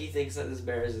context, like he thinks that this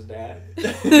bear is his dad.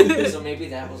 So maybe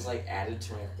that was like added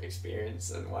to my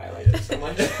experience and why I liked it so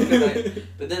much.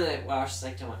 But then I watched the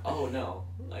second time, like, oh no,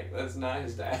 like that's not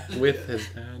his dad. With his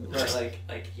dad. But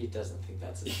like he doesn't think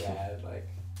that's his dad, like.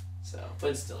 So, but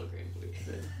it's still a great movie.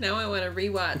 Now I want to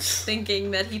rewatch,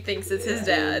 thinking that he thinks it's his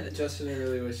dad. Justin, I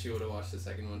really wish you would have watched the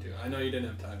second one too. I know you didn't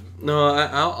have time. No,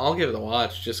 I'll give it a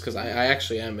watch just because I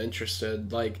actually am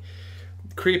interested. Like,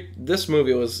 this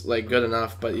movie was like good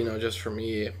enough, but you know, just for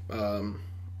me,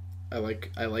 I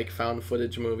like found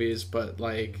footage movies, but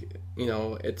like, you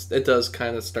know, it does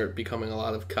kind of start becoming a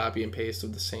lot of copy and paste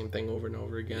of the same thing over and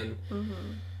over again.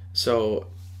 So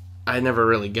I never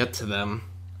really get to them.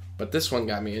 But this one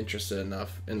got me interested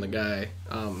enough in the guy.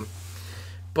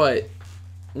 But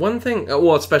one thing,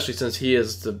 well, especially since he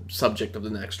is the subject of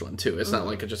the next one, too. It's not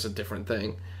like it's just a different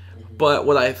thing. But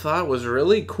what I thought was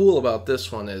really cool about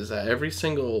this one is that every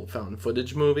single found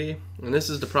footage movie, and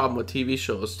this is the problem with TV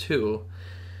shows, too,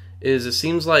 is it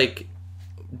seems like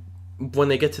when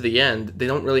they get to the end, they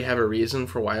don't really have a reason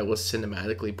for why it was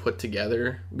cinematically put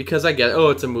together. Because I get,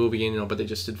 it's a movie, you know, but they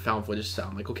just did found footage style.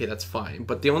 I'm like, okay, that's fine.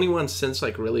 But the only one since,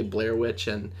 like, really Blair Witch,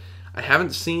 and I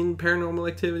haven't seen Paranormal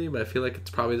Activity, but I feel like it's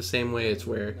probably the same way. It's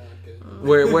where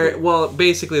well,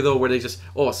 basically, though, where they just,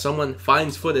 someone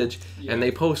finds footage, and they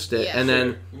post it, and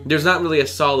then there's not really a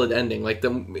solid ending. Like,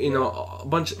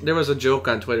 there was a joke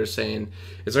on Twitter saying,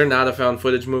 is there not a found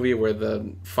footage movie where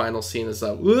the final scene is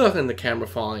and the camera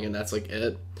falling, and that's like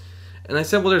it? And I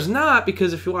said, well, there's not,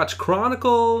 because if you watch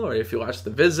Chronicle, or if you watch The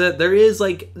Visit, there is a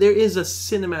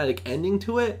cinematic ending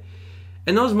to it.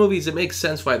 In those movies, it makes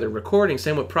sense why they're recording.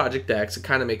 Same with Project X. It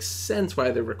kind of makes sense why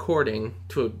they're recording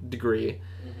to a degree.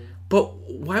 But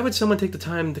why would someone take the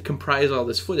time to comprise all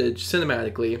this footage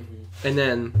cinematically and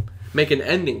then make an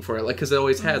ending for it? Like, because it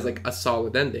always has, like, a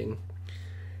solid ending.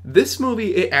 This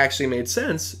movie, it actually made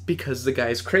sense because the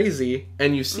guy's crazy,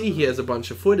 and you see he has a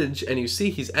bunch of footage, and you see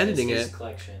he's editing It's his it.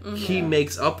 collection. He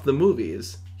makes up the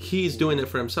movies. He's doing it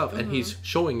for himself, and he's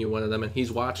showing you one of them, and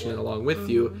he's watching it along with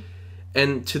you.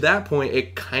 And to that point,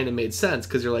 it kind of made sense,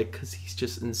 because you're like, because he's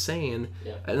just insane.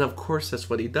 Yeah. And of course, that's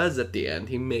what he does at the end.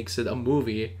 He makes it a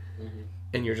movie,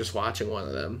 and you're just watching one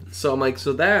of them. So I'm like,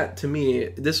 so that, to me,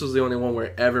 this was the only one where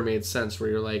it ever made sense, where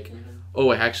you're like,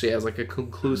 it actually has, like, a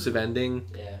conclusive ending.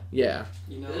 Yeah.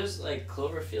 You know, there's, like,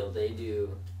 Cloverfield, they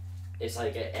do, it's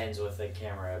like, it ends with the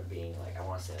camera being, like, I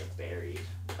want to say, like, buried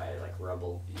by, like,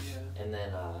 rubble. Yeah. And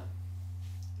then,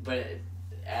 but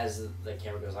as the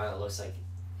camera goes on, it looks like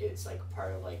it's, like,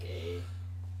 part of, like,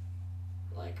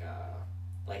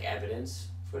 like evidence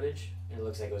footage. And it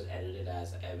looks like it was edited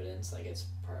as evidence, like it's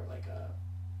part of, like,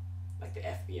 like the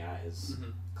FBI's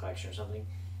collection or something.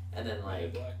 And then,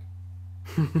 like,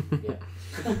 yeah,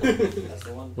 that's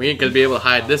the one. We ain't gonna be able to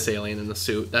hide this alien in the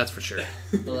suit, that's for sure.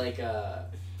 But, like,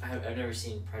 I've never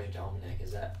seen Project Almanac.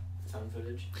 Is that found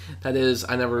footage? That is,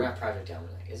 I Or never... not Project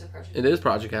Almanac. Is it Project? It is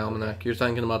Project Almanac. You're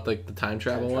thinking about, like, the time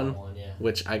travel one? Yeah.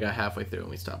 Which I got halfway through and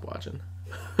we stopped watching.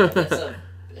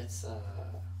 It's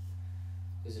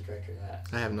who's the director of that?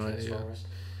 I have no idea. Transformers?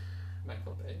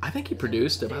 Michael Bay. I think he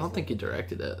produced it, but I don't think he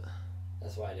directed it.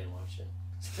 That's why I didn't watch it.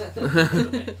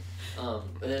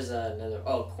 But there's another.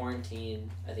 Oh, Quarantine.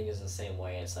 I think is the same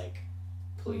way. It's like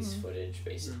police footage,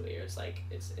 basically, or it's like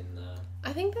it's in the.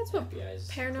 I think that's what FBI's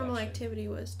Paranormal collection. Activity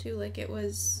was too. Like it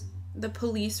was the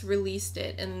police released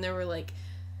it, and there were like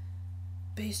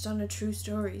based on a true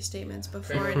story statements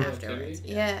before and Paranormal afterwards.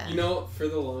 Activity? Yeah. You know, for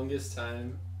the longest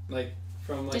time, like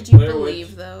from like Did you Blair believe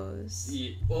Witch, those?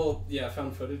 Well, yeah,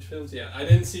 found footage films. Yeah, I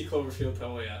didn't see Cloverfield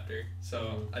till way after,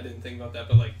 so I didn't think about that.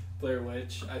 But like Blair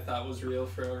Witch, I thought was real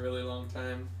for a really long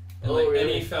time. And Oh, like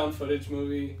really? any found footage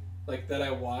movie like that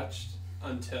I watched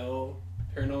until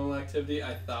Paranormal Activity,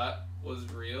 I thought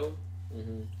was real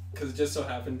Mm-hmm. because it just so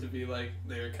happened to be like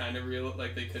they were kind of real,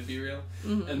 like they could be real.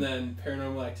 Mhm. And then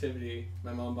Paranormal Activity,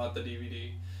 my mom bought the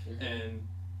DVD, Mhm. and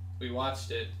we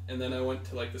watched it, and then I went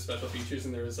to like the special features,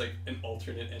 and there was like an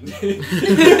alternate ending.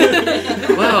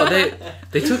 Wow,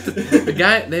 they took the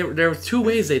guy. There were two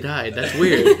ways they died. That's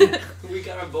weird. We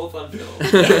got them both on film.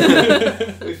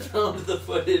 We found the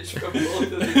footage from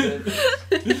both of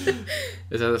these.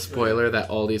 Is that a spoiler that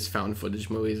all these found footage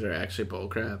movies are actually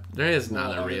bullcrap? There is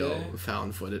not Oh, a are real they?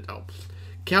 found footage. Oh,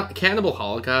 Cannibal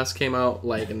Holocaust came out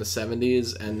like in the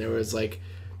 70s, and there was like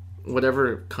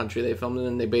whatever country they filmed it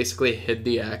in, they basically hid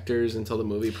the actors until the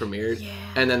movie premiered, Yeah.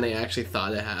 and then they actually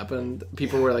thought it happened.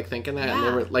 People were like thinking that,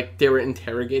 and Yeah. they were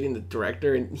interrogating the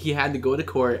director, and he had to go to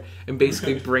court and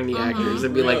basically bring the actors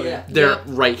and be like, Really? they're Yep.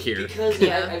 right here. Because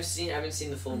Yeah. I haven't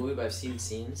seen the full movie, but I've seen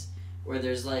scenes where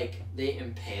there's like they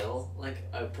impale like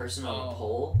a person on a Oh.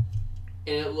 pole,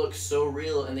 and it looks so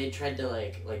real. And they tried to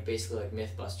like basically like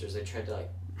MythBusters. They tried to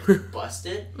like bust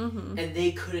it, Mm-hmm. and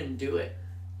they couldn't do it.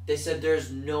 They said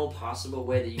there's no possible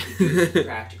way that you could use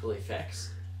practical effects.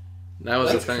 That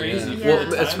was That's the thing. crazy Yeah. for Well,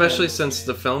 the time especially that since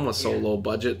the movie. film was so Yeah. low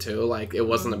budget too. Like it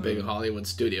wasn't a big Mhm. Hollywood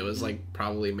studio. It was like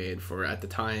probably made for at the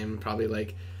time probably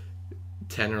like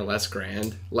 10 or less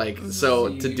grand. Like so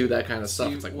to See- do that kind of stuff,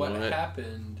 See, it's like what what?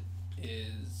 happened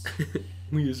is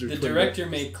We used the their twin director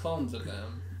brothers. made clones of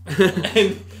them.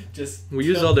 And just We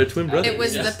used all their twin brothers. It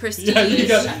was Yeah. the Prestige. Yeah, you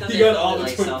got- I thought you they got filmed all it, the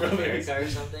like twin South brothers. America or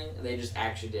something. They just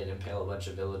actually did impale a bunch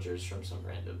of villagers from some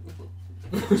random.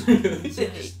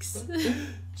 Yikes.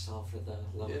 It's all for the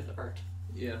love Yeah. of the art.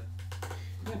 Yeah.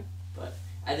 But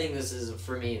I think this is,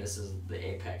 for me, this is the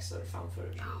apex of found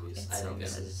footage Oh, movies. it's I so think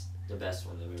this good. is the best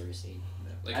one I've ever seen.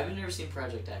 Like, I've never seen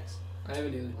Project X. I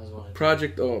haven't either. I was wanting to.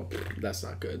 Project that's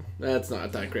not good. That's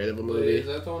not that great of a Wait, movie. is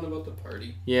that the one about the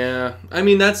party? Yeah, I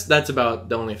mean that's about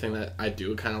the only thing that I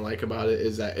do kind of like about it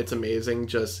is that it's amazing.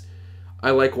 Just I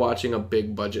like watching a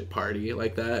big budget party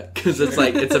like that because it's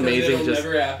like it's amazing. It'll Just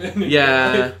never happen.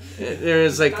 yeah, there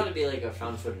is It's like got to be like a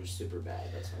found footage super bad.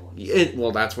 That's my one.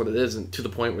 well that's what it is, and to the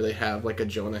point where they have like a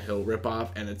Jonah Hill ripoff,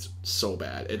 and it's so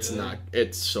bad. It's Really? not.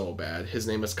 It's so bad. His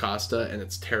name is Costa, and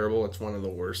it's terrible. It's one of the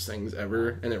worst things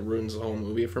ever, and it ruins the whole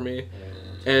movie for me.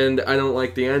 Yeah. And I don't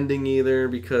like the ending either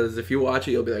because if you watch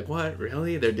it, you'll be like, "What?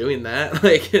 Really? They're doing that?"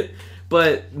 Like,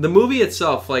 but the movie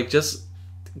itself, like, just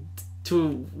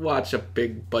to watch a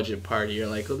big budget party, you're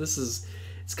like, "Oh, this is."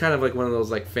 It's kind of like one of those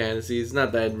like fantasies.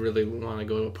 Not that I'd really want to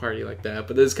go to a party like that,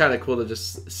 but it's kind of cool to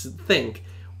just think,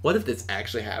 "What if this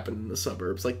actually happened in the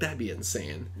suburbs? Like, that'd be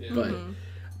insane." Yeah. But Mhm.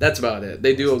 that's about it.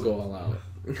 They do go all out.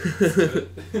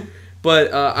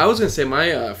 But I was gonna say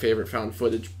my favorite found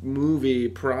footage movie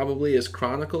probably is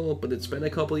Chronicle, but it's been a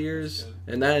couple years,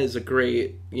 and that is a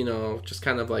great, just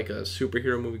kind of like a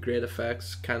superhero movie, great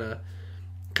effects, kind of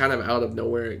out of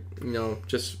nowhere,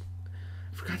 just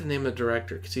I forgot the name of the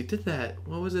director because he did that.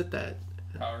 What was it that?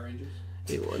 Power Rangers.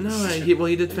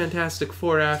 He did Fantastic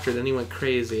Four after, then he went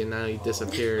crazy and now he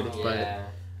disappeared. But Yeah.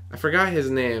 I forgot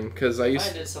his name because I I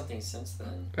used. did something since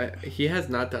then. He has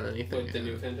not done anything. What, the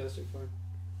new Fantastic Four?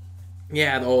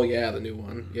 Yeah, the new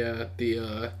one. Yeah,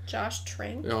 the Josh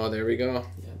Trank. oh, there we go.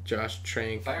 Yeah. Josh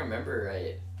Trank. If I remember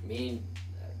right, the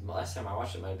last time I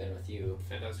watched it might have been with you.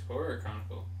 Fantastic Four or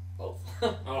Chronicle? Both.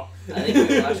 Oh. I think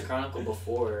we watched Chronicle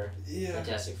before Yeah.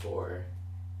 Fantastic Four.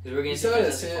 Because we were You going to see saw it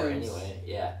at Fantastic Four Sam's. anyway.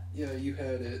 Yeah. Yeah, you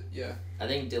had it. Yeah. I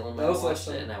think Dylan might That was have last watched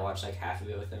it, time. and I watched like half of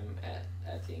it with him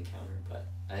at the encounter. But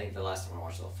I think the last time I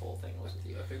watched the full thing was with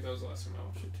you. I think that was the last time I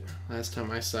watched it too. Last time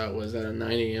I saw it was at a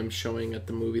 9 a.m. showing at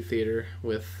the movie theater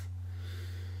with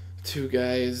two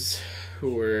guys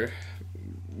who were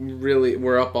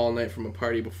up all night from a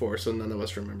party before, so none of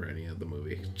us remember any of the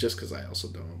movie. Just because I also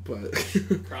don't. But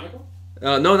Chronicle?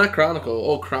 no, not Chronicle.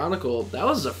 Oh, Chronicle. That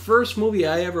was the first movie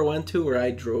I ever went to where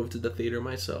I drove to the theater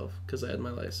myself because I had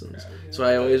my license. So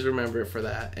I always remember it for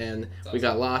that. And we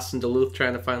got lost in Duluth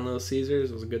trying to find Little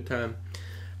Caesars. It was a good time.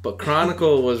 But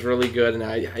Chronicle was really good, and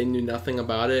I knew nothing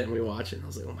about it, and we watched it, and I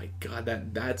was like, oh my god,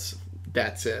 that's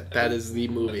it. That is the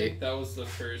I movie. think that was the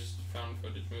first found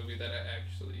footage movie that I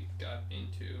actually got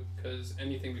into. Because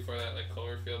anything before that, like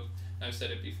Cloverfield, I've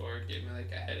said it before, it gave me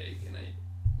like a headache, and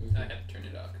I had to turn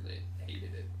it off because I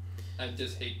hated it. I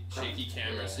just hate shaky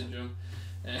camera syndrome.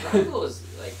 Chronicle was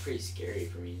like pretty scary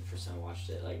for me the first time I watched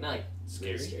it. Like not like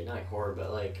Scary? really scary, not like horror,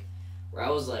 but like where I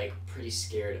was like pretty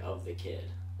scared of the kid.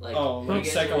 Like, Oh, have you like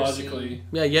guys ever psychologically. seen-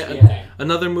 Yeah, Yeah.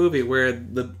 another movie where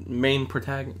the main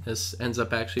protagonist ends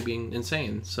up actually being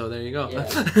insane. So there you go. Yeah.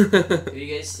 Have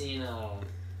you guys seen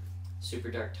Super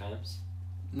Dark Times?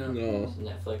 No. No. It's on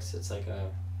Netflix. It's like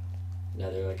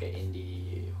another like an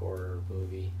indie horror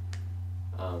movie.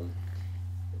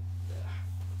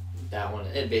 That one,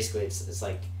 it's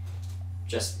like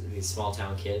just these small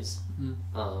town kids,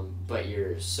 but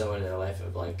you're so into their life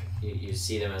of like you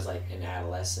see them as like an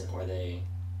adolescent where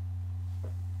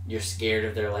you're scared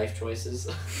of their life choices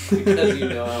because you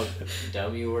know how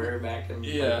dumb you were back in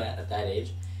at that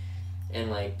age, and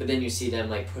like but then you see them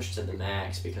like pushed to the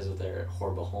max because of their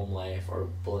horrible home life or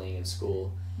bullying in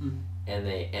school, and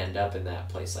they end up in that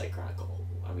place like Chronicle.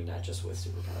 I mean, not just with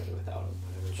superpowers or without them,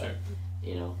 whatever. Sure. But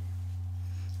you know.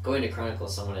 Going to Chronicle,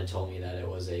 someone had told me that it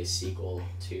was a sequel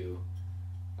to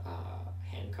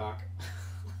Hancock.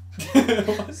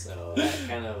 So that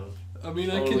kind of. I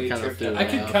mean, totally I tripped could me I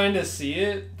could out. kind of see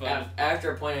it, but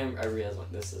After a point, I realized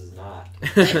like this is not. I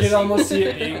could almost see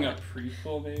it being a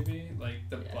prequel, maybe. Like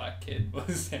the black kid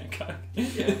was Hancock.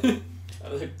 Yeah. I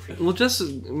was like, Well, just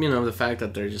the fact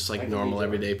that they're just like Michael B. normal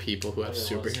Jordan. everyday people who have One of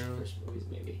the superheroes. first movies,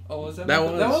 maybe. Oh, was that? That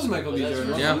Michael? That was- was Michael B. Was that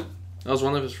Jordan. his Yeah. wasn't That was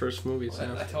one of his first movies. it?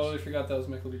 Yeah. I totally forgot that was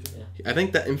Michael B. Jordan. I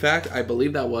think that, in fact, I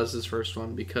believe that was his first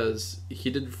one because he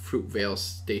did Fruitvale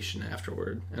Station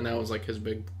afterward, and that was like his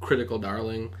big critical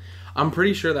darling. I'm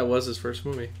pretty sure that was his first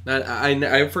movie. That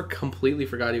completely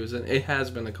forgot he was in. It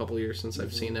has been a couple years since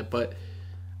I've seen it, but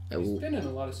He's been in a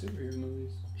lot of superhero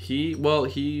movies. he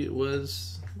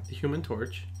was the Human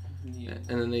Torch, Yeah.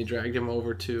 and then they dragged him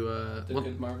over to The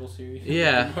good Marvel series.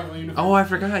 Yeah. The Marvel Universe. Oh, I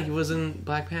forgot he was in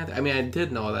Black Panther. I mean, I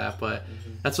did know that, but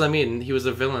that's what I mean. He was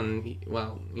a villain.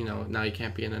 Well, now he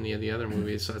can't be in any of the other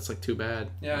movies, so it's like too bad.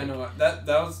 Yeah, I know.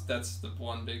 That's the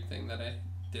one big thing that I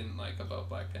didn't like about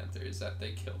Black Panther is that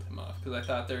they killed him off because I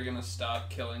thought they were gonna stop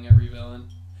killing every villain,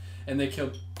 and they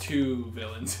killed 2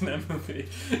 villains in that movie.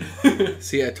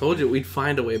 See, I told you we'd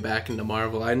find a way back into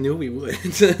Marvel. I knew we would.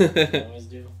 I always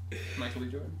do. Michael B.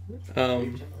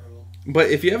 Jordan.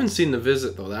 But if you haven't seen The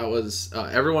Visit, though, that was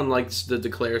everyone likes to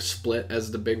declare Split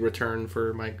as the big return for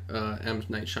M.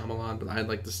 Night Shyamalan, but I'd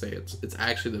like to say it's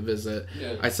actually The Visit.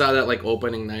 Yeah. I saw that like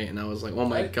opening night, and I was like, oh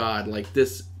my Right. god, like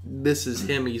this is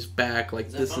him. He's back. Like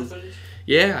Is that this fun is footage?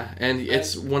 yeah, and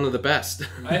it's one of the best.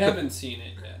 I haven't seen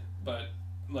it yet, but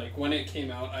like when it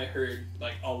came out, I heard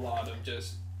like a lot of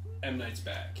just M. Night's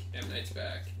back. M. Night's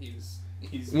back.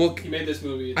 Well, he made this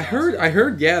movie. It's I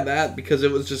heard, yeah, that because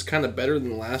it was just kind of better than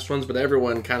the last ones, but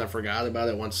everyone kind of forgot about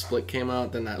it once Split came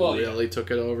out. Then that really took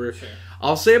it over. awesome. Sure.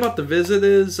 I'll say about The Visit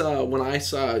is when I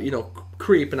saw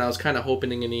Creep, and I was kind of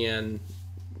hoping in the end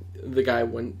the guy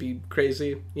wouldn't be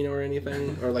crazy, or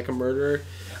anything, or like a murderer.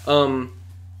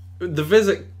 The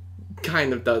Visit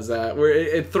kind of does that, where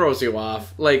it throws you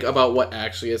off, like about what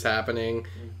actually is happening.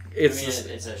 It's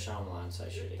it's a Shyamalan, so I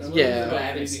should That expect. was Yeah. about But I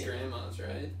haven't crazy seen it. grandmas,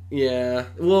 right? yeah,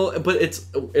 well, but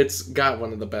it's got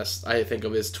one of the best I think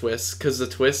of his twists because the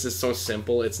twist is so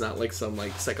simple. It's not like some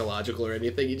like psychological or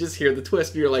anything. You just hear the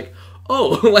twist, and you're like,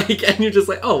 oh, like, and you're just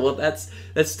like, oh, well, that's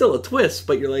still a twist,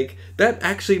 but you're like, that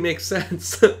actually makes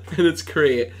sense, and it's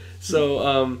great.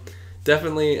 So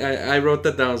definitely, I wrote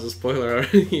that down as a spoiler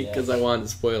already because I wanted to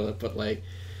spoil it, but like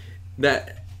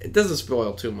that. It doesn't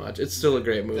spoil too much. It's still a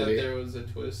great That movie. there was a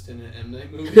twist in an M.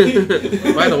 Night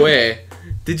movie. By the way,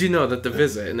 did you know that The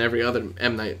Visit and every other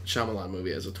M. Night Shyamalan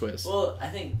movie has a twist? Well, I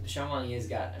think Shyamalan has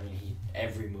got. I mean,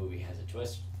 every movie has a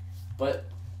twist, but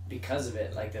because of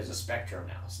it, like there's a spectrum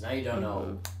now. So now you don't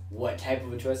know what type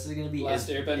of a twist is going to be. Last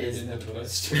Airbender is didn't the have a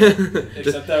twist. twist.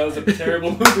 Except that was a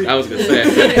terrible movie. I was gonna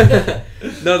say.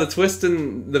 No, the twist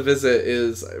in The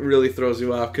Visit really throws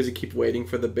you off because you keep waiting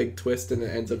for the big twist and it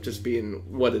ends up just being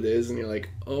what it is, and you're like,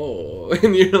 oh,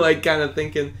 and you're like kind of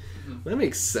thinking, that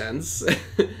makes sense.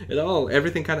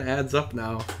 Everything kind of adds up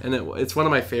now, and it's one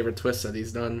of my favorite twists that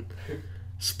he's done.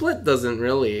 Split doesn't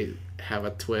really have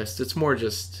a twist. It's more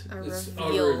just It's a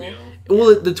reveal. reveal.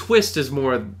 well, the twist is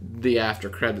more the after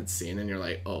credits scene, and you're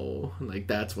like, oh, like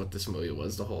that's what this movie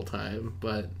was the whole time.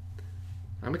 But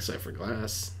I'm excited for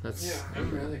Glass.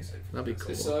 I'm really excited for That'd be this.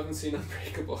 cool. I still haven't seen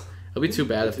Unbreakable. It'll be too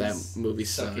bad if Which that is movie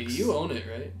sucky. sucks. You own it,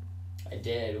 right? I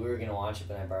did. We were gonna watch it,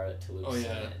 but I borrowed it to Luke. Oh,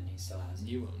 yeah. And he still has it.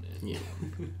 You own it. Yeah.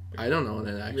 I don't own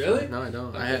it actually. Really? No, I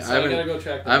don't. Okay, I so I gotta haven't. go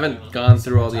track that I haven't down. gone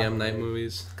through all the M Night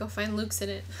movies. Go find Luke's in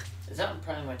it. Is that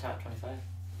probably my top 25?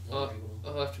 I'll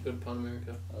have to go to Pan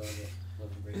America. I love it. Love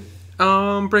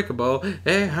Unbreakable. Unbreakable.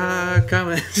 Hey, hi,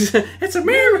 coming. It's a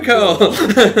miracle.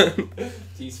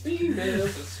 These females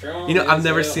are strong. You know, I've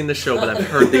never seen the show, but I've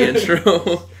heard the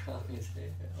intro.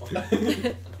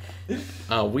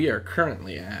 We are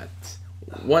currently at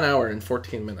 1 hour and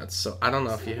 14 minutes, so I don't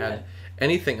know if you had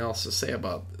anything else to say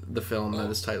about the film that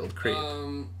is titled Creep.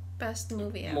 Best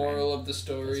movie ever. Moral of the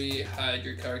story: hide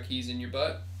your car keys in your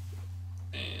butt,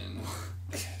 and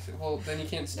well, then you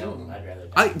can't steal No, them. I'd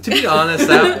rather. To be honest,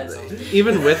 that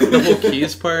even with the whole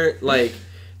keys part, like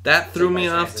that threw me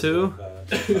off too.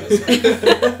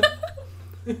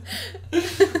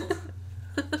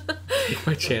 Take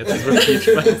my chances with peach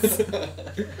fuzz.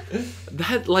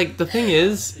 That, like, the thing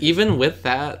is, even with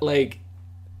that, like,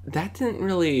 that didn't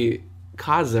really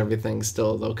cause everything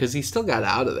still, though, because he still got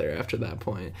out of there after that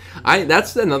point.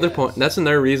 That's another point. That's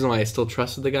another reason why I still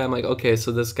trusted the guy. I'm like, okay,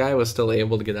 so this guy was still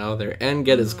able to get out of there and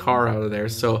get his car out of there.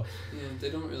 So Yeah, they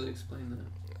don't really explain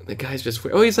that. the guy's just,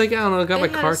 oh, he's like, I don't know, I got They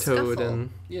my had car a towed, scuffle. and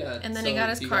Yeah. And then he got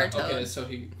his car towed. Okay, so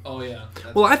he. Oh yeah.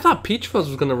 That's well, I thought Peach Fuzz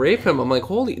was gonna rape him. I'm like,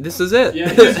 holy, this is it. Yeah,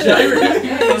 he's He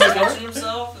was touching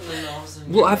himself, and then all of a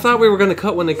sudden. Well, I thought we were gonna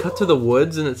cut when they cut to the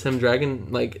woods and it's him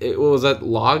dragging, like, it was that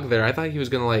log there. I thought he was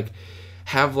gonna, like,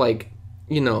 have, like,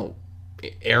 you know,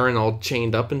 Aaron all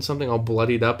chained up and something, all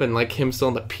bloodied up, and like him still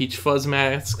in the Peach Fuzz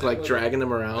mask, That like would've- dragging him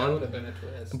That around. would have been a twist.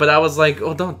 But I was like,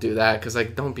 oh, don't do that, because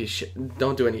like don't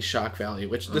do any shock value,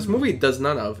 which this movie does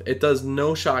none of. It does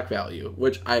no shock value,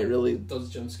 which I really. Those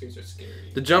jump scares are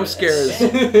scary. The jump scares.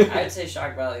 I'd say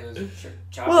shock value was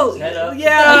chopping Well, his head up.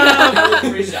 yeah.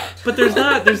 Pretty shocked. But there's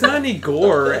not any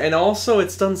gore, and also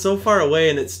it's done so far away,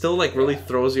 and it still like really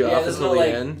throws you Yeah, off there's until no the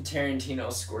like end.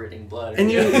 Tarantino squirting blood. And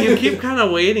you keep kind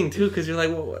of waiting too, because you're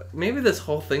like, well, maybe this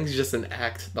whole thing's just an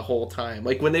act the whole time.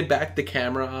 Like when they backed the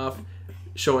camera off,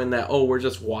 showing that, oh, we're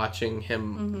just watching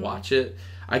him watch it.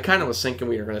 I kind of was thinking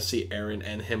we were gonna see Aaron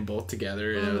and him both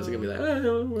together, and I was gonna be like,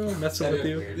 oh, well, messing with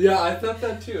you. Yeah, I thought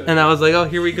that too. And I was like, oh,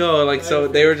 here we go. Like, so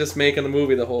they were just making the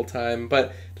movie the whole time.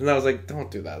 But then I was like,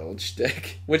 don't do that old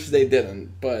shtick, which they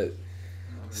didn't. But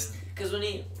Because when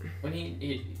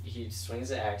he swings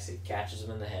the axe, it catches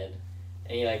him in the head,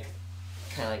 and he like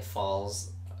kind of like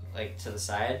falls like to the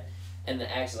side, and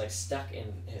the axe is like stuck in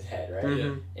his head, right?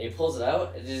 Mhm. And he pulls it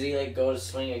out. Does he like go to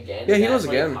swing again? Yeah, he And that's goes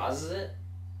when again. He pauses it,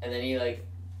 and then he like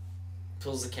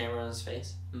pulls the camera on his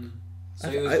face. Mm. So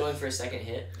he was going for a second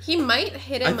hit. He might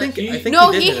hit I him. think he-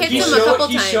 No, did he hit hits him. him a couple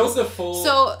he times. showed the full.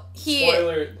 So he.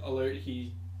 Spoiler alert!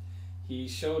 He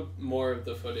showed more of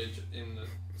the footage in the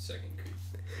second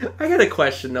Creep. I got a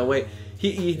question though. Wait,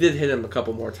 he did hit him a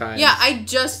couple more times. Yeah, I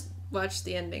just watched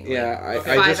the ending. like, Yeah, I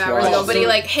 5 just hours watched. ago, but he So-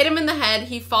 like hit him in the head.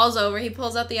 He falls over. He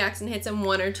pulls out the axe and hits him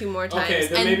 1 or 2 more times, Okay,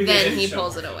 then maybe and they then didn't he show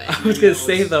pulls more. it away. I was gonna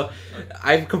say though,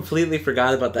 I completely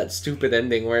forgot about that stupid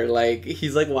ending where like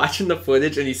he's like watching the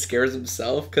footage and he scares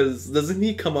himself because doesn't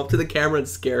he come up to the camera and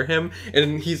scare him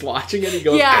and he's watching it and he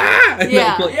goes Yeah, ah! And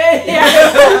yeah. I'm like,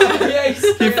 Yeah,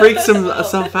 he freaks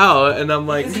himself out and I'm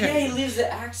like, Yeah, he leaves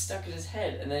the axe stuck in his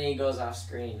head, and then he goes off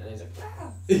screen, and he's like,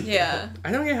 "Ah." Yeah.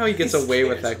 I don't get how he gets away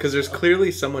with that because there's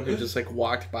clearly someone who just like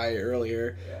walked by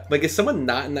earlier. Yeah. Like is someone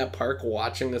not in that park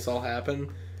watching this all happen?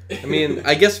 I mean,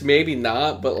 I guess maybe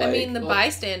not, but like I mean, the well-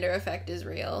 bystander effect is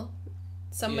real.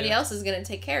 Somebody Yeah. else is gonna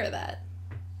take care of that.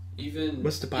 Even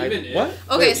what's the even if- what?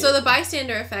 Okay, Wait, so the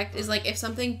bystander effect is like if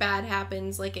something bad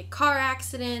happens, like a car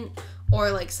accident, or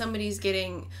like somebody's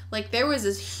getting, like there was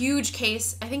this huge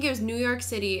case, I think it was New York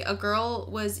City, a girl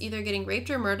was either getting raped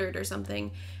or murdered or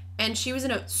something, and she was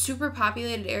in a super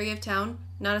populated area of town.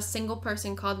 Not a single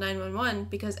person called 911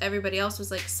 because everybody else was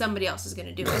like, somebody else is going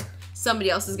to do it. Somebody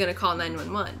else is going to call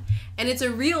 911. And it's a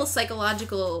real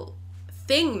psychological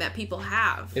thing that people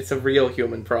have. It's a real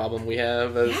human problem we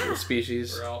have as Yeah. a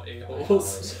species. We're all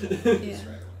a-holes. Yeah.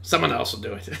 Someone else will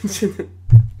do it.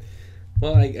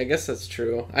 Well, I guess that's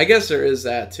true. I guess there is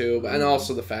that too, and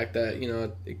also the fact that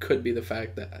it could be the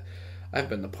fact that I've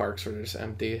been to parks where they're just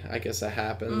empty. I guess that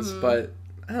happens, but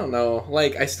I don't know.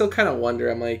 Like, I still kind of wonder.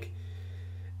 I'm like,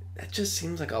 that just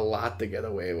seems like a lot to get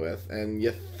away with, and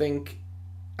you think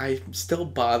I'm still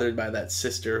bothered by that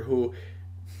sister who.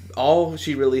 All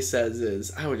she really says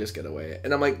is, "I would just get away,"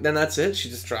 and I'm like, "Then that's it." She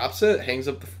just drops it, hangs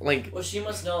up the like. Well, she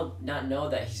must not know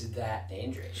that he's that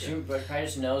dangerous. She probably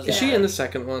just knows. Is that. she in the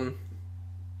second one?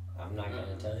 I'm not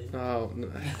gonna tell you. Oh, no.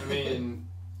 I mean,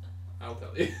 I'll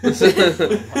tell you.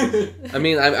 I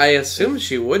mean, I assume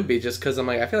she would be just because I'm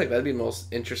like, I feel like that'd be the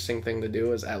most interesting thing to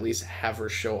do is at least have her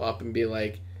show up and be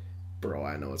like, bro,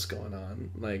 I know what's going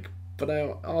on. Like, but I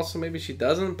also maybe she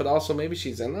doesn't, but also maybe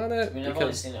she's in on it. I mean, I've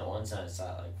only seen it once, and I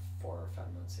saw it like 4 or 5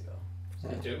 months ago.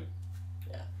 Me too.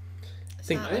 I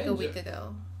think saw it I like a enjoy- week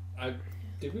ago.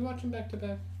 Did we watch them back to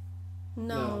back?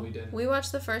 No, we didn't. We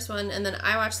watched the first one, and then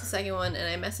I watched the second one,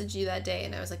 and I messaged you that day,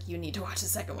 and I was like, you need to watch the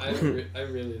second I one. I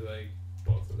really like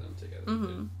both of them together.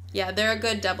 Mm-hmm. Yeah, they're a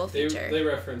good double feature. They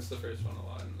reference the first one a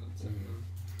lot.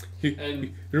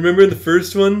 And Remember in the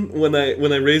first one when I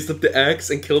raised up the axe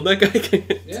and killed that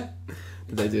guy? yeah,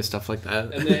 Did they do stuff like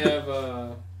that? and they have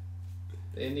the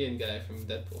Indian guy from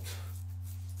Deadpool.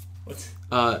 What's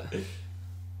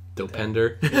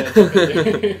Dopender. Yeah,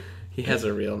 Dopender. He has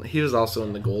a real. He was also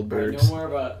in the Goldbergs.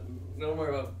 No more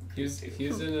about. He was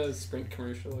in a Sprint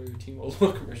commercial or a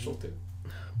T-Mobile commercial too.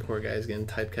 Poor guy's getting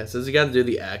typecast. Does he got to do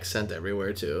the accent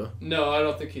everywhere too? No, I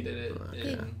don't think he did it. He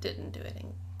in- didn't do it.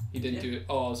 He didn't do it.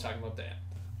 Oh, I was talking about that.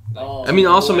 Oh, I mean,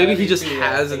 also maybe he whatever just you do,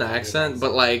 has I an think he accent, does.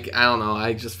 but like I don't know.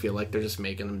 I just feel like they're just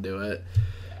making him do it.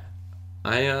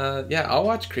 I'll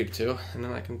watch Creep 2, and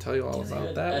then I can tell you all It's about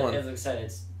good. that one. As I said,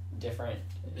 it's different.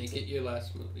 Make it your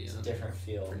last movie. It's a different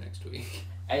feel. for next week.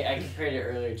 I compared it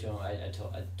earlier to him. I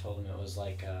told him it was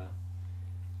like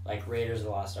Raiders of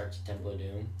the Lost Ark to Temple of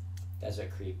Doom. That's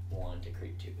what Creep 1 to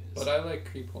Creep 2 is. But I like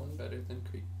Creep 1 better than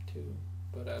Creep 2.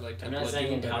 But I like I'm Temple not of Doom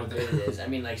saying better how than- good it is. I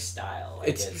mean, like style. Like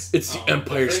It's the the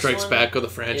Empire first Strikes one Back of the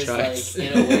It's franchise.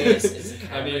 like, in a way, it's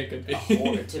kind I mean, of it could like be.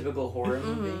 a typical horror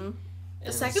movie. Mm-hmm. And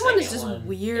The second one is just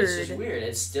weird. It's just weird.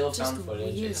 It's still Just found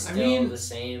footage. weird. It's I still mean- the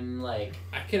same, like...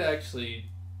 I could actually,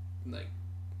 like,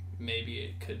 maybe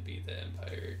it could be the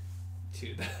Empire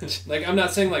to that. Like, I'm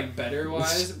not saying, like,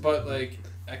 better-wise, but, like,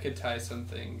 I could tie some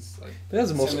things, like... That's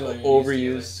the most similarities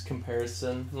overused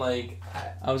comparison. Like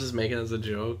I was just making it as a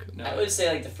joke. No, I would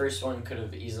say, like, the first one could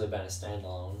have easily been a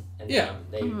standalone. And Yeah. then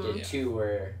they Mhm. did two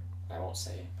where... I won't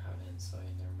say how it ends, so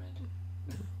never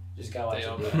mind. Just gotta watch They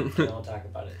all it, die. then we'll talk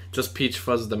about it. Just Peach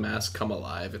Fuzz the Mask come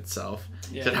alive itself.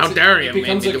 yeah, Said, "How dare you It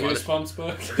becomes a make me do it." Goosebumps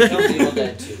book. It becomes Evil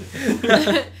Dead 2.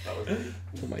 That was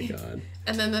Oh my god.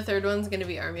 And then the third one's gonna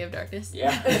be Army of Darkness.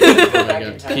 Yeah. Oh my Back in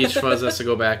god. time. Peach Fuzz has to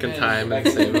go back in Man, time back and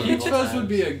in save the him. Peach Evil Fuzz would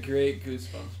be times. a great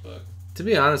Goosebumps book. To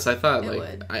be honest, I thought It like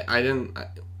would. I didn't.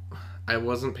 I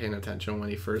wasn't paying attention when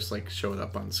he first like showed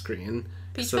up on screen.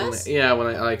 Peach Suddenly, Fuzz? yeah, when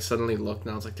I like suddenly looked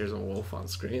and I was like, "There's a wolf on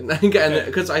screen,"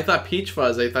 because I thought Peach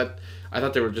Fuzz, I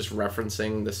thought they were just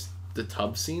referencing the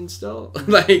tub scene still,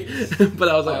 like, but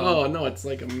I was like, "Oh no, it's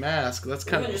like a mask." That's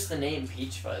kind Even of just the name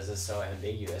Peach Fuzz is so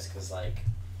ambiguous because, like,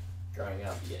 growing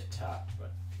up you get taught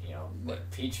what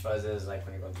Peach Fuzz is like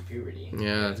when you're going through puberty.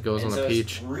 yeah, it goes And on so a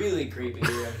peach. It's really creepy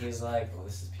when he's like, "Oh,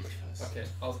 this is Peach Fuzz." Okay,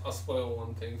 I'll spoil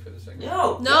one thing for the second.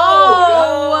 No,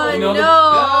 No, You know the-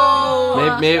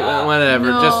 no, Maybe whatever.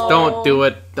 No. Just don't do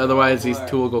it. Otherwise, these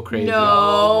two will go crazy.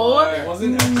 No. It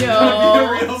wasn't actually No.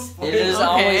 gonna be a real spoiler. It is Okay.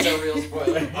 always a real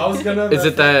spoiler. I was gonna. Is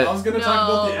it that- I was gonna talk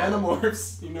about the No.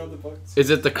 Animorphs. You know the books. Is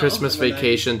it the Christmas in the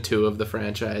Vacation 2 of the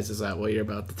franchise? Is that what you're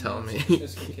about to tell me?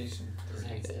 Christmas Vacation.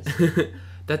 Doesn't exist.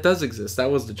 That does exist.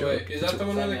 That was the joke. Wait, is that the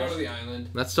one where they go to the island?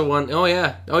 That's the one oh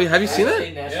yeah. Oh, have you seen it?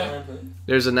 Actually, National Yeah. Lampoon.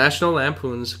 There's a National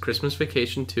Lampoon's Christmas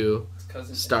Vacation 2 It's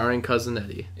cousin. starring Cousin Eddie.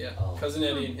 Eddie. Yeah, Oh. cousin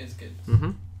Eddie and his kids.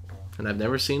 Mm-hmm. And I've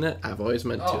never seen it. I've always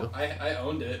meant Oh, to. I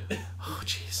owned it. Oh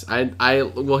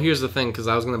jeez. Well, here's the thing, because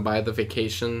I was gonna buy the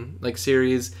Vacation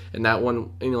series, and that one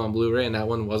on Blu-ray, and that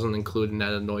one wasn't included, and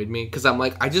that annoyed me because I'm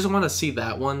like, I just want to see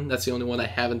that one. That's the only one I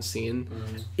haven't seen,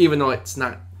 even though it's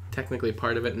not technically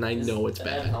part of it, and I know it's Is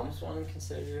bad. the Helms one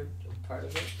considered a part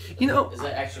of it? You Is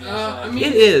that actually I National mean,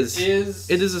 It is. Is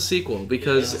It is a sequel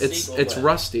because It is a it's sequel, it's but-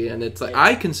 rusty, and it's like Yeah.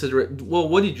 I consider it. Well,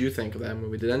 what did you think of that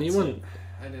movie? Did anyone?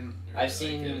 I didn't. Really I've like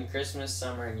seen it. Christmas,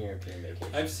 Summer, and European Vacation.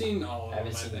 I've seen all of them. I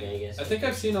haven't seen think. Vegas. I think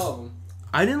I've seen all of them.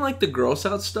 I didn't like the gross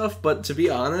out stuff, but to be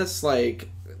honest, like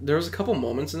there was a couple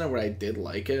moments in there where I did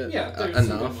like it. Yeah, there's some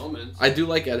good enough. moments. I do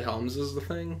like Ed Helms is the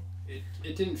thing.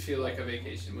 It didn't feel like a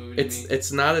vacation movie to me.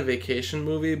 It's not a vacation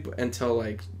movie until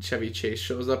like Chevy Chase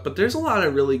shows up, but there's a lot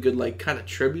of really good like kind of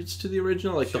tributes to the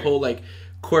original, like Sure. the whole like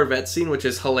Corvette scene, which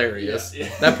is hilarious. Yeah,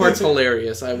 yeah. That part's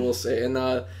hilarious, I will say, and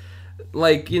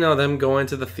like them going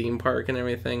to the theme park and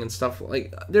everything and stuff.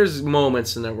 Like there's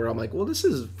moments in there where I'm like, well, this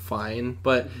is fine,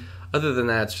 but other than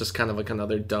that, it's just kind of like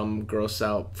another dumb, gross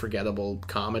out, forgettable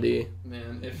comedy.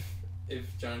 Man,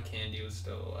 if John Candy was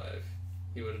still alive,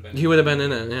 he would have been. He would have been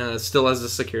in it, yeah. Still as the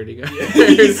security guy,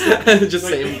 Yeah. just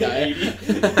Like same guy.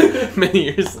 80. Many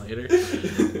years later.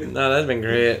 No, that'd been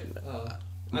great. I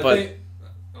But- think,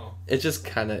 It just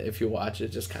kind of, if you watch it,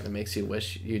 just kind of makes you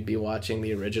wish you'd be watching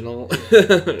the original.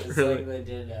 It's Really. like they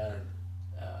did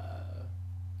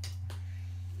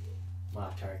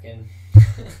Moff Tarkin.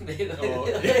 they Oh.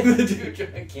 do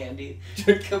John Candy.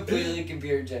 Completely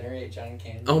computer generate John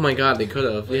Candy. Oh my god, they could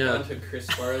have. Like Yeah. onto Chris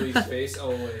Farley's face. Oh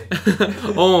wait.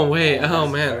 Oh wait. that's Oh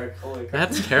man. dark. Holy crap.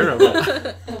 That's terrible.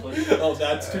 Oh,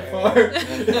 that's too far.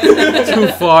 Too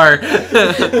far.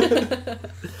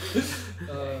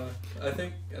 I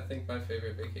think my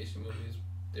favorite vacation movie is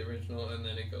the original, and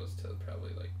then it goes to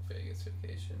probably like Vegas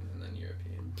Vacation, and then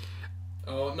European.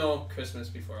 Oh no, Christmas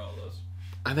before all those.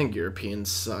 I think European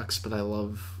sucks, but I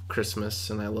love Christmas,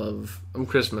 and I'm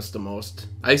Christmas the most.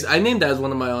 I named that as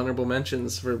one of my honorable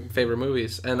mentions for favorite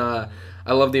movies, and I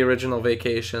love the original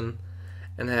Vacation,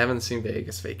 and I haven't seen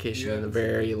Vegas Vacation You in a haven't seen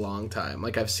very it? long time.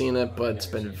 Like I've seen it, but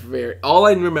it's never been seen very. All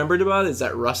I remembered about it is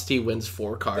that Rusty wins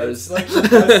 4 cars. That's like the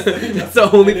best thing. It's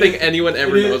the only And thing it- anyone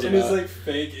ever and knows it is about. like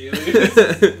fake aliens,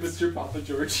 Mr. Papa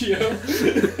Giorgio.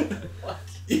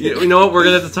 You know what? We're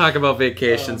gonna have to talk about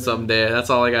Vacation Oh, man. someday. That's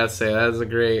all I gotta say. That is a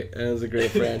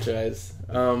great franchise.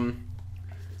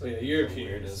 So yeah, European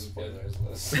Weirdest is good. spoilers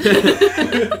list.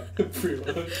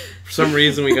 Preload. For some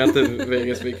reason, we got the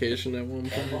Vegas Vacation at one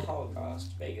Campbell point.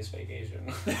 Holocaust, Vegas Vacation.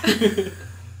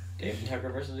 David Tucker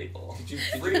versus Evil. Did you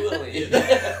Free Willy.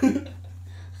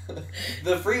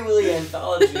 The Free Willy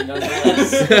anthology,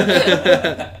 nonetheless.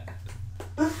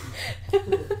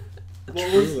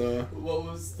 What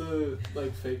was the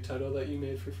like fake title that you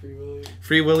made for Free Willy?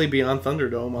 Free Willy Beyond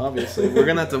Thunderdome, obviously. We're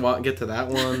gonna have to get to that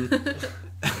one.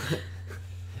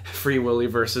 Free Willy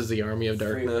versus the Army of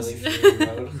Free Darkness. Willy, Fury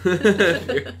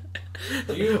Road.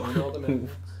 Do you own all the Mad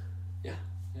Max? Yeah,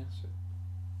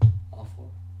 all 4.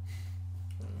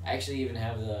 I actually even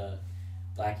have the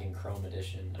black and chrome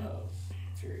edition of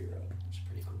Fury Road, which is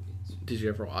pretty cool. Beans. Did you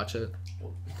ever watch it?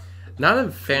 Nope. Not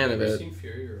a fan Have of you ever it. seen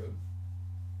Fury Road?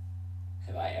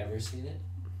 Have I ever seen it?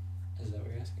 Is that what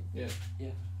you're asking? Yeah. Yeah.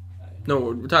 No,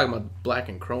 we're talking about black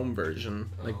and chrome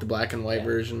version, like the black and white Yeah.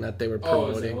 version that they were Oh,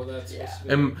 is that promoting. what that's supposed to be?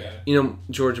 And Okay. you know,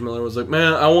 George Miller was like,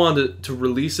 "Man, I wanted to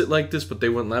release it like this, but they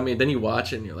wouldn't let me." Then you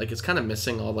watch it, and you're like, "It's kind of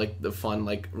missing all like the fun,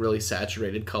 like really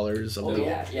saturated colors of Oh the."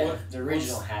 yeah. What- The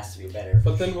original has to be better.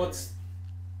 But for then sure.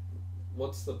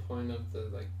 what's the point of the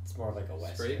like It's more of like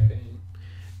a spray western. paint?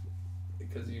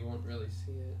 Because you won't really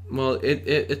see it. Well,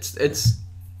 it's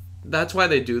that's why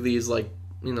they do these like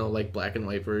like black and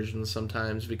white versions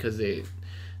sometimes, because they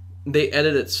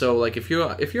edit it so like if you're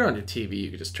on your TV you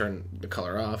can just turn the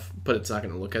color off, but it's not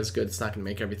going to look as good. It's not going to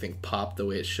make everything pop the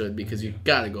way it should, because you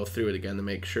got to go through it again to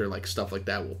make sure like stuff like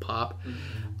that will pop.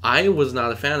 I was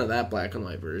not a fan of that black and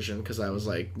white version because I was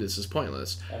like, this is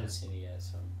pointless. I haven't seen it yet,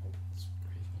 so I'm hoping it's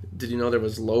pretty fun. Did you know there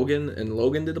was Logan, and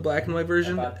Logan did the black and white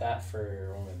version? I bought that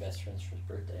for one of my best friends for his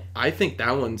birthday. I think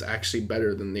that one's actually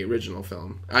better than the original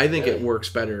film. I think it Really? works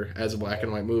better as a black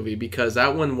and white movie, because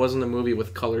that one wasn't a movie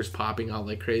with colors popping out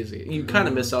like crazy. You kind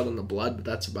of miss out on the blood, but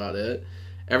that's about it.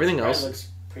 Everything It else, looks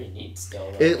pretty neat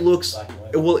still. Though, it looks black and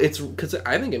white. well. It's because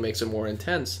I think it makes it more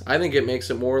intense. I think it makes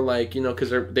it more like because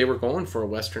they were going for a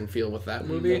western feel with that The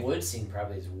movie. wood scene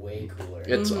probably is way cooler.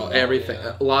 It's Mhm. everything.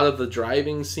 Yeah. A lot of the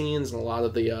driving scenes and a lot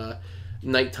of the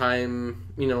nighttime,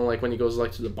 like when he goes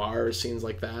like to the bar, scenes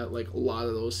like that. Like a lot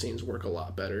of those scenes work a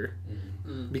lot better.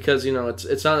 Because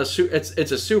it's not it's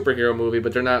a superhero movie,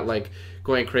 but they're not like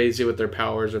going crazy with their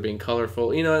powers or being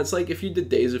colorful. It's like if you did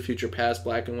Days of Future Past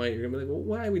black and white, you're gonna be like, well,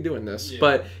 why are we doing this? Yeah.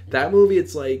 But that movie,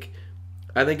 it's like,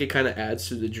 I think it kind of adds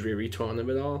to the dreary tone of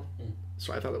it all.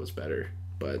 So I thought it was better.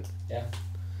 But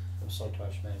I'm so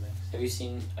touched, Mad Max. Have you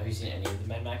seen any of the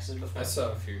Mad Maxes before? I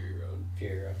saw Fury Road,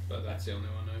 Fury Road. but that's the only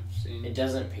one I've seen. It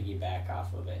doesn't piggyback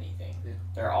off of anything. Yeah.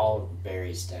 They're all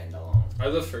very standalone.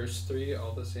 Are the first 3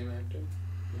 all the same actor?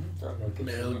 They're Mel Gibson.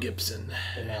 Mel Gibson.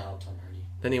 They're not all Tom Hardy.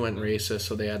 Then he went racist,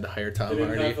 so they had to hire Tom They didn't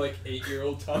Hardy. have like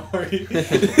 8-year-old Tom Hardy.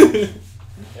 They're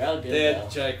all good They though.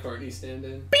 had Jai Courtney stand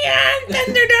in. Beyond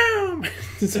Thunderdome!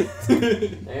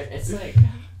 It's like,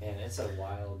 man, it's a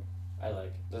wild. I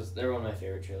like. They're one of my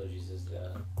favorite trilogies. Is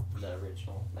the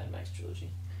original Mad Max trilogy.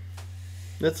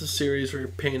 That's a series where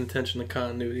paying attention to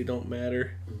continuity don't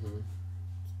matter. Mm-hmm.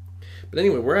 But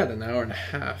anyway, we're at an hour and a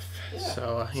half. Yeah,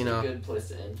 So, It's a good place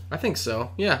to end. I think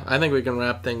so. Yeah, I think we can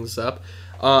wrap things up.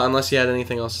 Unless you had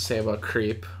anything else to say about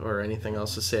Creep or anything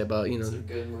else to say about, It's a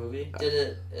good movie.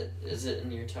 Is it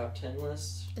in your top 10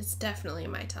 list? It's definitely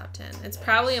in my top 10. It's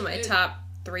probably in my top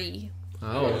 3.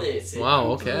 Oh, Really? It's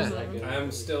wow, it's okay. that good I'm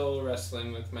movie. still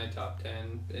wrestling with my top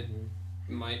 10. It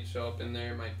might show up in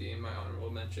there, might be in my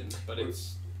honorable mentions, but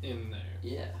it's in there.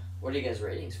 Yeah. What are you guys'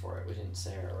 ratings for it? We didn't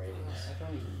say our ratings. I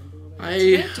don't even remember what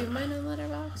Did I I do mine on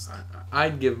Letterboxd?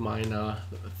 I'd give mine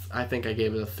I think I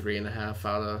gave it a 3.5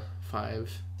 out of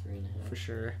 5 3.5. for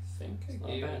sure. I think I Not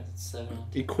gave bad. it. It's 7.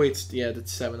 Equates, yeah,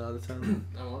 that's 7 out of 10.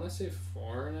 I want to say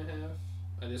 4.5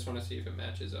 I just want to see if it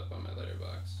matches up on my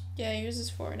letterbox. Yeah, yours is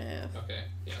 4.5. Okay,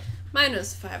 yeah. Mine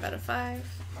was 5 out of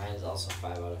 5. Mine is also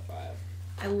 5 out of 5.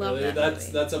 I love Really? that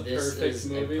movie. That's a This perfect is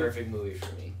movie. a perfect movie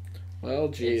for me. Well,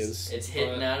 jeez. It's hit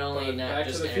But- not only but not Back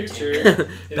just to the entertainment.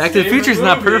 Future. Back to the Future's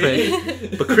not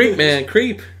perfect. But Creep, man,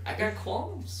 Creep. I got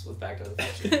qualms with Back to the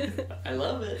Future. I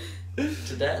love it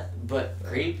to death, but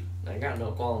Creep, I got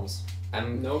no qualms.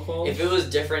 No qualms? If it was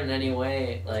different in any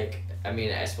way, like, I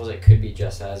mean, I suppose it could be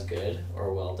just as good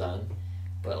or well done,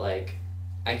 but like,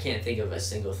 I can't think of a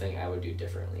single thing I would do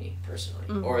differently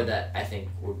personally, or that I think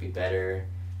would be better,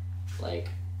 like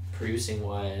producing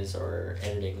wise or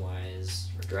editing wise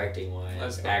or directing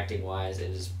wise, acting wise. It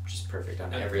is just perfect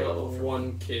on every level. For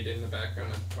one kid in the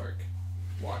background at the park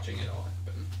watching it all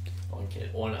happen. One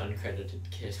kid, one uncredited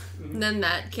kid. And then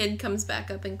that kid comes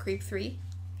back up in Creep 3.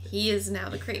 He is now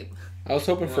the Creep. I was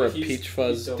hoping for a he's- Peach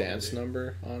Fuzz he's so dance busy.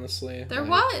 number, honestly. There Like,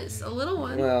 was a little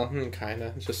one. Well, kind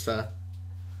of. Just, no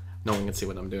one can see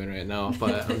what I'm doing right now,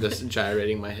 but I'm just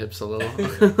gyrating my hips a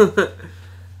little.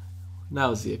 That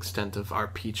was the extent of our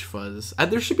Peach Fuzz.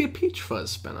 There should be a Peach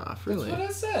Fuzz spinoff, really.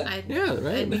 That's what I said. Yeah,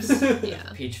 right. Yeah.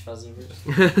 Peach Fuzzyverse.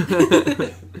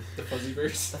 The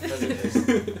Fuzzyverse. The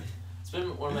Fuzzyverse. It's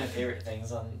been one of my favorite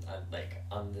things on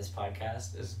this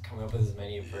podcast is coming up with as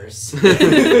many verse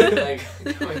coming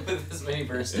up with as many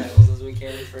verse titles as we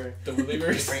can for The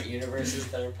Willyverse. different universes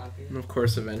that are popular. And of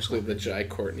course, eventually the Jai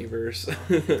Courtney verse.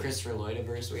 Christopher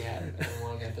Lloydiverse we had in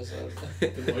one episode. The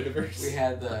Lloydiverse. We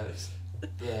had the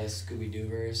Scooby Doo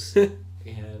verse.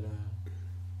 We had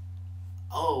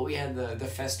we had the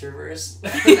Festerverse.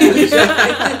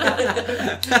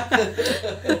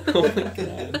 Oh my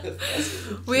God.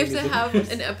 We have to have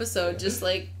an episode just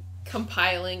like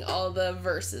compiling all the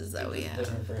verses that we have.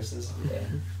 Different verses. Yeah.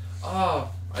 Oh,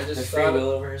 I The just Free thought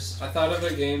Willow verse I thought of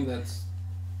a game that's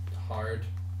hard,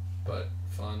 but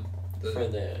fun. for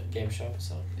the game show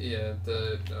episode. Yeah,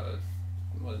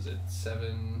 what is it?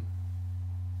 7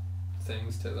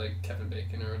 things to like Kevin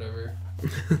Bacon or whatever.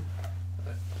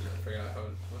 I forgot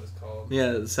what it's called.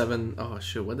 Yeah, 7. Oh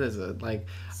shoot, what is it? Like,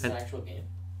 It's an actual game.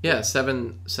 yeah,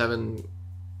 7.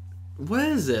 What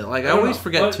is it? Like, I don't always know,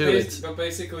 forget but too. But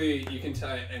basically, you can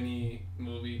tie any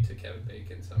movie to Kevin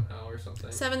Bacon somehow or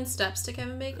something. 7 steps to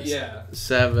Kevin Bacon? Yeah.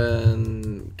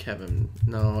 7 Kevin.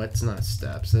 No, it's not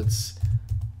steps. It's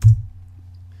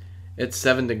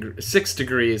 6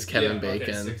 degrees Kevin Yeah,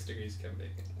 Bacon. Okay, 6 degrees Kevin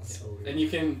Bacon. That's so weird. And you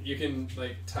can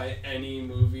like tie any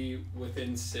movie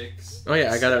within 6. Oh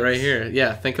yeah, I got it right here.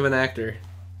 Yeah, think of an actor.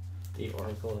 The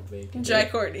Oracle of Bacon. Jai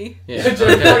Courtney. Yeah. Jack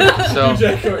Okay. Courtney. So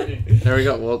Jack Courtney. there we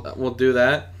go. We'll do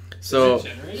that. So Is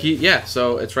it generated?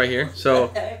 so it's right here.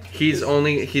 So he's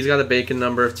got a Bacon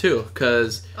number of 2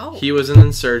 because Oh. he was an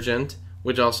Insurgent,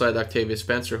 which also had Octavia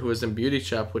Spencer, who was in Beauty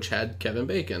Shop, which had Kevin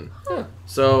Bacon. Huh.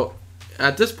 So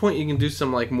at this point, you can do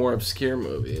some like more obscure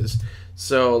movies.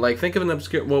 So like think of an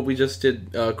obscure. Well, we just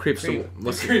did Creep. So Creep.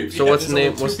 what's Creep, so yeah, what's the there's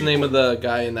name? only What's the 2 name of people. the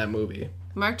guy in that movie?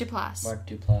 Mark Duplass. Mark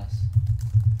Duplass.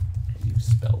 You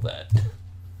spell that.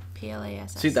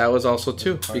 P-L-A-S-S. See, that was also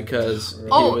 2 because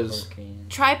Oh. he was.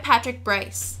 Try Patrick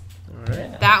Bryce. All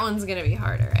right. That one's gonna be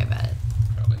harder, I bet.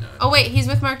 Probably not. Oh wait, he's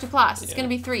with Mark Duplass. It's Yeah. gonna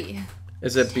be 3.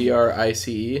 Is it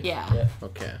BRICE? Yeah.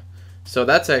 Okay. So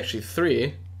that's actually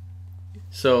 3.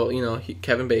 So,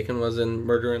 Kevin Bacon was in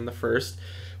Murder in the First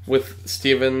with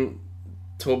Stephen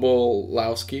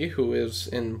Tobolowsky, who is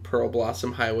in Pearl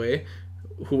Blossom Highway,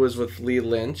 who was with Lee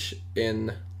Lynch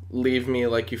in Leave Me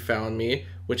Like You Found Me,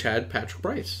 which had Patrick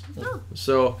Bryce. Oh.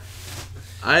 So,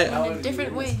 I... How In would a you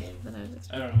different win this way game? than I was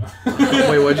expecting. I don't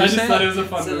know. Wait, what'd you I just say? thought it was a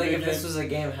fun So movie like, if this game. was a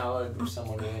game, how would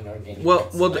someone win or game? Well,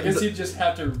 I guess you just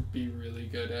have to be really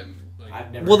good at like.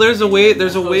 I've never. Well, there's a heard way. of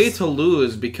There's a those. way to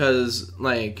lose because,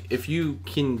 like, if you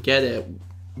can get it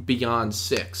beyond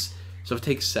 6, so if it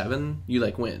takes 7, you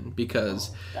like win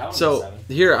because. That one's So 7.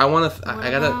 here, I want to. What I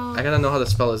about- gotta know how to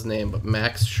spell his name. But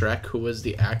Max Schreck, who was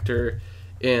the actor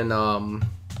in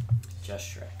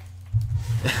Just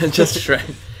Shrek. just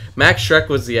Shrek. Max Schreck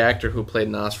was the actor who played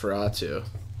Nosferatu.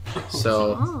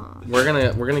 So Oh. we're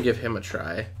gonna give him a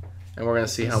try, and we're gonna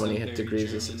see how many Very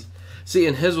degrees this German. is. See,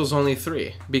 and his was only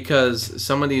 3 because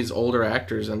some of these older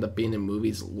actors end up being in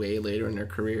movies way later in their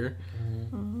career.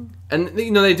 And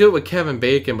they do it with Kevin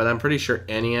Bacon, but I'm pretty sure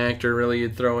any actor really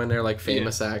you'd throw in there, like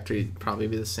famous actor, you'd probably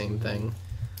be the same thing.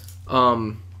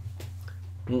 One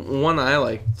I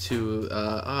like to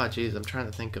I'm trying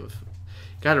to think of.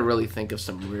 Gotta really think of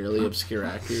some really obscure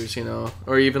actors,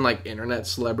 or even like internet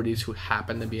celebrities who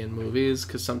happen to be in movies,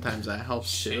 because sometimes that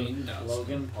helps too. Shane Dawson.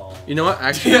 Logan Paul. You know what?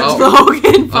 Actually, Yeah,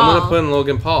 Logan Paul. I'm gonna put in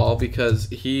Logan Paul because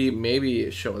he maybe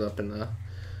showed up in the.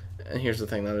 And here's the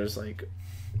thing: that there's like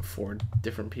 4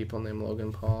 different people named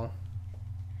Logan Paul.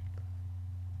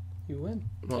 You win.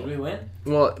 Did we win?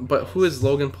 Well, but who is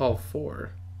Logan Paul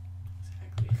for?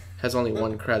 Exactly. Has only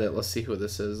one credit. Let's see who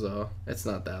this is, though. It's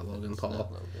not that Logan Paul.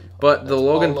 Not Logan Paul. But the That's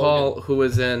Logan Paul Logan. who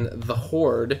is in The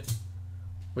Horde,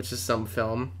 which is some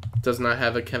film, does not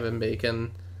have a Kevin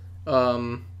Bacon.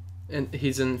 And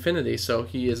he's in Infinity, so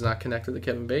he is not connected to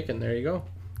Kevin Bacon. There you go.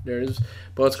 There it is.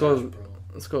 But let's go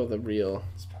with the real.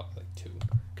 It's probably like 2.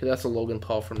 Because that's a Logan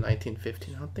Paul from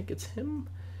 1915. I don't think it's him.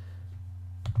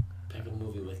 Pick a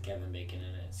movie with Kevin Bacon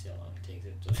in it and see how long it takes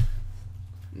it to.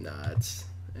 Nah, it's.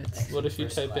 What if you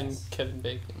First type in class. Kevin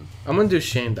Bacon? I'm gonna do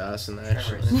Shane Dawson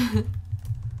actually. Tremors.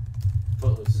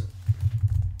 Footloose.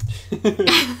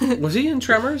 Was he in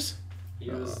Tremors? He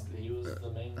was the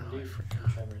main I dude forgot.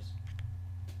 in Tremors.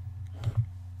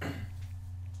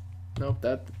 Nope,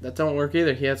 that don't work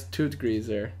either. He has 2 degrees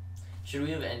there. Should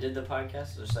we have ended the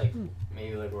podcast? Just like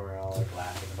maybe like we're all like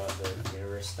laughing about the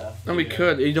universe stuff. And we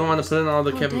could. You don't want to put in all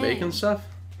the Oh, Kevin dang. Bacon stuff?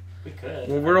 We could.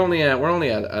 Well, we're only at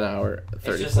an hour It's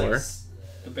 34. just like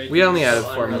The Bacon We only is added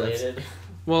so 4 minutes. unrelated.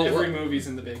 Well, Every movie's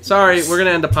in the Bacon. sorry, universe. we're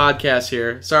gonna end the podcast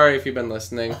here. Sorry if you've been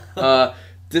listening.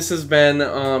 This has been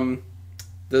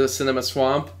the Cinema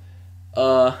Swamp,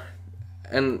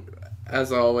 and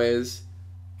as always,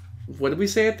 what did we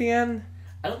say at the end?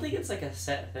 I don't think it's like a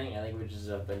set thing. I think we just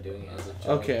have been doing it as a joke.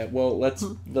 Okay, well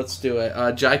let's do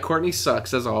it. Jai Courtney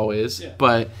sucks as always, Yeah.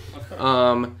 but Of course.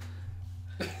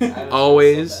 I was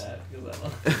always- so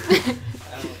bad 'cause I don't-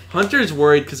 Hunter's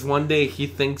worried because one day he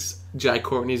thinks Jai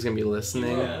Courtney's gonna be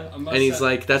listening, Yeah. I'm not and he's sa-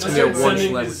 like, "That's I'm gonna not be a one sending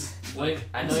celebrity." his,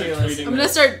 I know start you're tweeting listening. I'm gonna that.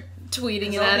 start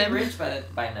tweeting it I'll at be him. rich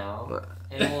by now,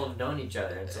 and we'll have known each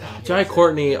other. So Jai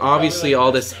Courtney, obviously like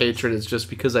all best this friends. hatred is just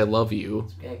because I love you.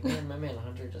 Be like, man, my man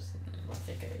Hunter just I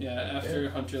think I. Yeah, after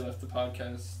Hunter left the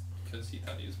podcast because he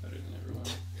thought he was better than everyone.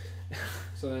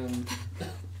 So then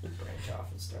branch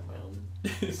off and start my own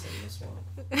cinema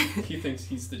swamp. he thinks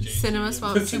he's the JT. Cinema of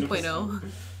Swamp the Cinema 2.0. Swamp.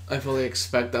 I fully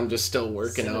expect I'm just still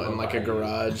working out in like a Cinema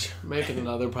garage, making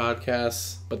another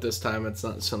podcast, but this time it's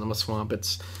not Cinema Swamp,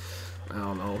 it's, I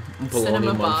don't know, Baloney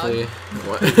Cinema Monthly.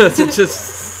 What? It's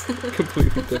just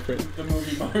completely different. The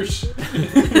movie Marsh.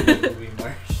 Movie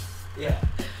Marsh. Yeah.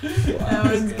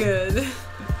 That was good.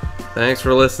 Thanks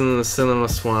for listening to Cinema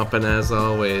Swamp, and as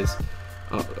always,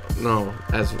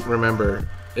 remember,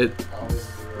 Always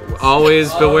be real.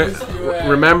 always beware, beware.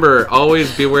 remember,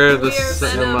 always beware the Beware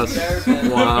Cinema Venom.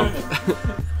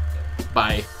 Swamp.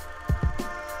 Bye.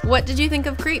 What did you think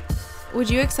of Creep? Would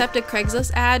you accept a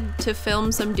Craigslist ad to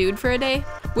film some dude for a day?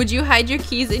 Would you hide your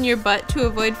keys in your butt to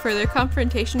avoid further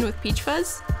confrontation with Peach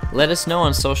Fuzz? Let us know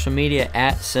on social media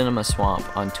at Cinema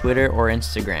Swamp on Twitter or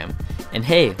Instagram. And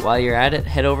hey, while you're at it,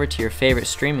 head over to your favorite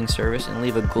streaming service and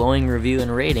leave a glowing review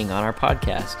and rating on our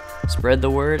podcast. Spread the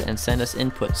word and send us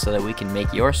input so that we can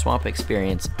make your swamp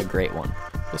experience a great one.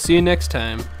 We'll see you next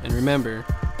time, and remember,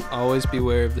 always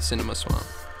beware of the Cinema Swamp.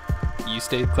 You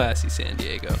stayed classy, San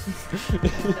Diego.